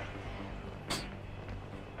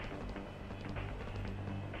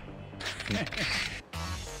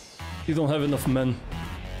 You don't have enough men.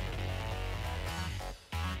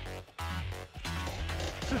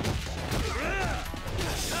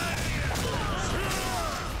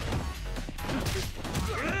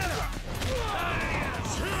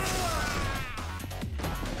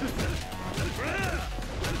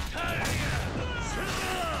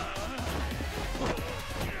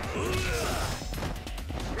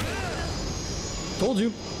 Told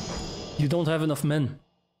you, you don't have enough men.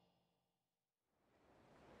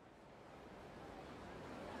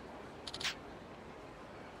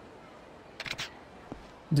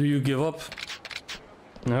 Do you give up?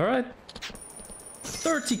 Alright.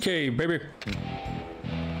 30k, baby.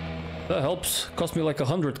 That helps. Cost me like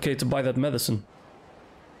 100k to buy that medicine.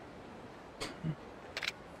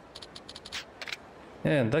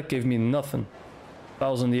 And that gave me nothing.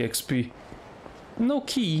 1000 EXP. No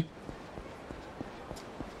key.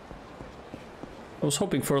 I was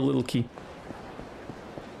hoping for a little key.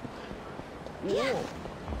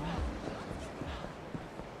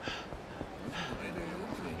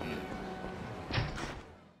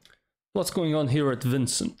 What's going on here at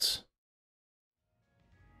Vincent?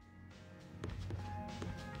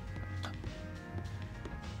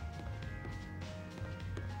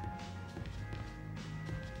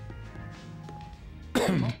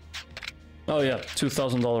 Oh yeah,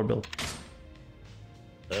 $2,000 bill.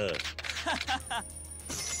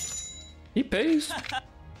 He pays.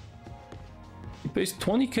 He pays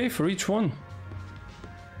 20k for each one.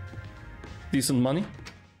 Decent money.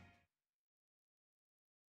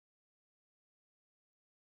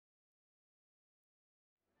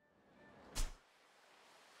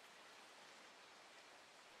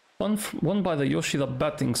 One by the Yoshida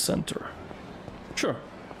Batting Center. Sure.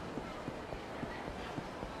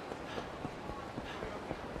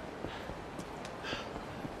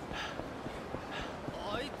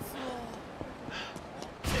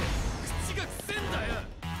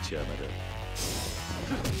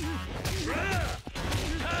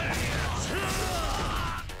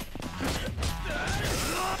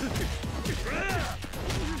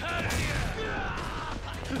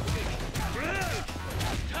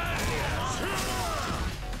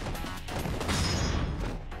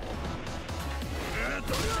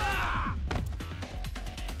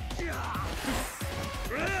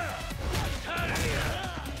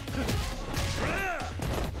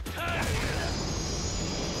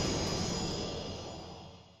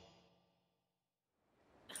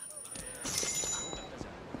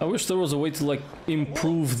 I wish there was a way to like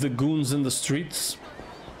improve the goons in the streets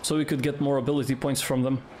so we could get more ability points from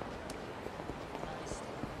them.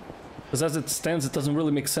 Because as it stands, it doesn't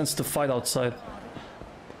really make sense to fight outside.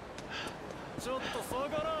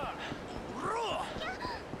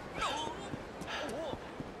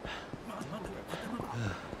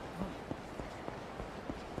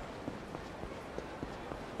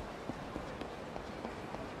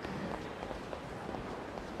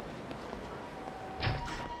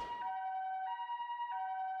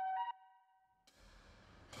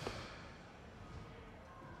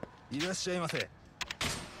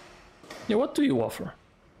 Yeah, what do you offer?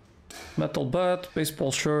 Metal bat,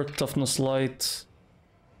 baseball shirt, toughness light.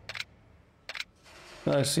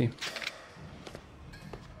 I see.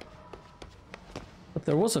 But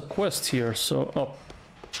there was a quest here, so... Oh.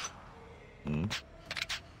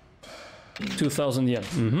 2,000 yen.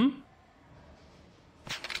 Mm-hmm.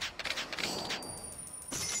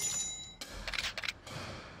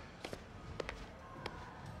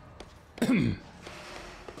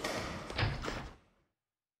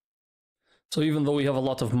 So even though we have a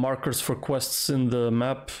lot of markers for quests in the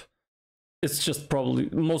map, it's just probably...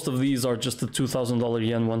 most of these are just the $2,000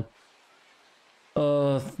 yen one.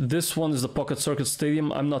 This one is the Pocket Circuit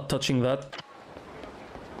Stadium. I'm not touching that.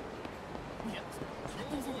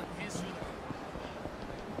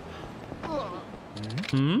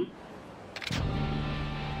 Hmm?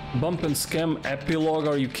 Bump and scam epilogue,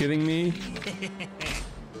 are you kidding me?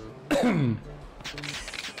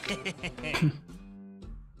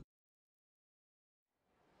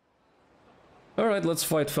 Alright, let's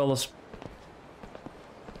fight, fellas.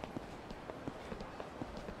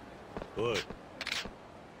 What?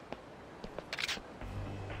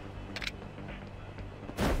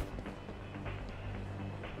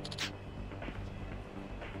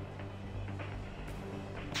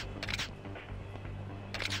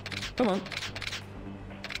 Come on.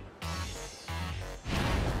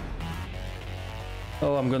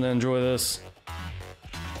 Oh, I'm gonna enjoy this.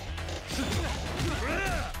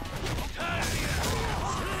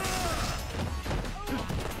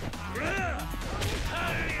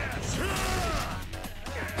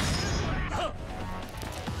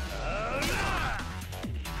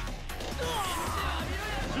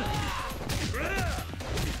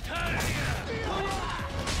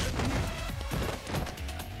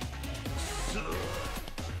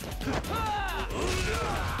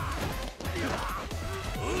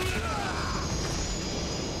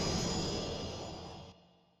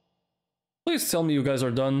 Please tell me you guys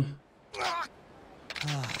are done. Huh?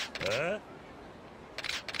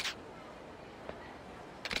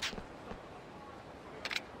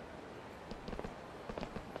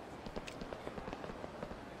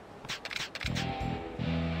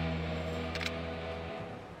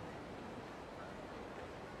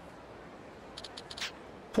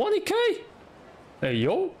 20K? Hey,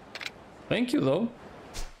 yo. Thank you, though.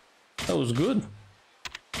 That was good.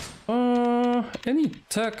 Any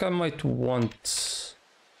tech I might want?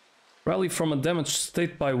 Rally from a damaged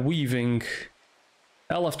state by weaving.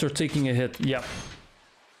 L after taking a hit. Yeah.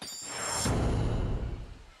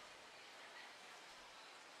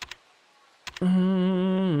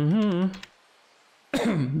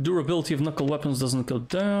 Durability of knuckle weapons doesn't go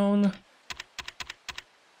down.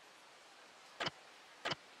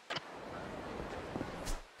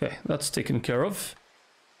 Okay, that's taken care of.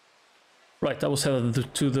 Right, I was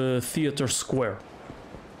headed to the theater square.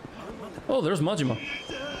 Oh, there's Majima.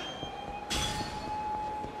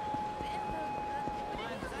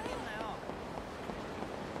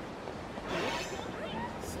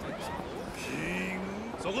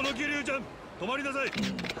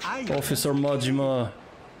 Officer Majima.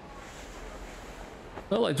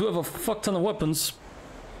 Well, I do have a fuck ton of weapons.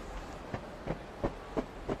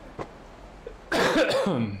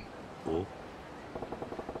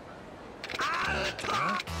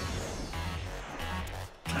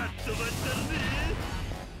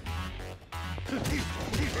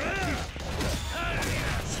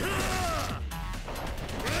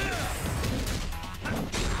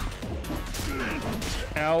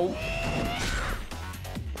 Ow.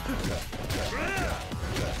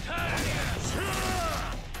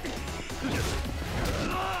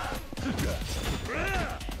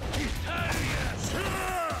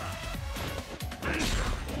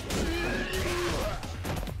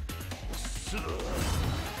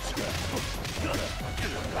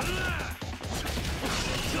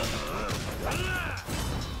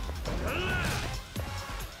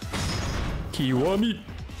 Kiwami.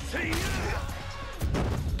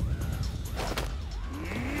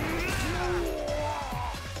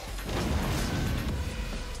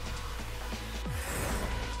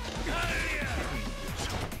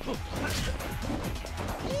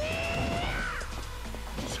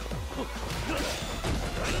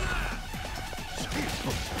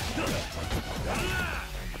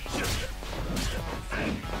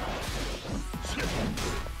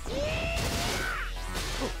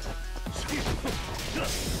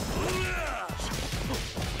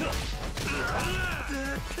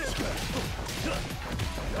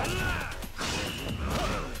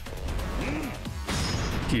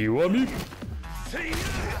 Kiwami.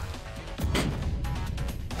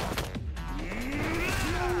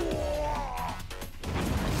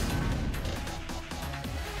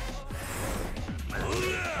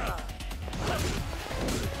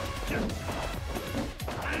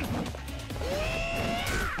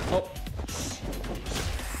 Oh.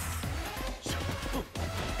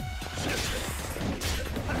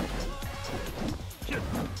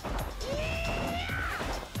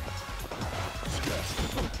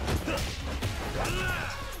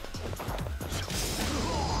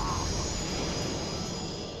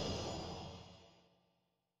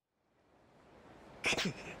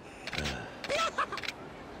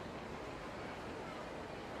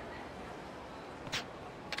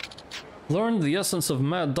 Learn the essence of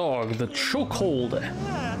Mad Dog, the chokehold.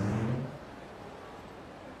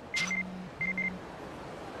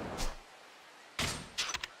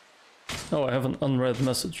 Oh, I have an unread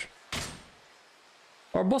message.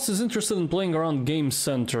 Our boss is interested in playing around game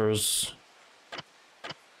centers.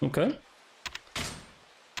 Okay.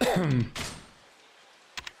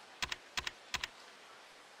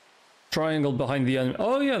 Triangle behind the enemy.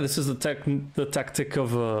 Oh yeah, this is the tactic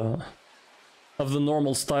of the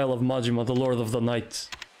normal style of Majima, the Lord of the Night.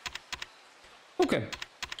 Okay.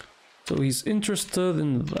 So he's interested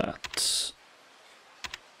in that.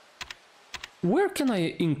 Where can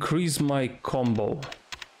I increase my combo?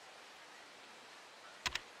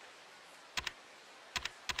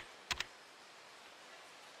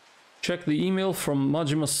 Check the email from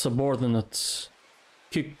Majima's subordinates.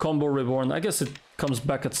 Kick combo reborn. I guess it comes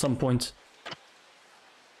back at some point.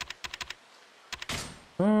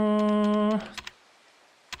 Let's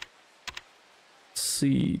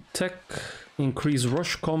see. Tech. Increase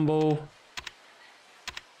rush combo.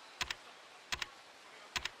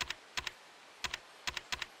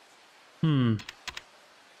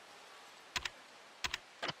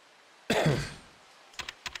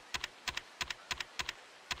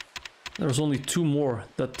 There's only 2 more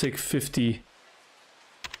that take 50.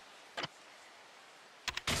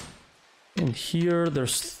 And here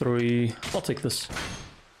there's 3. I'll take this.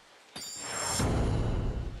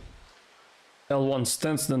 L1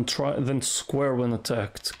 stance, then square when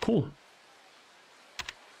attacked. Cool.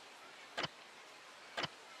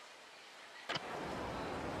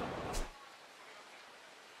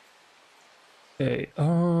 Okay.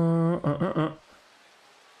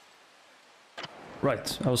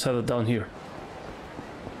 Right, I was headed down here.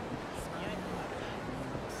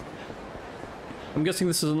 I'm guessing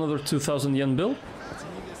this is another 2,000 yen bill?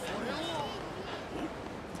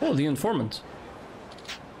 Oh, the informant.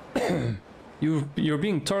 You're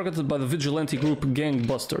being targeted by the vigilante group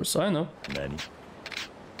Gangbusters. I know.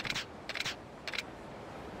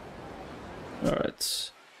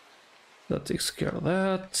 Alright. That takes care of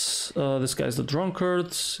that. This guy's the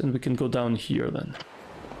drunkard, and we can go down here then.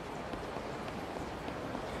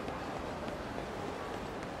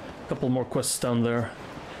 Couple more quests down there.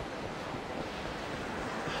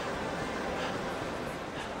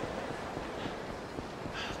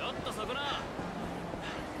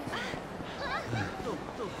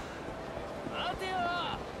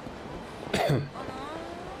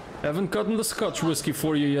 Haven't gotten the Scotch whiskey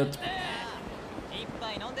for you yet.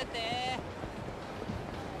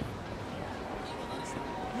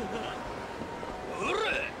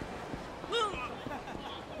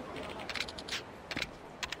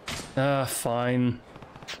 Ah, fine.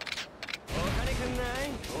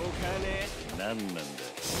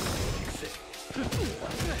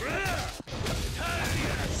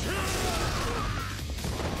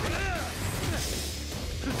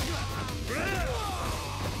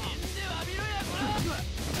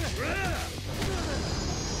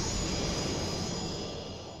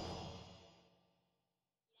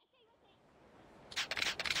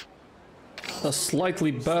 A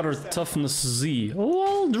slightly battered toughness Z. Oh,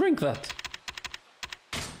 I'll drink that.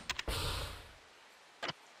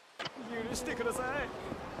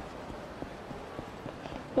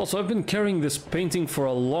 Also, I've been carrying this painting for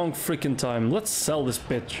a long freaking time. Let's sell this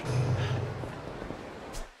bitch.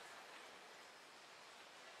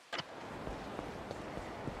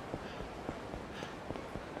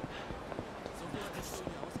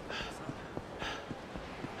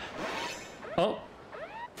 Oh.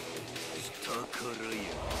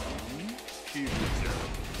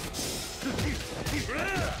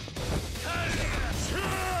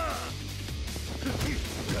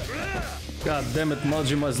 God damn it,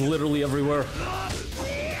 Majima is literally everywhere.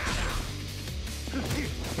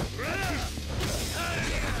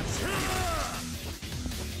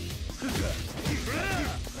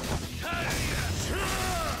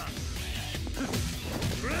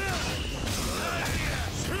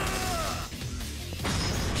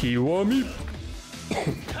 Kiwami.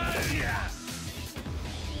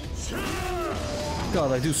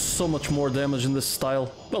 God, I do so much more damage in this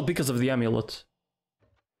style. Well, because of the amulet.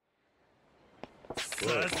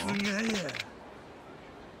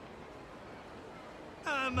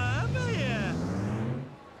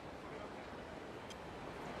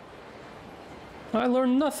 I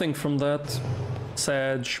learned nothing from that,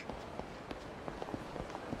 Sage.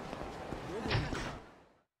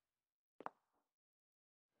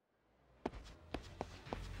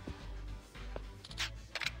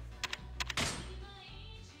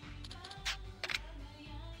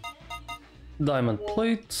 Diamond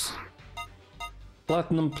plate,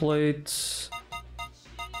 platinum plate,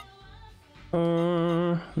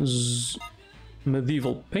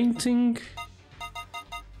 medieval painting,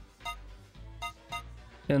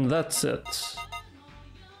 and that's it.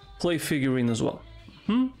 play figurine as well.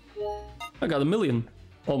 I got 1 million.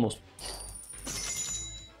 Almost.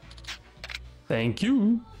 Thank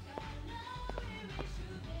you.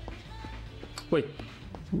 Wait.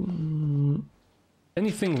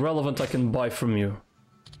 Anything relevant I can buy from you?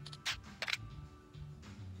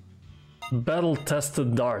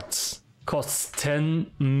 Battle-tested darts. Costs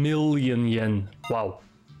 10 million yen. Wow.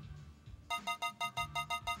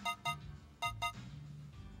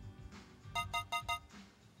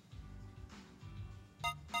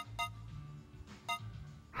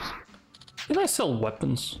 Can I sell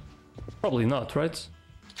weapons? Probably not, right?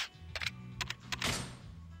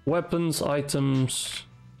 Weapons, items...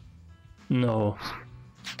 No.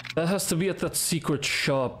 That has to be at that secret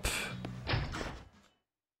shop.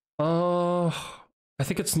 I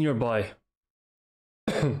think it's nearby.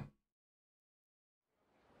 Let's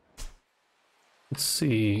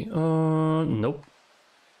see. Nope.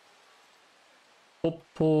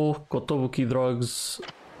 Oppo, Kotobuki drugs.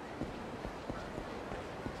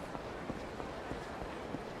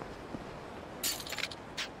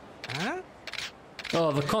 Huh?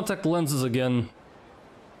 Oh, the contact lenses again.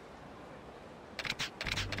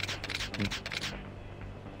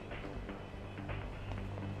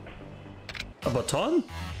 A baton?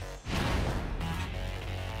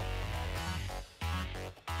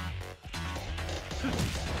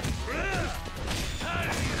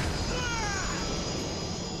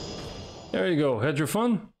 There you go, had your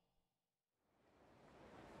fun?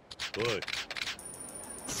 Good.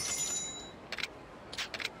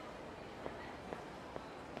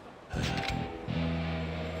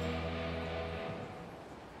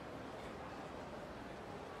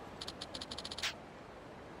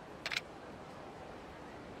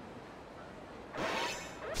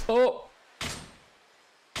 Oh!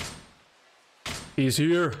 He's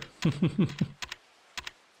here.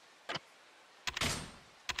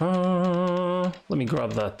 Let me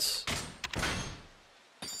grab that.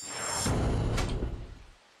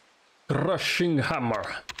 Crushing hammer.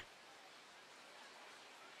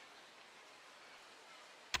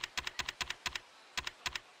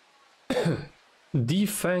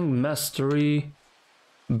 Defang mastery.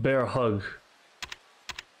 Bear hug.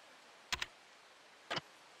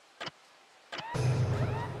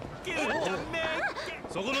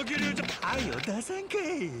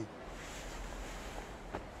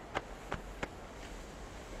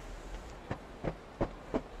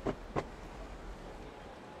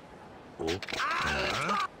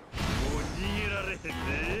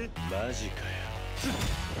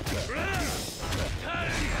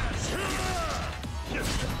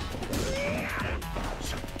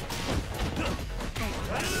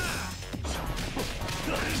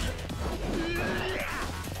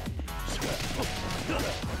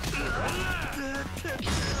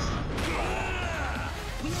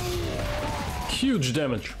 Huge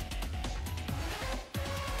damage.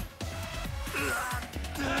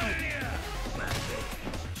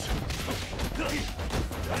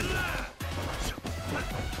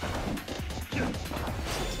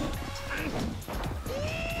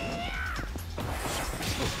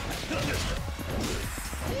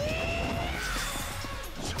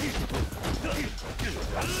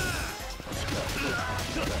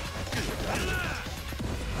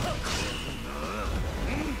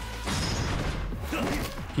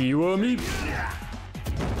 Kiwami.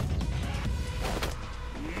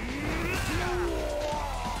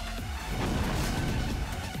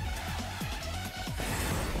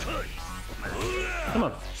 Come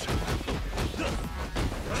on.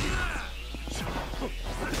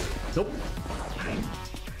 Nope.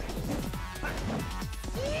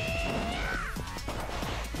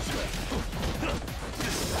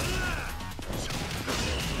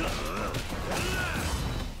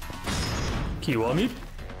 Kiwami.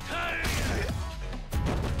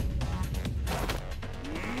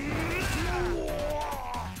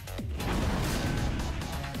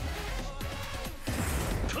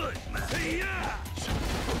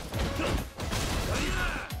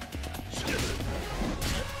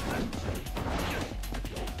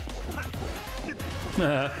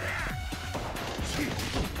 Nice.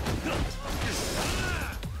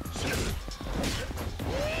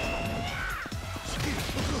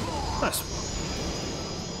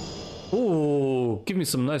 Oh, give me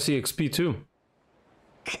some nice EXP too.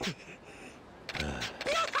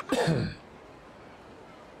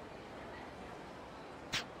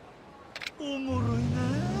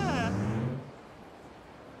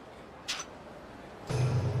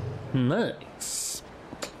 Nice.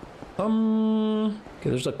 Okay,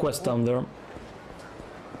 there's a quest down there.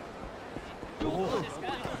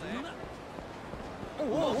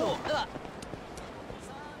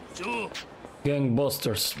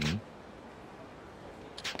 Gangbusters.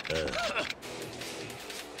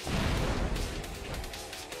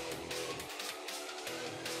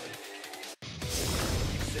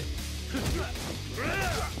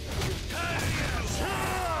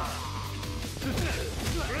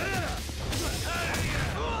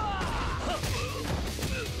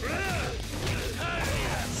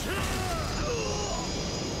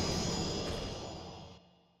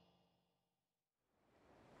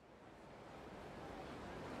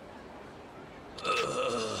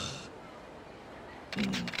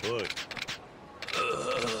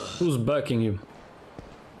 Who's backing you?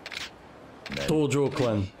 Tojo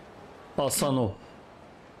clan. Asano.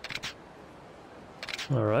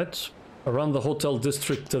 Alright. Around the hotel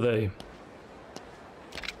district today.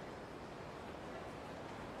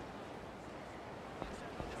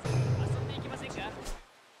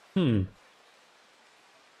 Well,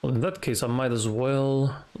 in that case, I might as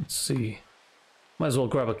well... Let's see. Might as well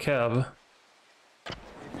grab a cab.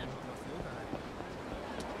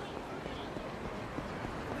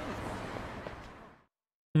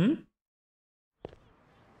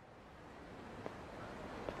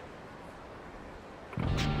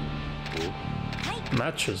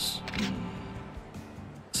 Matches.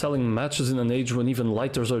 Selling matches in an age when even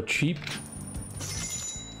lighters are cheap?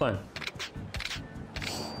 Fine.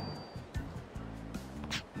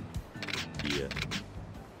 Yeah.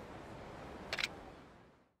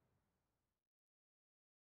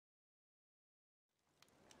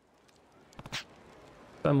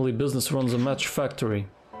 Family business runs a match factory.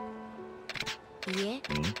 Yeah.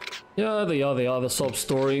 Yeah, they are the sob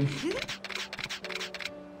story.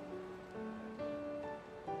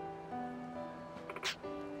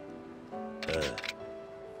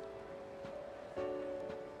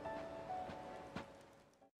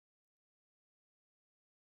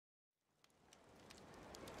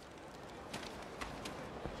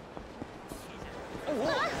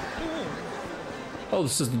 Oh,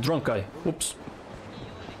 this is the drunk guy. Whoops.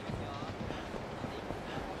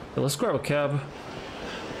 Okay, let's grab a cab.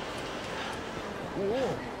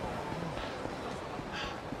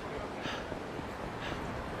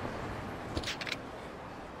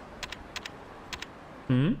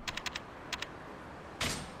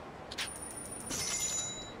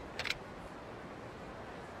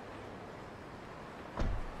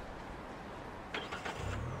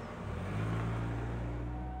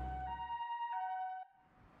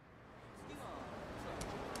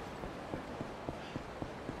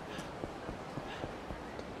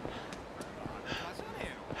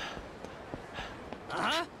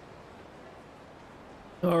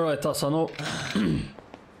 Alright, Asano.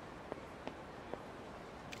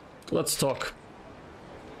 Let's talk.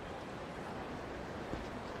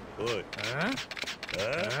 Oi.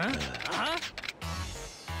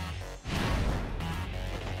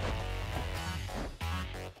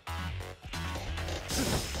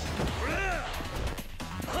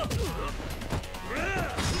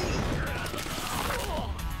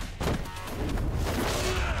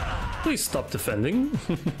 Please stop defending.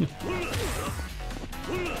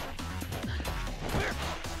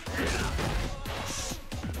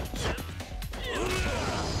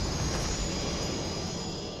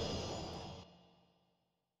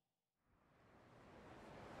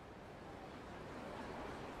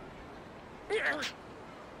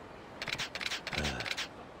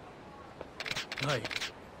 Hi.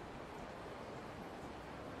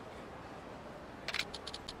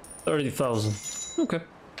 30,000. Okay.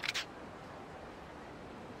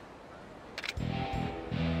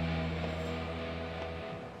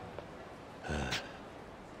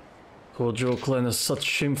 Kojo clan is such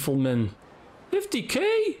shameful men.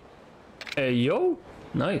 50k? Hey yo,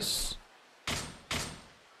 nice.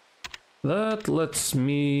 That lets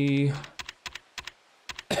me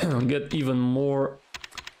get even more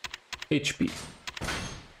HP.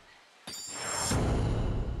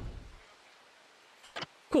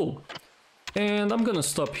 Cool. And I'm gonna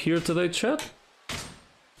stop here today, chat.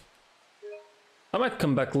 I might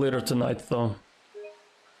come back later tonight though.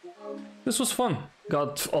 This was fun.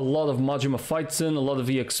 Got a lot of Majima fights in, a lot of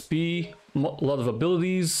EXP, a lot of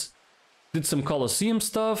abilities. Did some Colosseum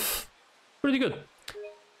stuff. Pretty good.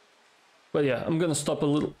 But yeah, I'm gonna stop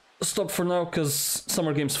for now because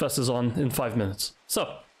Summer Games Fest is on in 5 minutes.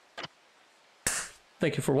 So,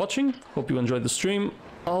 thank you for watching. Hope you enjoyed the stream.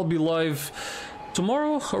 I'll be live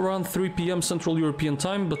tomorrow around 3 p.m. Central European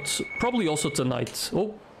time, but probably also tonight.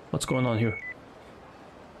 Oh, what's going on here?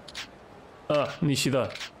 Ah,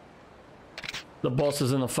 Nishida. The boss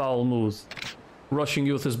is in a foul mood. Rushing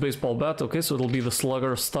you with his baseball bat. Okay, so it'll be the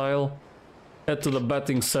slugger style. Head to the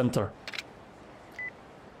batting center.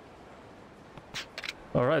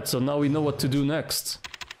 Alright, so now we know what to do next.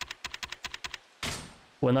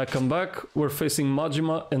 When I come back, we're facing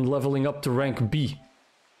Majima and leveling up to rank B.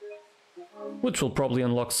 Which will probably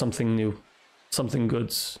unlock something new. Something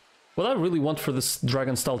good. What I really want for this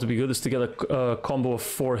dragon style to be good is to get a combo of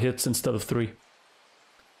 4 hits instead of 3.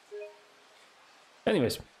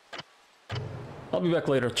 Anyways. I'll be back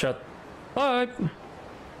later, chat. Bye!